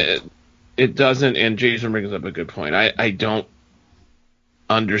 Doesn't. It doesn't, and Jason brings up a good point. I don't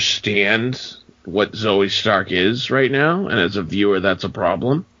understand what Zoe Stark is right now, and as a viewer, that's a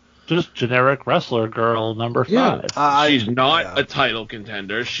problem. Just generic wrestler girl number 5. She's not a title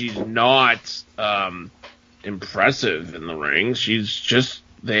contender. She's not impressive in the ring. She's just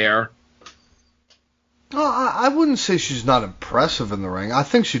there. I wouldn't say she's not impressive in the ring. I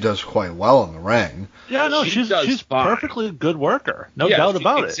think she does quite well in the ring. Yeah, no, She she's fine. perfectly a good worker. No doubt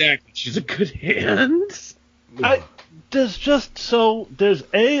about it. Exactly. She's a good hand. There's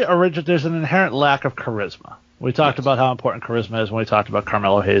an inherent lack of charisma. We talked about how important charisma is when we talked about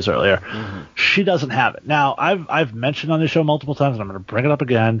Carmelo Hayes earlier. Mm-hmm. She doesn't have it. Now, I've mentioned on this show multiple times, and I'm going to bring it up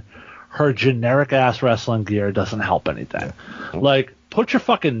again. Her generic ass wrestling gear doesn't help anything. Like, put your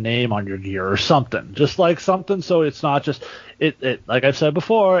fucking name on your gear or something. Just like something so it's not just it like I've said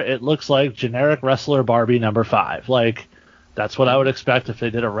before, it looks like generic wrestler Barbie number 5. Like, that's what I would expect if they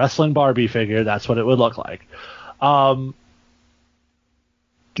did a wrestling Barbie figure. That's what it would look like.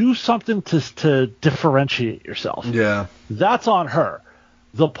 Do something to differentiate yourself. Yeah. That's on her.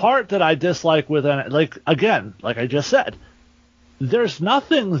 The part that I dislike with it, like I just said, there's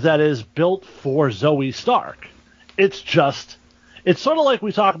nothing that is built for Zoe Stark. It's sort of like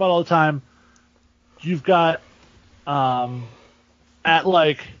we talk about all the time. You've got at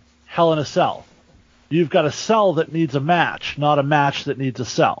like Hell in a Cell, you've got a cell that needs a match, not a match that needs a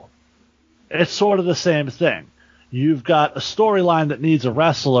cell. It's sort of the same thing. You've got a storyline that needs a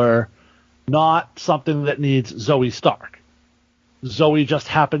wrestler, not something that needs Zoe Stark. Zoe just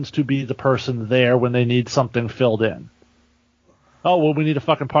happens to be the person there when they need something filled in. Oh, well, we need a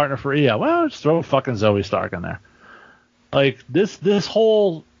fucking partner for Io. Well, just throw fucking Zoe Stark in there. Like, this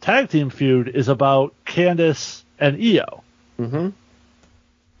whole tag team feud is about Candice and Io. Mm-hmm.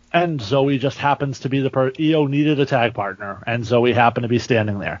 And Zoe just happens to be the person. Io needed a tag partner, and Zoe happened to be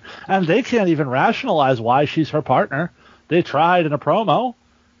standing there. And they can't even rationalize why she's her partner. They tried in a promo.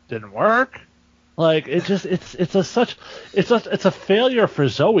 Didn't work. Like, it's a failure for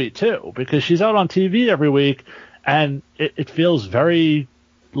Zoe, too, because she's out on TV every week, and it feels very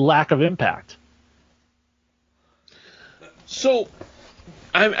lack of impact. So,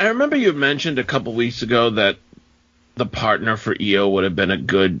 I remember you mentioned a couple weeks ago that the partner for Io would have been a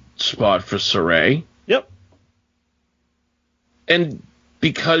good spot for Saray. Yep. And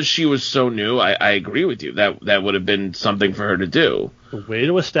because she was so new, I agree with you. That would have been something for her to do. A way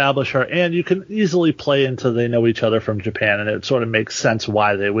to establish her, and you can easily play into they know each other from Japan, and it sort of makes sense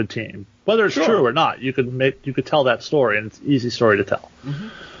why they would team. Whether it's true or not, you could tell that story, and it's an easy story to tell. Mm-hmm.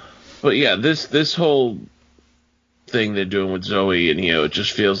 But yeah, this whole thing they're doing with Zoe and Io, it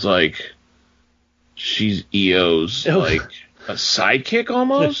just feels like she's Io's like a sidekick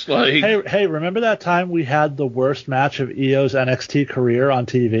almost. Like, hey, remember that time we had the worst match of Io's NXT career on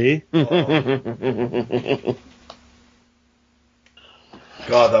TV? Oh.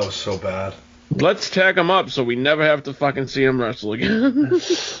 God, that was so bad. Let's tag him up so we never have to fucking see him wrestle again.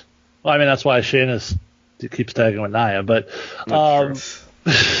 Well, I mean, that's why Shayna keeps tagging with Nia, but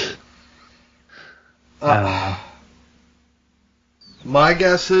my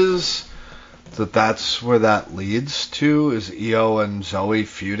guess is that's where that leads to, is Io and Zoe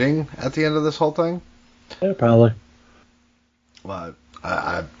feuding at the end of this whole thing. Yeah, probably. But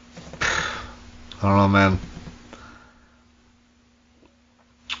I don't know, man.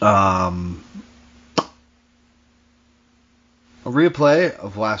 A replay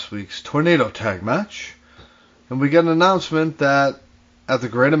of last week's Tornado Tag match, and we get an announcement that at the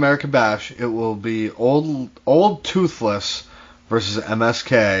Great American Bash it will be Old Toothless versus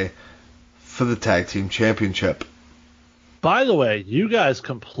MSK for the Tag Team Championship. By the way, you guys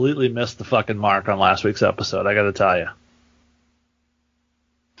completely missed the fucking mark on last week's episode, I gotta tell you.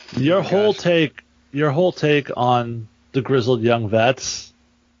 Your whole take on the Grizzled Young Vets,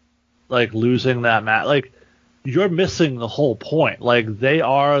 like, losing that match, like, you're missing the whole point. Like, they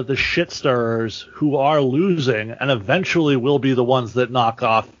are the shit stirrers who are losing and eventually will be the ones that knock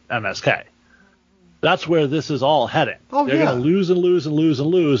off MSK. That's where this is all heading. Oh, they're going to lose and lose and lose and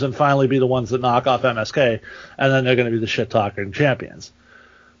lose and finally be the ones that knock off MSK, and then they're going to be the shit-talking champions.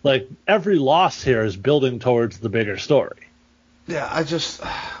 Like, every loss here is building towards the bigger story. Yeah,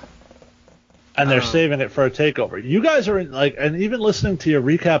 And they're saving it for a takeover. You guys are in, like, and even listening to your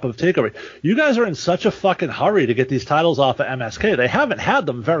recap of takeover, you guys are in such a fucking hurry to get these titles off of MSK. They haven't had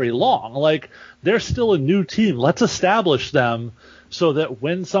them very long. Like, they're still a new team. Let's establish them so that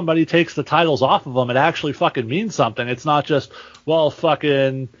when somebody takes the titles off of them, it actually fucking means something. It's not just, well,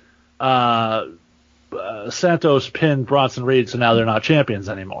 fucking Santos pinned Bronson Reed, so now they're not champions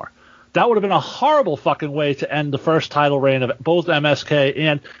anymore. That would have been a horrible fucking way to end the first title reign of both MSK,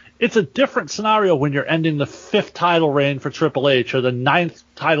 and it's a different scenario when you're ending the 5th title reign for Triple H or the 9th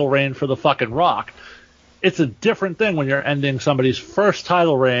title reign for the fucking Rock. It's a different thing when you're ending somebody's first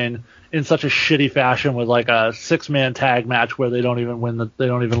title reign in such a shitty fashion with like a 6-man tag match where they don't even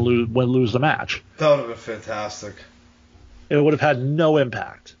lose the match. That would have been fantastic. It would have had no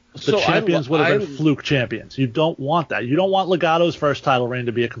impact. The champions would have been fluke champions. You don't want that. You don't want Legato's first title reign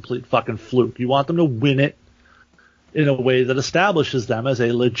to be a complete fucking fluke. You want them to win it in a way that establishes them as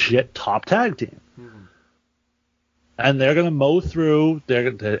a legit top tag team. Mm-hmm. And they're going to mow through,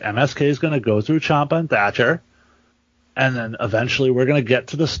 the MSK is going to go through Ciampa and Thatcher, and then eventually we're going to get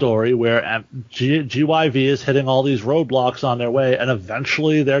to the story where GYV is hitting all these roadblocks on their way, and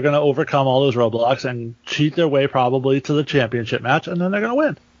eventually they're going to overcome all those roadblocks and cheat their way probably to the championship match, and then they're going to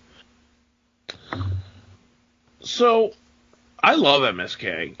win. So, I love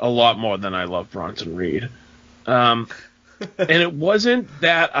MSK a lot more than I love Bronson Reed. And it wasn't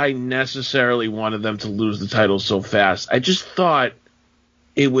that I necessarily wanted them to lose the title so fast. I just thought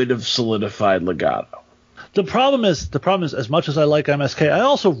it would have solidified Legado. The problem is, as much as I like MSK, I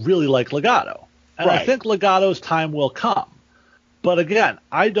also really like Legado. And right. I think Legato's time will come. But again,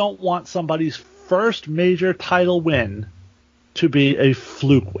 I don't want somebody's first major title win to be a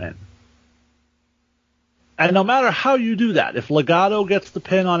fluke win. And no matter how you do that, if Legado gets the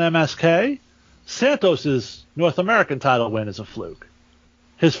pin on MSK, Santos' North American title win is a fluke.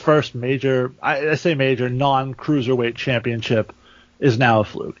 His first major, I say major, non-cruiserweight championship is now a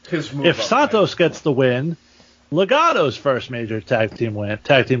fluke. If Santos gets the win, Legato's first major tag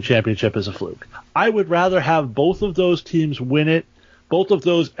team championship is a fluke. I would rather have both of those teams win it, both of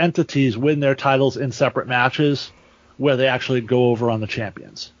those entities win their titles in separate matches where they actually go over on the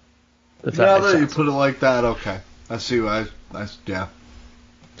champions. Now that you put it like that, okay. I see why. Yeah.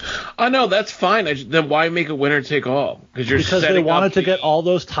 Oh, no, that's fine. Then why make a winner take all? Because they wanted to get all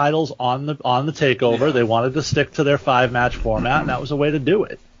those titles on the takeover. Yeah. They wanted to stick to their 5-match format, and that was a way to do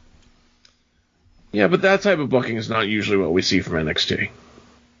it. Yeah, but that type of booking is not usually what we see from NXT.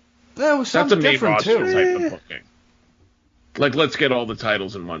 Yeah, it was something different That's a main roster too. type of booking. Like, let's get all the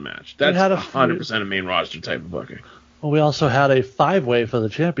titles in one match. That's 100% a main roster type of booking. Well, we also had a 5-way for the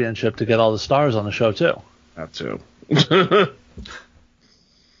championship to get all the stars on the show, too. That, too.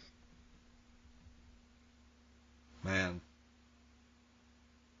 Man.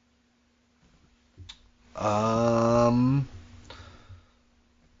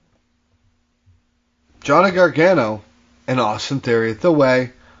 Johnny Gargano and Austin Theory, The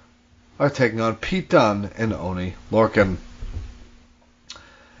Way, are taking on Pete Dunne and Oney Lorcan.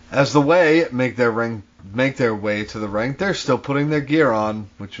 As The Way make their way to the ring, they're still putting their gear on,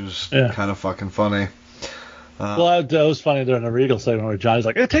 which was kind of fucking funny. Well, that was funny during the Regal segment where Johnny's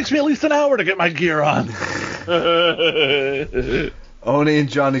like, it takes me at least an hour to get my gear on. Oney and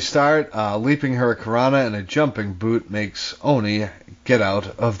Johnny start. Leaping Hurricanrana and a jumping boot makes Oney get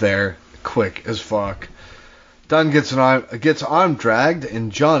out of there quick as fuck. Dunne gets arm dragged,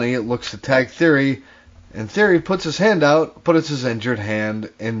 and Johnny looks to tag Theory, and Theory puts his hand out, but it's his injured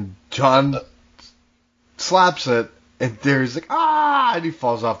hand, and John slaps it, and Theory's like, ah, and he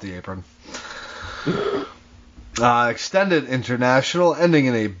falls off the apron. Extended International, ending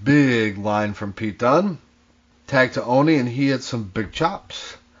in a big line from Pete Dunne. Tag to Oney, and he had some big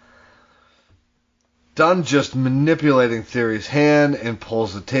chops. Dunne just manipulating Theory's hand and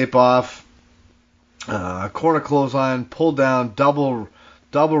pulls the tape off. Corner clothesline, pull down, double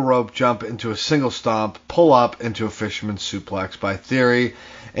rope jump into a single stomp, pull up into a fisherman's suplex by Theory,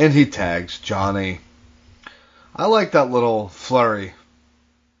 and he tags Johnny. I like that little flurry.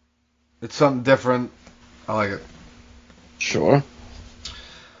 It's something different. I like it. Sure.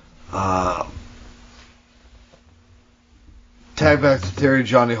 Tag back to Theory.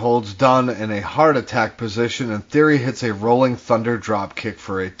 Johnny holds Dunne in a heart attack position, and Theory hits a rolling thunder drop kick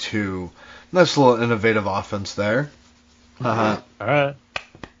for a 2. Nice little innovative offense there. All right.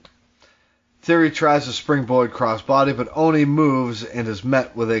 Theory tries a springboard crossbody, but Oney moves and is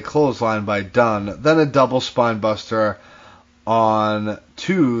met with a clothesline by Dunne. Then a double spinebuster on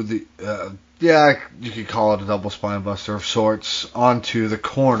to the... you could call it a double spinebuster of sorts, onto the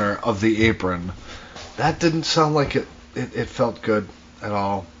corner of the apron. That didn't sound like it felt good at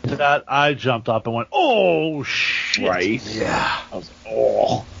all. That I jumped up and went, oh, shit. Right. Yeah. I was like,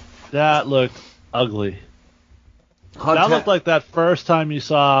 oh. That looked ugly. That looked like that first time you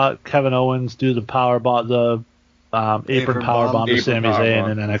saw Kevin Owens do the apron powerbomb to Sami Zayn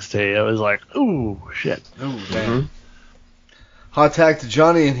in NXT. It was like, ooh, shit. Ooh, damn. Hot tag to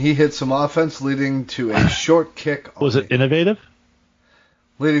Johnny, and he hits some offense, leading to a short kick. Was it innovative?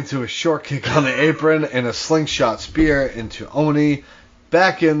 Leading to a short kick on the apron and a slingshot spear into Oney.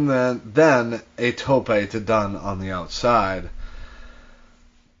 Back in then a tope to Dunne on the outside.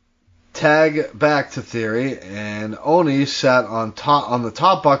 Tag back to Theory, and Oney sat on the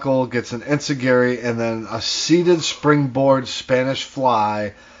top buckle, gets an enziguri, and then a seated springboard Spanish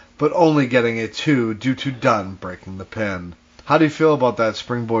fly, but only getting a 2 due to Dunne breaking the pin. How do you feel about that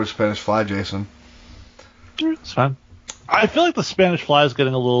springboard Spanish fly, Jason? It's fine. I feel like the Spanish fly is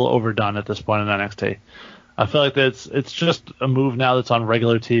getting a little overdone at this point in NXT. I feel like it's just a move now that's on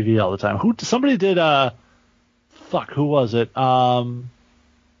regular TV all the time. Somebody did who was it?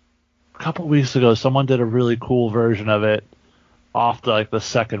 A couple weeks ago, someone did a really cool version of it off the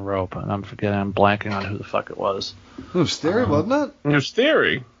second rope, and I'm blanking on who the fuck it was. It was Theory, wasn't it? It was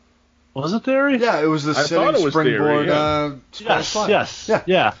Theory. Was it Theory? Yeah, it was the sitting springboard. Theory, yes.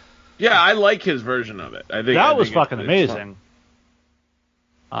 Yeah. Yeah, I like his version of it. I think that was fucking amazing.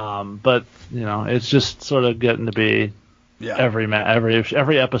 But it's just sort of getting to be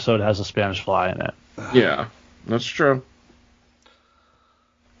every episode has a Spanish fly in it. Yeah, that's true.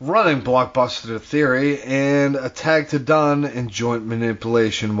 Running blockbuster to Theory and a tag to Dunne and joint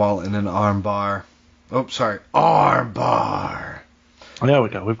manipulation while in an armbar. Oh, sorry, armbar. There we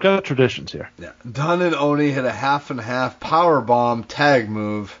go. We've got traditions here. Yeah. Dunne and Oney hit a half and half powerbomb tag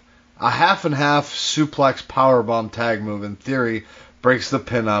move. A half and half suplex powerbomb tag move, and Theory breaks the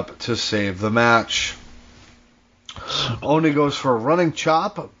pin up to save the match. Oni goes for a running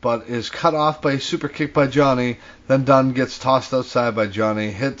chop, but is cut off by a super kick by Johnny. Then Dunn gets tossed outside by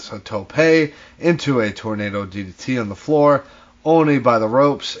Johnny, hits a tope into a tornado DDT on the floor. Oni by the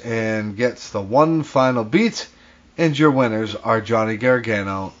ropes and gets the one final beat. And your winners are Johnny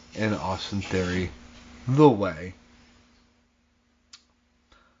Gargano and Austin Theory. The Way.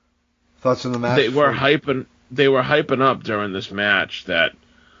 Thoughts on the match? They were hyping up during this match that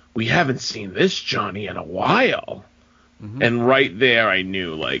we haven't seen this Johnny in a while. Mm-hmm. And right there I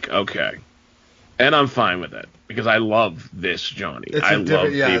knew, like, okay. And I'm fine with it because I love this Johnny.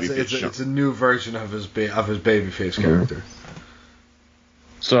 It's a new version of his babyface character. Mm-hmm.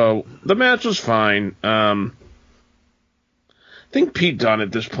 So the match was fine. I think Pete Dunne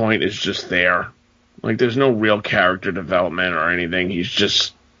at this point is just there. Like, there's no real character development or anything. He's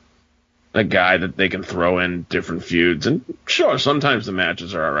just a guy that they can throw in different feuds. And sure, sometimes the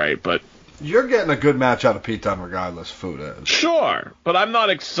matches are all right, but you're getting a good match out of Pete Dunne regardless of who it is. Sure, but I'm not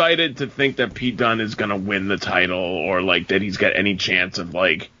excited to think that Pete Dunne is going to win the title or, like, that he's got any chance of,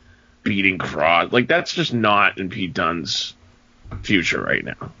 like, beating Cross. Like, that's just not in Pete Dunne's future right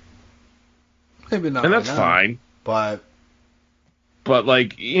now. Maybe not. And that's fine. But,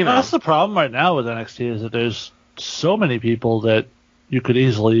 like, you know. That's the problem right now with NXT is that there's so many people that you could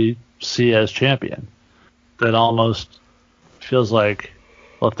easily see as champion that almost feels like,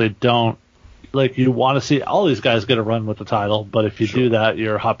 well, if they don't, like, you want to see all these guys get a run with the title, but if you do that,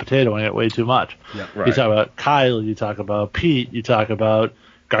 you're hot potatoing it way too much. Yeah, right. You talk about Kyle, you talk about Pete, you talk about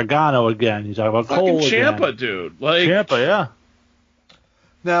Gargano again, you talk about Cole again. Ciampa, dude. Like, Ciampa, yeah.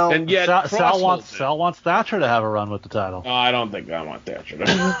 Now, and yet Sal wants Thatcher to have a run with the title. Oh, I don't think I want Thatcher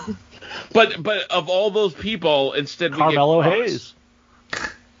to. but of all those people, instead Carmelo we get Cross.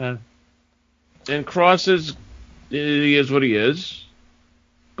 Hayes. And Cross he is what he is.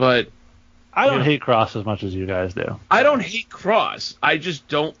 But I don't hate Cross as much as you guys do. I don't hate Cross. I just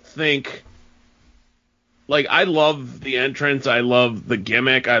don't think. Like, I love the entrance. I love the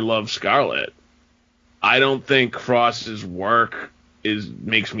gimmick. I love Scarlett. I don't think Cross's work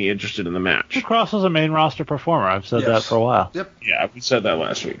makes me interested in the match. Cross is a main roster performer. I've said that for a while. Yep. Yeah, we said that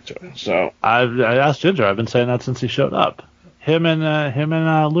last week too. So I asked Ginger. I've been saying that since he showed up. Him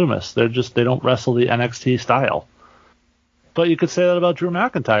and Loomis. They don't wrestle the NXT style. But you could say that about Drew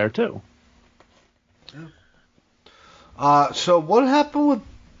McIntyre too. Yeah. So what happened with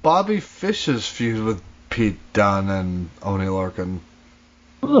Bobby Fish's feud with Pete Dunne and Oney Lorcan?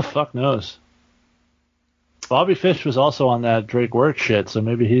 Who the fuck knows? Bobby Fish was also on that Drake Work shit, so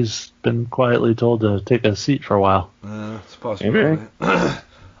maybe he's been quietly told to take a seat for a while. It's possible.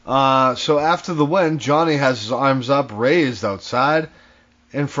 So after the win, Johnny has his arms up, raised outside,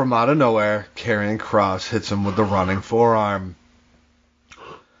 and from out of nowhere, Karrion Kross hits him with the running forearm.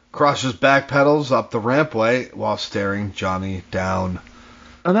 Kross just backpedals up the rampway while staring Johnny down.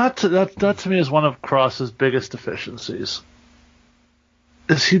 And that to me is one of Kross's biggest deficiencies.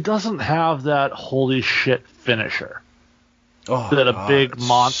 Is he doesn't have that holy shit finisher that a big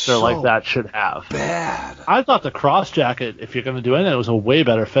monster like that should have. Bad. I thought the Cross jacket, if you're going to do anything, it was a way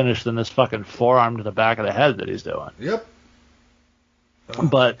better finish than this fucking forearm to the back of the head that he's doing. Yep.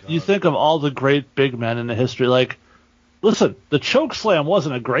 But you think of all the great big men in the history, like, listen, the choke slam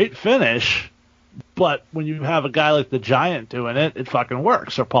wasn't a great finish, but when you have a guy like the Giant doing it, it fucking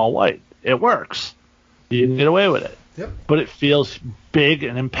works. Or Paul White, it works. You can get away with it. Yep. But it feels big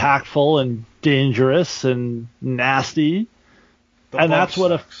and impactful and dangerous and nasty. And that's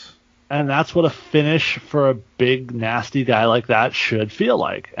what a finish for a big nasty guy like that should feel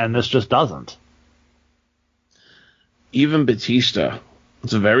like. And this just doesn't. Even Batista,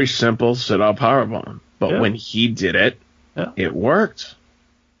 it's a very simple sit-up powerbomb. But when he did it, it worked.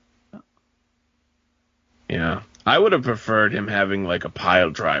 Yeah. I would have preferred him having like a pile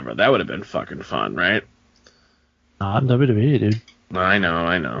driver. That would have been fucking fun, right? Not in WWE, dude. I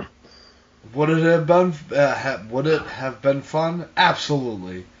know. Would it have been? Would it have been fun?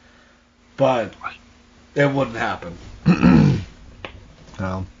 Absolutely, but it wouldn't happen.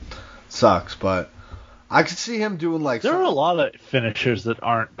 Sucks, but I could see him doing like. There are a lot of finishers that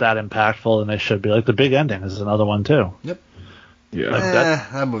aren't that impactful, and they should be. Like the big ending is another one too. Yep. Yeah. Like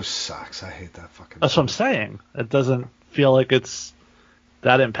that move sucks. I hate that fucking. That's what I'm saying. It doesn't feel like it's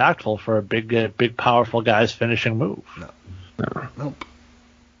that impactful for a big, powerful guy's finishing move. No. Nope.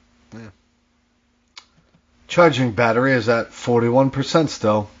 Yeah. Charging battery is at 41%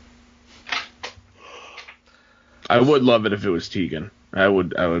 still. I would love it if it was Tegan. I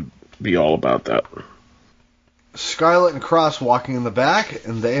would be all about that. Scarlett and Kross walking in the back,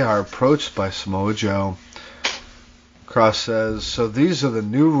 and they are approached by Samoa Joe. Kross says, "So these are the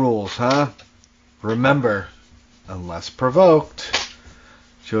new rules, huh? Remember, unless provoked.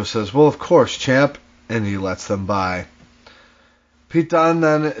 Joe says, well, of course, champ, and he lets them by. Pete Dunne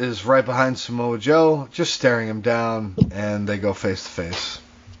then is right behind Samoa Joe, just staring him down, and they go face to face.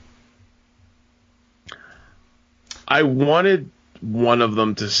 I wanted one of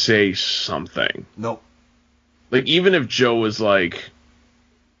them to say something. Nope. Like, even if Joe was like,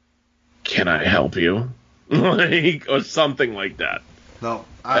 can I help you? Like, or something like that. No,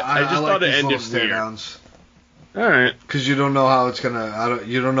 I just like thought it these ended little stare weird. downs. All right. Because you don't know how it's gonna.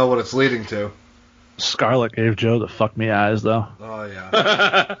 You don't know what it's leading to. Scarlett gave Joe the fuck me eyes, though. Oh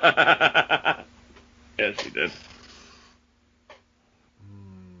yeah. Yes, he did.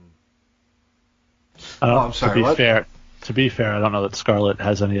 I'm sorry. What? To be fair, I don't know that Scarlett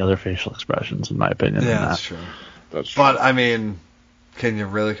has any other facial expressions, in my opinion. Yeah, than that's that. true. That's true. But I mean, can you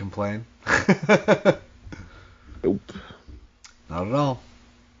really complain? Nope. Not at all.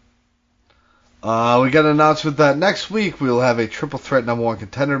 We got an announcement that next week we will have a triple threat number one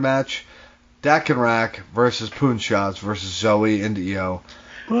contender match. Dak and Rack versus Poonshots versus Zoe and Io.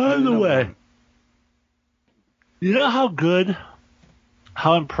 By the way, you know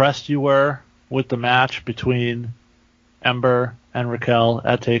how impressed you were with the match between Ember and Raquel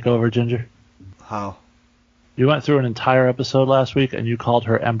at TakeOver, Ginger? How? You went through an entire episode last week and you called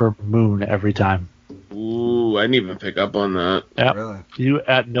her Ember Moon every time. Ooh, I didn't even pick up on that. Yep. Really? You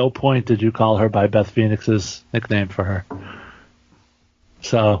at no point did you call her by Beth Phoenix's nickname for her.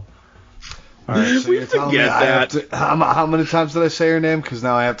 So, All right, so We you're telling me forget I have that. to, how many times did I say her name? Because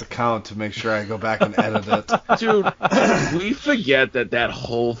now I have to count to make sure I go back and edit it. Dude, we forget that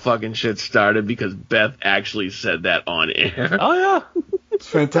whole fucking shit started because Beth actually said that on air. oh yeah. It's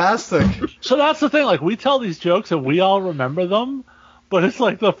fantastic. So that's the thing. Like, we tell these jokes and we all remember them, but it's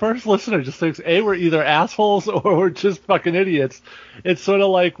like the first listener just thinks, A, we're either assholes or we're just fucking idiots. It's sort of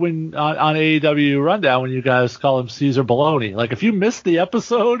like when on AEW Rundown when you guys call him Caesar Baloney. Like, if you missed the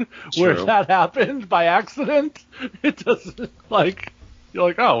episode where True. that happened by accident, it doesn't, like, you're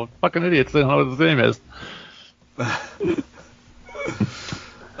like, oh, fucking idiots. They don't know what his name is.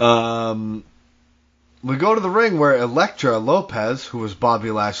 We go to the ring where Elektra Lopez, who was Bobby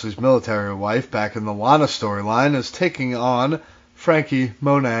Lashley's military wife back in the Lana storyline, is taking on Frankie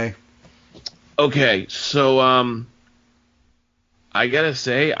Monet. Okay, so I gotta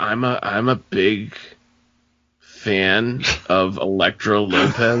say I'm a big fan of Elektra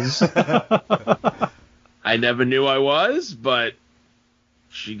Lopez. I never knew I was, but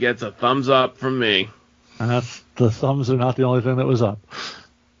she gets a thumbs up from me. And that's, the thumbs are not the only thing that was up.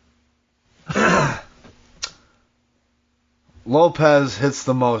 Lopez hits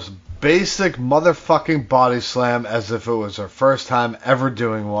the most basic motherfucking body slam as if it was her first time ever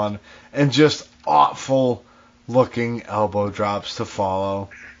doing one, and just awful looking elbow drops to follow.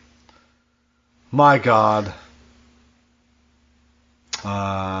 My God.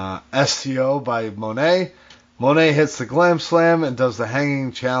 STO by Monet. Monet hits the glam slam and does the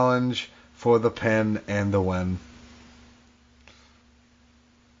hanging challenge for the pin and the win.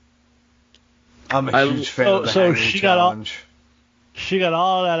 I'm a huge fan of the so hanging she got all- challenge. She got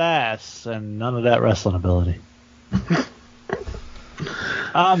all that ass and none of that wrestling ability.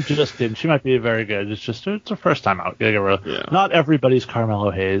 I'm just kidding. She might be very good. It's her first time out. Yeah. Not everybody's Carmelo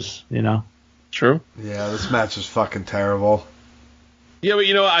Hayes, you know? True. Yeah, this match is fucking terrible. Yeah, but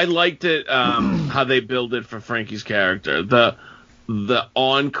I liked it how they build it for Frankie's character. The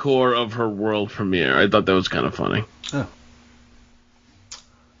encore of her world premiere. I thought that was kind of funny.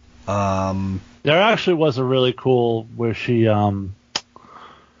 There actually was a really cool where she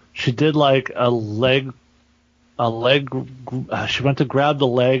did like a leg. She went to grab the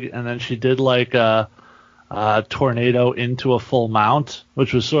leg and then she did like a tornado into a full mount,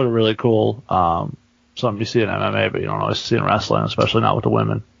 which was sort of really cool. Something you see in MMA, but you don't always see in wrestling, especially not with the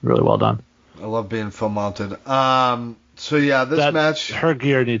women. Really well done. I love being full mounted. So yeah, this match. Her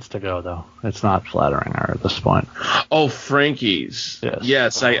gear needs to go though. It's not flattering her at this point. Oh, Frankie's.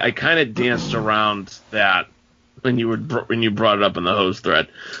 Yes, I kind of danced around that when you brought it up in the host thread.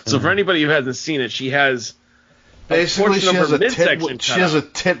 So for anybody who hasn't seen it, she has Basically, she has a a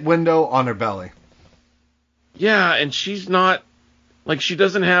tit window on her belly. Yeah, and she's not like, she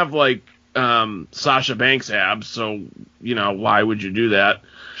doesn't have like Sasha Banks abs, so why would you do that?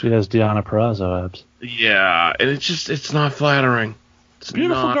 She has Deonna Purrazzo abs. Yeah, and it's not flattering. It's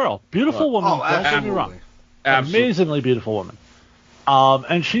Beautiful not, girl, beautiful woman. Oh, Don't get me wrong. Absolutely. Amazingly beautiful woman.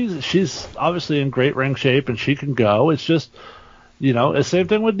 And she's obviously in great ring shape, and she can go. It's just, the same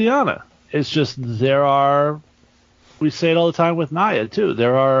thing with Deonna. It's just we say it all the time with Nia too.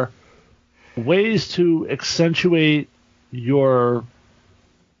 There are ways to accentuate your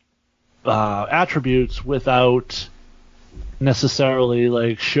attributes without necessarily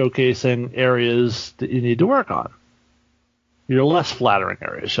like showcasing areas that you need to work on. Your less flattering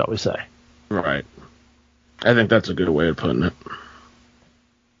areas, shall we say. Right. I think that's a good way of putting it.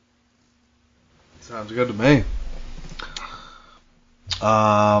 Sounds good to me.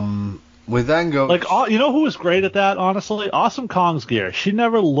 We then go... Like, you know who was great at that, honestly? Awesome Kong's gear. She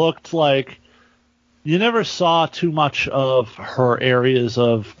never looked like... You never saw too much of her areas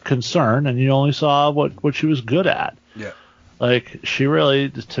of concern, and you only saw what she was good at. Yeah. Like, she really,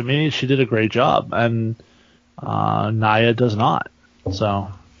 to me, she did a great job, and Nia does not.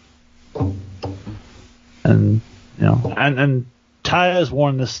 So... And, you know, and Taya has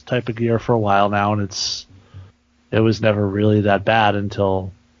worn this type of gear for a while now, and it was never really that bad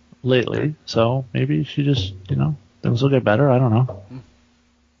until lately. So maybe she just, you know, things will get better. I don't know.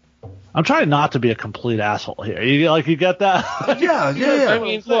 I'm trying not to be a complete asshole here. You get that? Yeah. I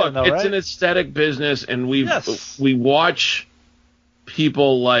mean, look, though, it's right? an aesthetic business, and we Yes. watch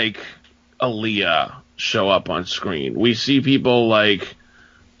people like Aaliyah show up on screen. We see people like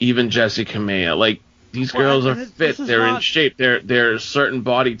even Jessie Kamea. Like, these girls are fit. They're in shape. They're a certain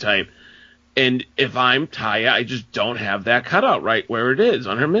body type. And if I'm Taya, I just don't have that cutout right where it is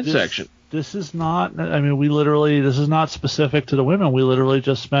on her midsection. This is not. I mean, this is not specific to the women. We literally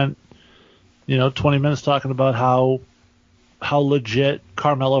just spent, 20 minutes talking about how legit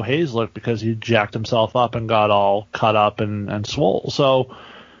Carmelo Hayes looked because he jacked himself up and got all cut up and swole. So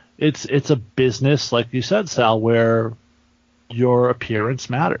it's a business, like you said, Sal, where your appearance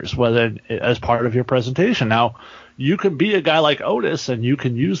matters, whether as part of your presentation. Now, you can be a guy like Otis, and you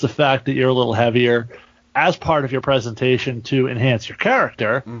can use the fact that you're a little heavier as part of your presentation to enhance your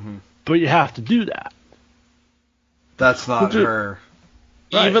character, but you have to do that. That's not her.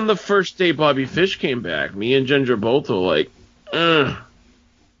 Right. Even the first day Bobby Fish came back, me and Ginger both were like, there's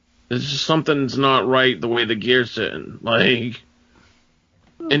just something's not right the way the gear's sitting. Like,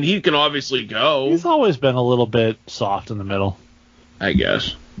 and he can obviously go. He's always been a little bit soft in the middle, I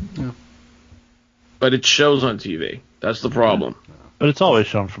guess. Yeah. But it shows on TV. That's the problem. but it's always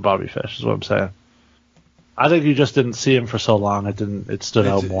shown for Bobby Fish, is what I'm saying. I think you just didn't see him for so long. It stood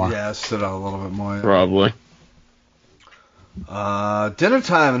out more. Yeah, it stood out a little bit more. Yeah. Probably. Dinner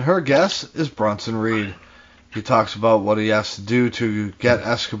time, and her guest is Bronson Reed. He talks about what he has to do to get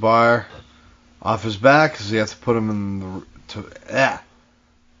Escobar off his back, because he has to put him in the...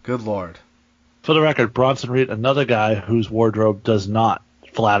 Good Lord. For the record, Bronson Reed, another guy whose wardrobe does not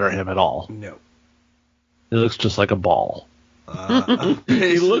flatter him at all. No. He looks just like a ball.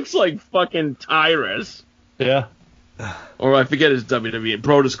 He looks like fucking Tyrus. Yeah. Or I forget his WWE.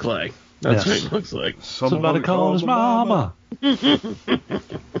 Brodus Clay. That's what he looks like. Somebody call his mama.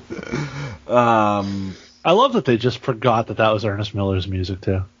 I love that they just forgot that was Ernest Miller's music,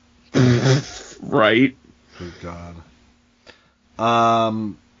 too. Right. Good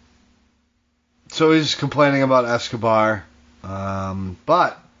God. So he's complaining about Escobar.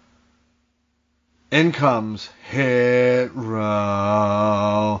 But in comes Hit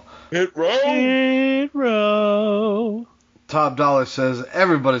Row. Hit Row. Hit Row. Top Dollar says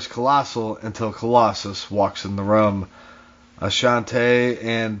everybody's colossal until Colossus walks in the room. Ashante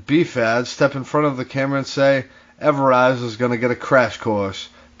and B-Fad step in front of the camera and say Everrise is going to get a crash course,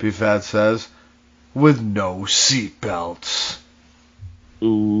 B-Fad says, with no seatbelts.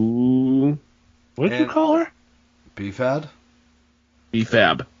 Ooh. What did you call her? B-Fad?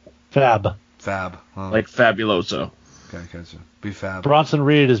 B-Fab. Fab. Fab. Oh. Like Fabuloso. Okay, gotcha. B-Fab. Bronson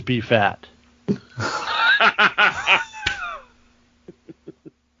Reed is B-Fat.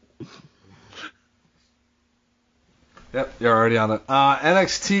 Yep, you're already on it.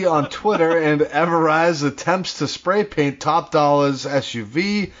 NXT on Twitter, and Everrise attempts to spray paint Top Dollar's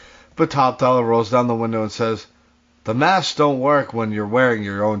SUV, but Top Dollar rolls down the window and says, the masks don't work when you're wearing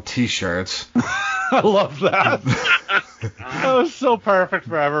your own T-shirts. I love that. That was so perfect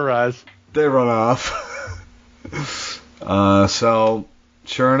for Everrise. They run off. So,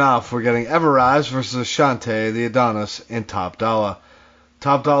 sure enough, we're getting Everrise versus Ashante, the Adonis, and Top Dollar.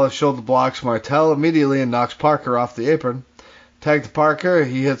 Top Dollar shoulder blocks Martel immediately and knocks Parker off the apron. Tag to Parker,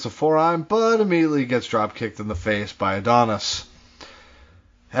 he hits a forearm, but immediately gets drop kicked in the face by Adonis.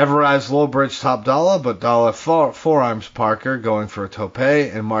 Everrise low bridge Top Dollar, but Dollar forearms Parker, going for a tope,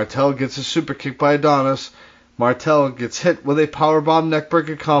 and Martel gets a super kick by Adonis. Martel gets hit with a powerbomb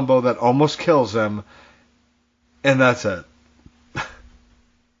neckbreaker combo that almost kills him, and that's it.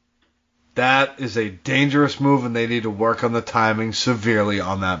 That is a dangerous move, and they need to work on the timing severely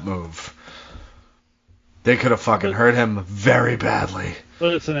on that move. They could have fucking hurt him very badly.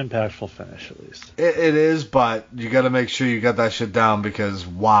 But it's an impactful finish, at least. It is, but you got to make sure you got that shit down because,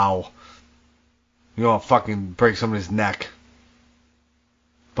 wow. You don't fucking break somebody's neck.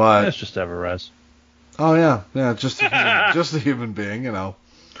 But It's just Everres. oh yeah, just a human being, you know.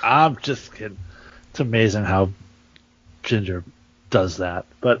 I'm just kidding. It's amazing how Ginger does that.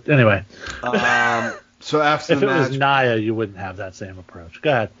 But anyway. So after if the it match, was Nia, you wouldn't have that same approach. Go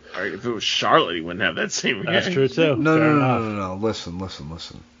ahead. All right, if it was Charlotte, he wouldn't have that same That's reaction. true too. no. Listen.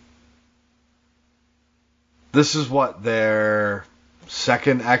 This is what their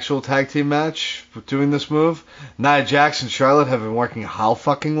second actual tag team match doing this move. Nia Jax and Charlotte have been working how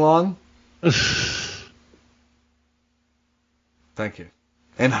fucking long? Thank you.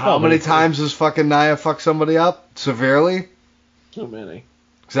 And how many times has fucking Nia fucked somebody up severely? So many.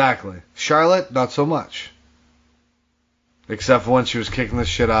 Exactly. Charlotte, not so much. Except for when she was kicking the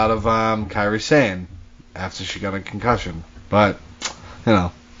shit out of Kairi Sane after she got a concussion. But, you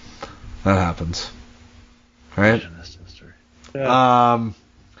know, that happens. Right? Yeah.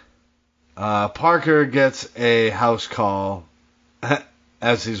 Parker gets a house call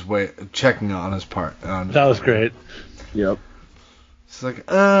as he's checking on his part. That was great. Yep. It's like,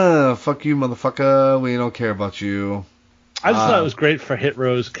 fuck you, motherfucker. We don't care about you. I just thought it was great for Hit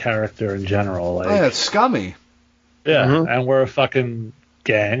Row's character in general. Like, yeah, it's scummy. Yeah, Mhm. and we're a fucking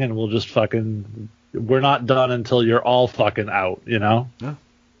gang, and we'll just fucking... We're not done until you're all fucking out, you know? Yeah.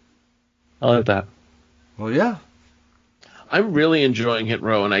 I like that. Well, yeah. I'm really enjoying Hit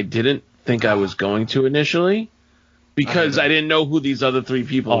Row, and I didn't think I was going to initially because I didn't know who these other three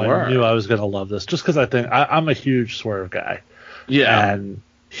people were. I knew I was going to love this, just because I think... I'm a huge Swerve guy. Yeah. And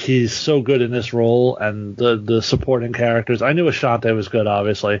he's so good in this role, and the supporting characters. I knew Ashante was good,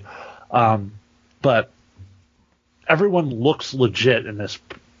 obviously, but everyone looks legit in this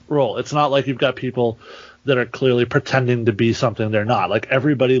role. It's not like you've got people that are clearly pretending to be something they're not. Like,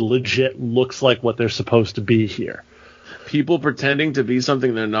 everybody legit looks like what they're supposed to be here. People pretending to be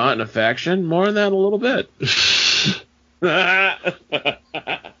something they're not in a faction? More on that in a little bit.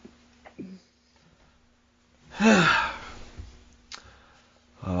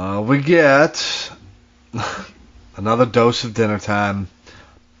 We get another dose of dinner time,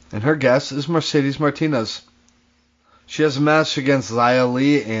 and her guest is Mercedes Martinez. She has a match against Xia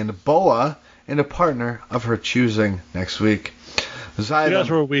Li and Boa and a partner of her choosing next week. You guys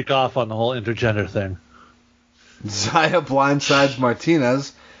were a week off on the whole intergender thing. Xia blindsides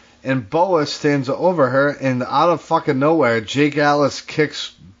Martinez, and Boa stands over her, and out of fucking nowhere, Jake Atlas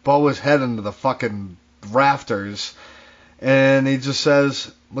kicks Boa's head into the fucking rafters, and he just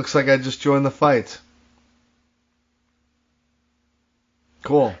says, "Looks like I just joined the fight."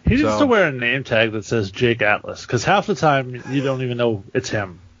 Cool. He needs to wear a name tag that says Jake Atlas, because half the time you don't even know it's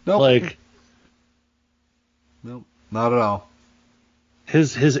him. Nope. Nope, not at all.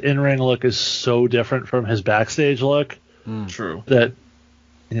 His in-ring look is so different from his backstage look. True. That,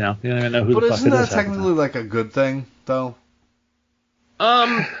 you don't even know who the fuck it is. But isn't that technically like a good thing, though?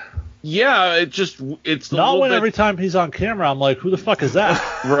 Yeah, it's not when every time he's on camera I'm like, who the fuck is that?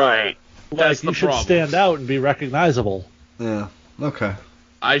 Right. That's you should stand out and be recognizable. Yeah. Okay.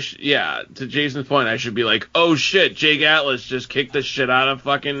 To Jason's point, I should be like, oh shit, Jake Atlas just kicked the shit out of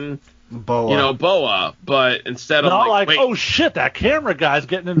fucking Boa. Boa. But instead of not like, wait. oh shit, that camera guy's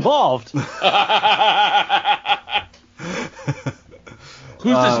getting involved. Who's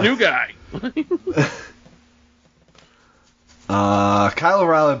this new guy? Kyle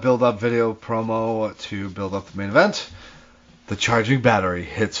O'Reilly build-up video promo to build up the main event. The charging battery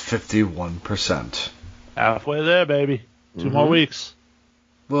hits 51%. Halfway there, baby. 2 more weeks.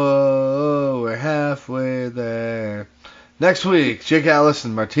 Whoa, we're halfway there. Next week, Jake Atlas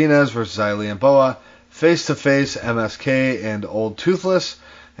and Martinez versus Xia Li and Boa. Face-to-face, MSK and Old Toothless.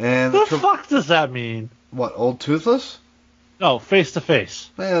 And What the fuck does that mean? What, Old Toothless? No, face-to-face.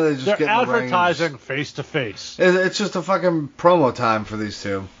 Yeah, They're advertising face-to-face. It's just a fucking promo time for these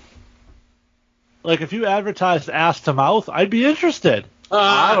two. Like, if you advertised ass-to-mouth, I'd be interested.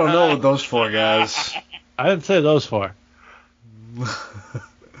 I don't know with those four guys. I didn't say those four.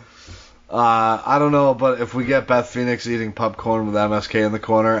 I don't know, but if we get Beth Phoenix eating popcorn with MSK in the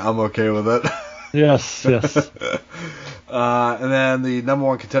corner, I'm okay with it. Yes. And then the number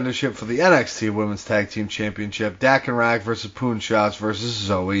one contendership for the NXT Women's Tag Team Championship, Dak and Rack versus Poon Shots versus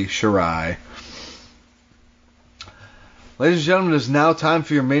Zoe Shirai. Ladies and gentlemen, it is now time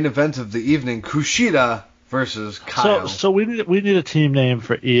for your main event of the evening, Kushida versus Kyle. So we need a team name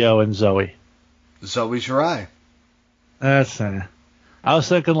for Io and Zoe. Zoe Shirai. That's I was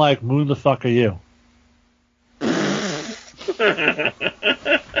thinking like, Moon the fuck are you?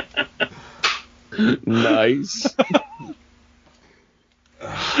 Nice.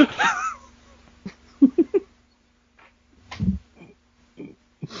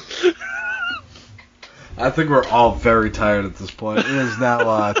 I think we're all very tired at this point. It is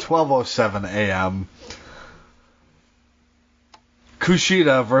now 12:07 a.m.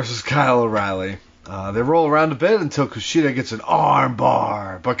 Kushida versus Kyle O'Reilly. They roll around a bit until Kushida gets an arm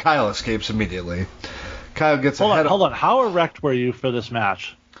bar, but Kyle escapes immediately. Kyle gets a head. Hold on. How erect were you for this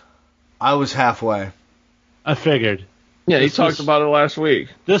match? I was halfway. I figured. Yeah, he talked about it last week.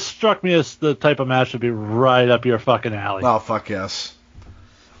 This struck me as the type of match that'd be right up your fucking alley. Oh, fuck yes.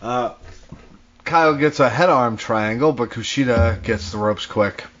 Kyle gets a head arm triangle, but Kushida gets the ropes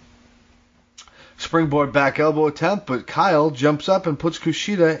quick. Springboard back elbow attempt, but Kyle jumps up and puts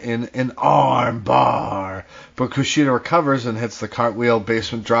Kushida in an arm bar. But Kushida recovers and hits the cartwheel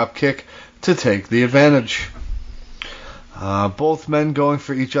basement drop kick to take the advantage. Both men going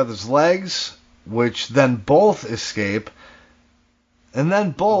for each other's legs, which then both escape, and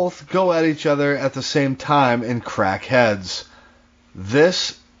then both go at each other at the same time and crack heads.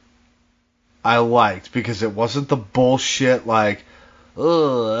 This I liked because it wasn't the bullshit like,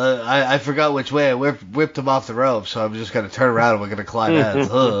 oh, I forgot which way I whipped him off the rope, so I'm just going to turn around and we're going to climb heads.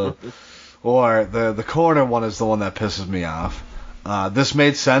 Or the corner one is the one that pisses me off. This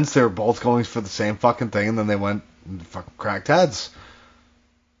made sense. They were both going for the same fucking thing, and then they went and fucking cracked heads.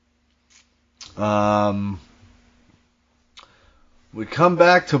 We come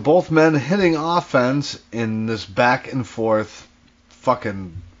back to both men hitting offense in this back and forth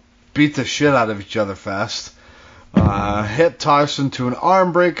fucking beat the shit out of each other fest. Hip toss into an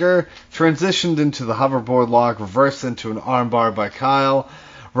arm breaker, transitioned into the hoverboard lock, reversed into an arm bar by Kyle,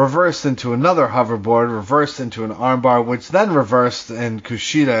 reversed into another hoverboard, reversed into an arm bar, which then reversed in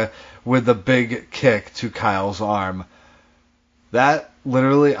Kushida with a big kick to Kyle's arm. I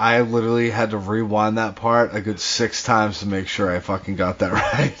literally had to rewind that part a good 6 times to make sure I fucking got that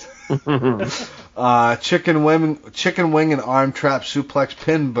right. Chicken wing and arm trap suplex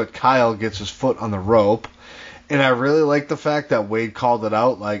pin, but Kyle gets his foot on the rope. And I really like the fact that Wade called it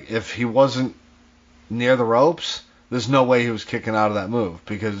out. Like, if he wasn't near the ropes, there's no way he was kicking out of that move,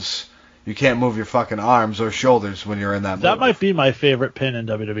 because you can't move your fucking arms or shoulders when you're in that move. That might be my favorite pin in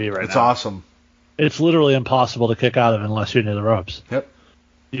WWE right now. It's awesome. It's literally impossible to kick out of unless you're near the ropes. Yep.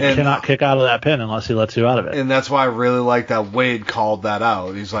 You cannot kick out of that pin unless he lets you out of it. And that's why I really like that Wade called that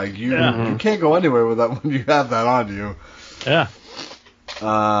out. He's like, you can't go anywhere with that when you have that on you. Yeah.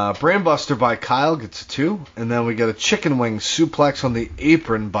 Brainbuster by Kyle gets a 2. And then we get a chicken wing suplex on the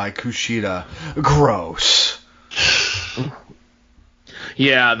apron by Kushida. Gross.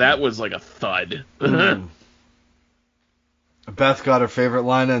 Yeah, that was like a thud. Beth got her favorite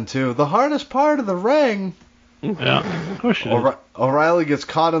line in, too. The hardest part of the ring. Yeah, of course she did. O'Reilly gets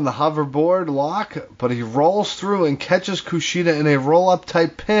caught in the hoverboard lock, but he rolls through and catches Kushida in a roll-up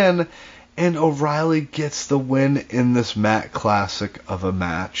type pin, and O'Reilly gets the win in this mat classic of a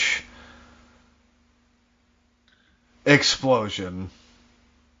match. Explosion.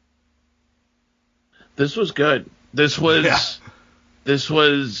 This was good. This was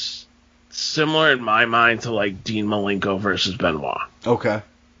similar in my mind to like Dean Malenko versus Benoit. Okay.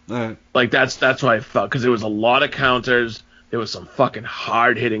 All right. Like that's what I felt, because there was a lot of counters. There was some fucking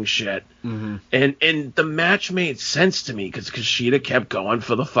hard hitting shit, and the match made sense to me because Kushida kept going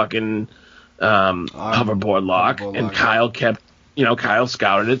for the fucking hoverboard lock, and Kyle kept, Kyle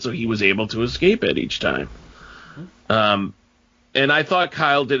scouted it, so he was able to escape it each time. And I thought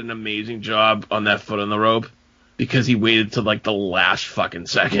Kyle did an amazing job on that foot on the rope, because he waited to like the last fucking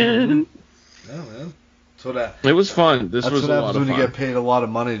second. Yeah, man. It was fun. This was a lot of fun. That's what happens when you get paid a lot of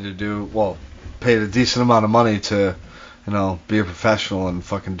money to do, paid a decent amount of money to, be a professional and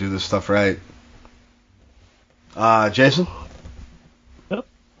fucking do this stuff right. Jason? Yep.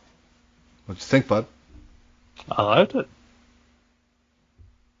 What'd you think, bud? I liked it.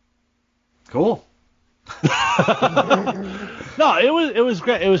 Cool. No, it was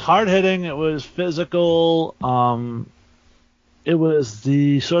great. It was hard hitting. It was physical. It was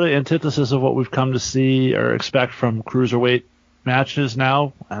the sort of antithesis of what we've come to see or expect from cruiserweight matches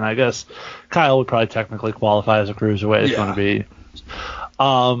now. And I guess Kyle would probably technically qualify as a cruiserweight. It's going to be.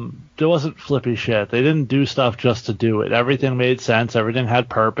 There wasn't flippy shit. They didn't do stuff just to do it. Everything made sense. Everything had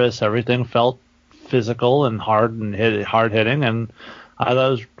purpose. Everything felt physical and hard hitting. And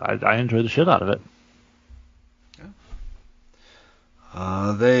I enjoyed the shit out of it.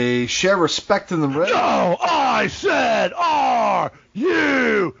 They share respect in the ring. No, I said, are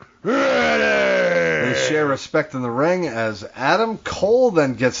you ready? They share respect in the ring as Adam Cole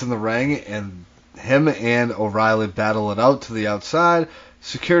then gets in the ring, and him and O'Reilly battle it out to the outside.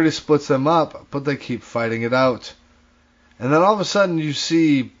 Security splits them up, but they keep fighting it out. And then all of a sudden you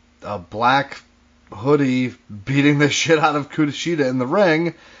see a black hoodie beating the shit out of Kushida in the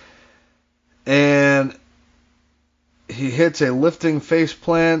ring, and he hits a lifting face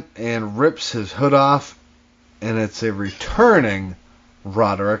plant and rips his hood off, and it's a returning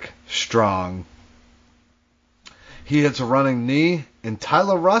Roderick Strong. He hits a running knee, and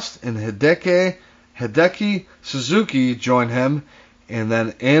Tyler Rust and Hideki Suzuki join him, and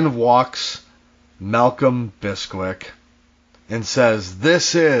then in walks Malcolm Bisquick and says,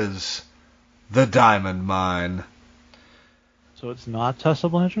 "This is the Diamond Mine." So it's not Tessa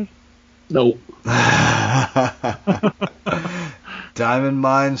Blanchard? Nope. Diamond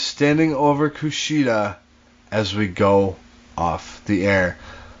Mine standing over Kushida as we go off the air.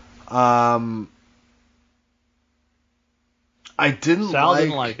 I didn't Sal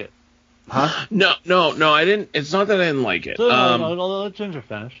didn't like it. Huh? No, I didn't. It's not that I didn't like it. So, I'll let Ginger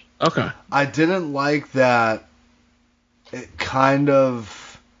finish. Okay. I didn't like that it kind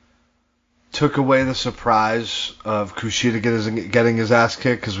of took away the surprise of Kushida getting his ass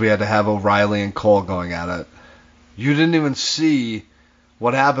kicked because we had to have O'Reilly and Cole going at it. You didn't even see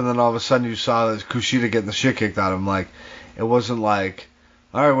what happened, then all of a sudden you saw Kushida getting the shit kicked out of him. Like, it wasn't like,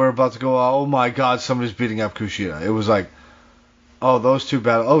 all right, we're about to go, oh my god, somebody's beating up Kushida. It was like, oh, those two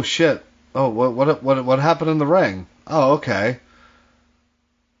battle. Oh shit. Oh, what happened in the ring? Oh, okay.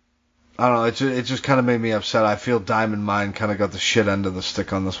 I don't know. It just kind of made me upset. I feel Diamond Mine kind of got the shit end of the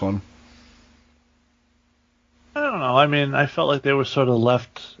stick on this one. I don't know. I mean, I felt like they were sort of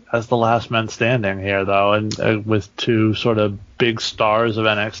left as the last men standing here, though, and with two sort of big stars of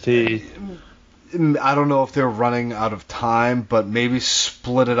NXT. I don't know if they're running out of time, but maybe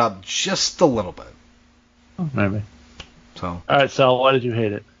split it up just a little bit. Maybe. So. All right, Sal, why did you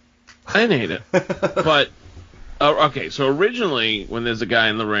hate it? I didn't hate it. But, okay, so originally, when there's a guy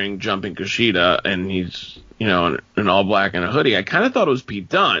in the ring jumping Kushida, and he's, in all black and a hoodie, I kind of thought it was Pete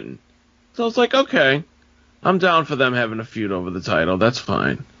Dunne. So I was like, okay, I'm down for them having a feud over the title. That's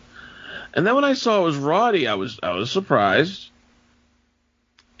fine. And then when I saw it was Roddy, I was surprised.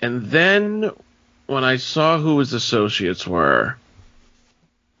 And then when I saw who his associates were,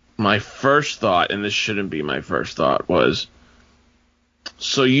 my first thought, and this shouldn't be my first thought, was,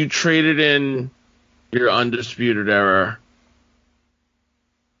 so you traded in your Undisputed Era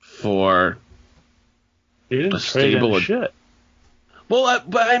for You didn't a trade stable in of shit. Well,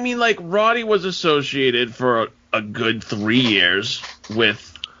 but I mean, like, Roddy was associated for a good 3 years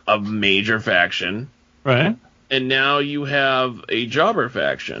with a major faction. Right. And now you have a jobber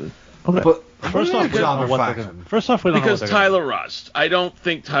faction. Okay. But First off, we don't know what they're faction. gonna- First off, we don't know what Because they're gonna Tyler Rust. I don't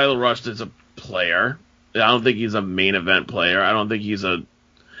think Tyler Rust is a player. I don't think he's a main event player. I don't think he's a...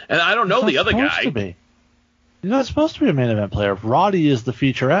 And I don't know He's the not other supposed guy. to be. He's not supposed to be a main event player. Roddy is the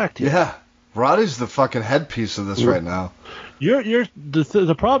feature act here. Yeah. Roddy's the fucking headpiece of this right now.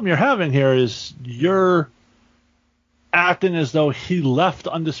 The problem you're having here is you're acting as though he left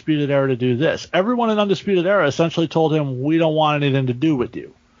Undisputed Era to do this. Everyone in Undisputed Era essentially told him, we don't want anything to do with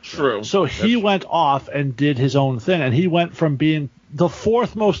you. True. So he went off and did his own thing, and he went from being the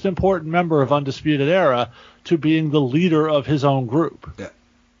fourth most important member of Undisputed Era to being the leader of his own group. Yeah.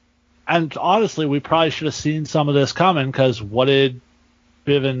 And honestly, we probably should have seen some of this coming, because what did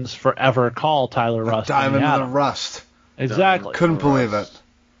Bivens forever call Tyler Rust? Diamond in in the Rust. Exactly. Couldn't believe it.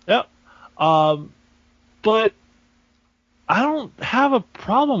 Yep. But I don't have a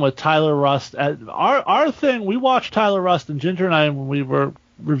problem with Tyler Rust. Our thing, we watched Tyler Rust, and Ginger and I, when we were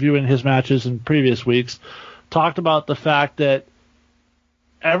reviewing his matches in previous weeks, talked about the fact that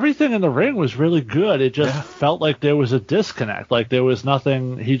everything in the ring was really good. It just felt like there was a disconnect. Like there was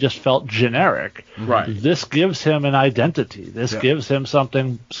nothing. He just felt generic. Right. This gives him an identity. This gives him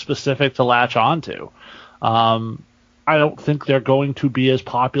something specific to latch onto. I don't think they're going to be as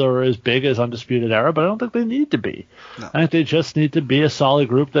popular or as big as Undisputed Era, but I don't think they need to be. No. I think they just need to be a solid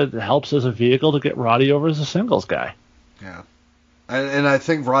group that helps as a vehicle to get Roddy over as a singles guy. Yeah. And I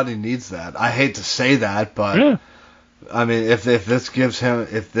think Roddy needs that. I hate to say that, but I mean, if this gives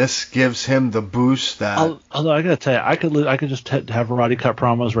him the boost that. Although I gotta tell you, I could just have Roddy cut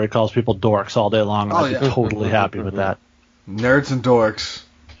promos where he calls people dorks all day long, and I'd be totally happy with that. Nerds and dorks.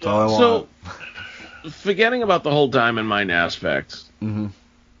 That's all I want. So, forgetting about the whole Diamond Mine aspect,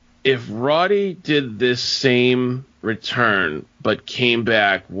 if Roddy did this same return but came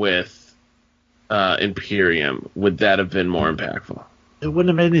back with Imperium, would that have been more impactful? It wouldn't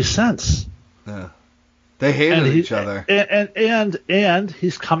have made any sense. Yeah. They hated each other. And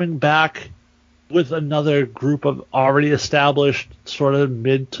he's coming back with another group of already established sort of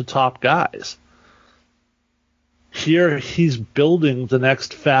mid to top guys. Here he's building the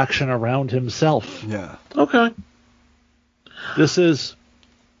next faction around himself. Yeah. Okay. This is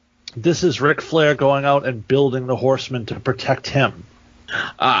Ric Flair going out and building the Horsemen to protect him.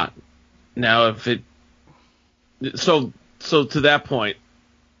 Now if it So to that point,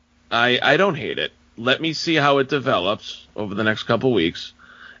 I don't hate it. Let me see how it develops over the next couple weeks,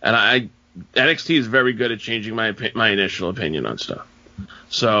 and NXT is very good at changing my initial opinion on stuff.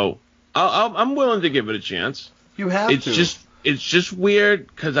 So I'm willing to give it a chance. You have to. It's just weird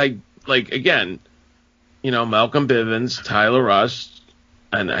because again, Malcolm Bivens, Tyler Rust,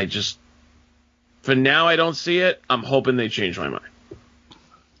 and for now I don't see it. I'm hoping they change my mind.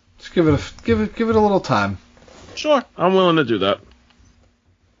 Just give it a little time. Sure, I'm willing to do that.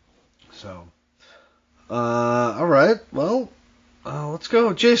 So, all right. Well, let's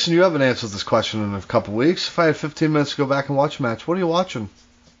go. Jason, you haven't answered this question in a couple weeks. If I had 15 minutes to go back and watch a match, what are you watching?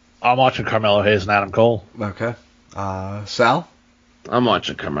 I'm watching Carmelo Hayes and Adam Cole. Okay. Sal? I'm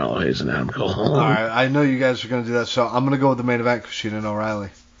watching Carmelo Hayes and Adam Cole. All right. I know you guys are going to do that, so I'm going to go with the main event, Kushida and O'Reilly.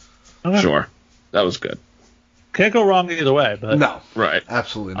 Okay. Sure. That was good. Can't go wrong either way. But no. Right.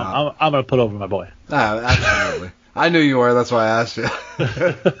 Absolutely not. I'm going to put over my boy. Absolutely. I knew you were. That's why I asked you.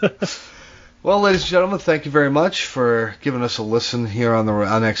 Well, ladies and gentlemen, thank you very much for giving us a listen here on the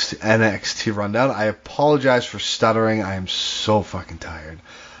NXT Rundown. I apologize for stuttering. I am so fucking tired.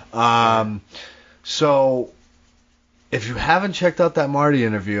 So, if you haven't checked out that Marty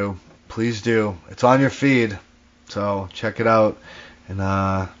interview, please do. It's on your feed, so check it out. And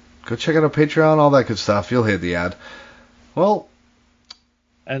go check out our Patreon, all that good stuff. You'll hear the ad. Well...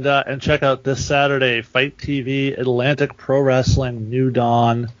 And check out this Saturday, Fight TV, Atlantic Pro Wrestling, New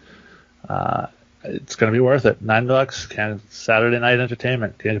Dawn. It's going to be worth it. $9. Saturday night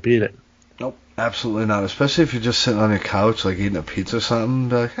entertainment. Can't beat it. Nope, absolutely not. Especially if you're just sitting on your couch, like eating a pizza or something.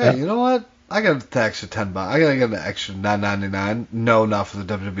 Be like, hey, You know what? I got the extra $10. I got to get an extra $9.99. No, not for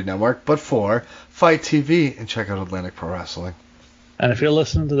the WWE Network, but for Fight TV, and check out Atlantic Pro Wrestling. And if you're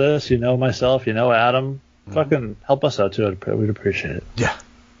listening to this, you know myself, you know Adam. Fucking help us out too. We'd appreciate it. Yeah.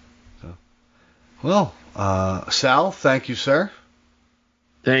 Well, Sal, thank you, sir.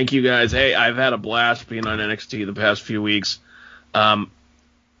 Thank you, guys. Hey, I've had a blast being on NXT the past few weeks. I'm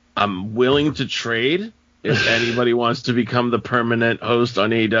willing to trade if anybody wants to become the permanent host on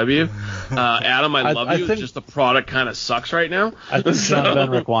AEW. Adam, I love you. It's just the product kind of sucks right now. I think John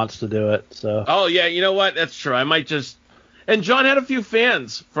Benrick wants to do it. So. Oh, yeah, you know what? That's true. I might just... And John had a few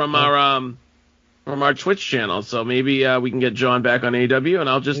fans from our Twitch channel, so maybe we can get John back on AEW, and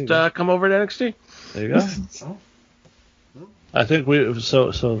I'll just come over to NXT. There you go. I think we've got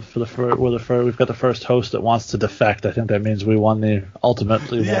the first host that wants to defect. I think that means we won the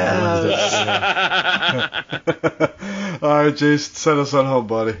ultimately. Yeah. All right, Jason, send us on home,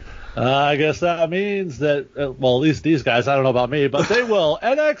 buddy. I guess that means that at least these guys. I don't know about me, but they will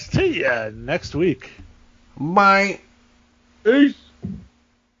NXT next week. Bye. Peace.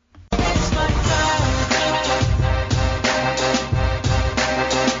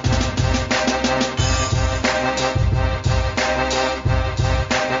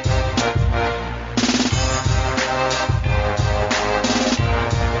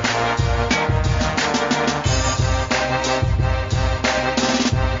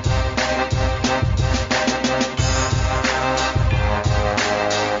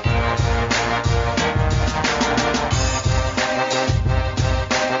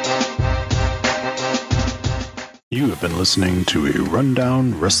 You have been listening to a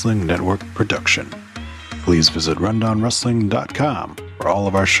Rundown Wrestling Network production. Please visit rundownwrestling.com for all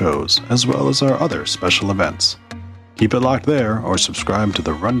of our shows, as well as our other special events. Keep it locked there, or subscribe to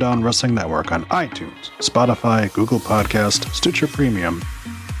the Rundown Wrestling Network on iTunes, Spotify, Google Podcast, Stitcher Premium,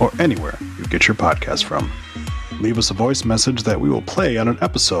 or anywhere you get your podcast from. Leave us a voice message that we will play on an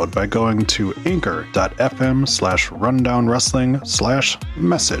episode by going to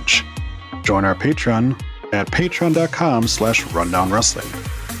anchor.fm/rundownwrestling/message. Join our Patreon at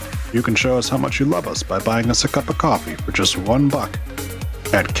patreon.com/rundownwrestling. You can show us how much you love us by buying us a cup of coffee for just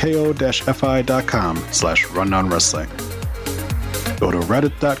 $1 at ko-fi.com/rundownwrestling. Go to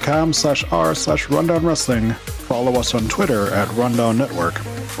reddit.com/r/rundownwrestling. Follow us on Twitter at Rundown Network.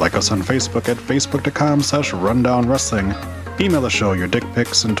 Like us on Facebook at facebook.com/rundownwrestling. Email the show your dick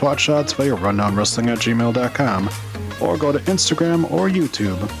pics and twat shots via rundownwrestling@gmail.com. Or go to Instagram or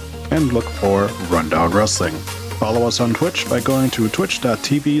YouTube and look for Rundown Wrestling. Follow us on Twitch by going to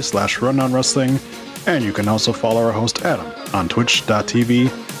twitch.tv/rundownwrestling, and you can also follow our host Adam on twitch.tv/The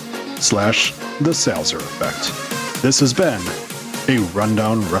Salzer Effect. This has been a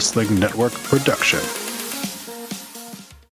Rundown Wrestling Network production.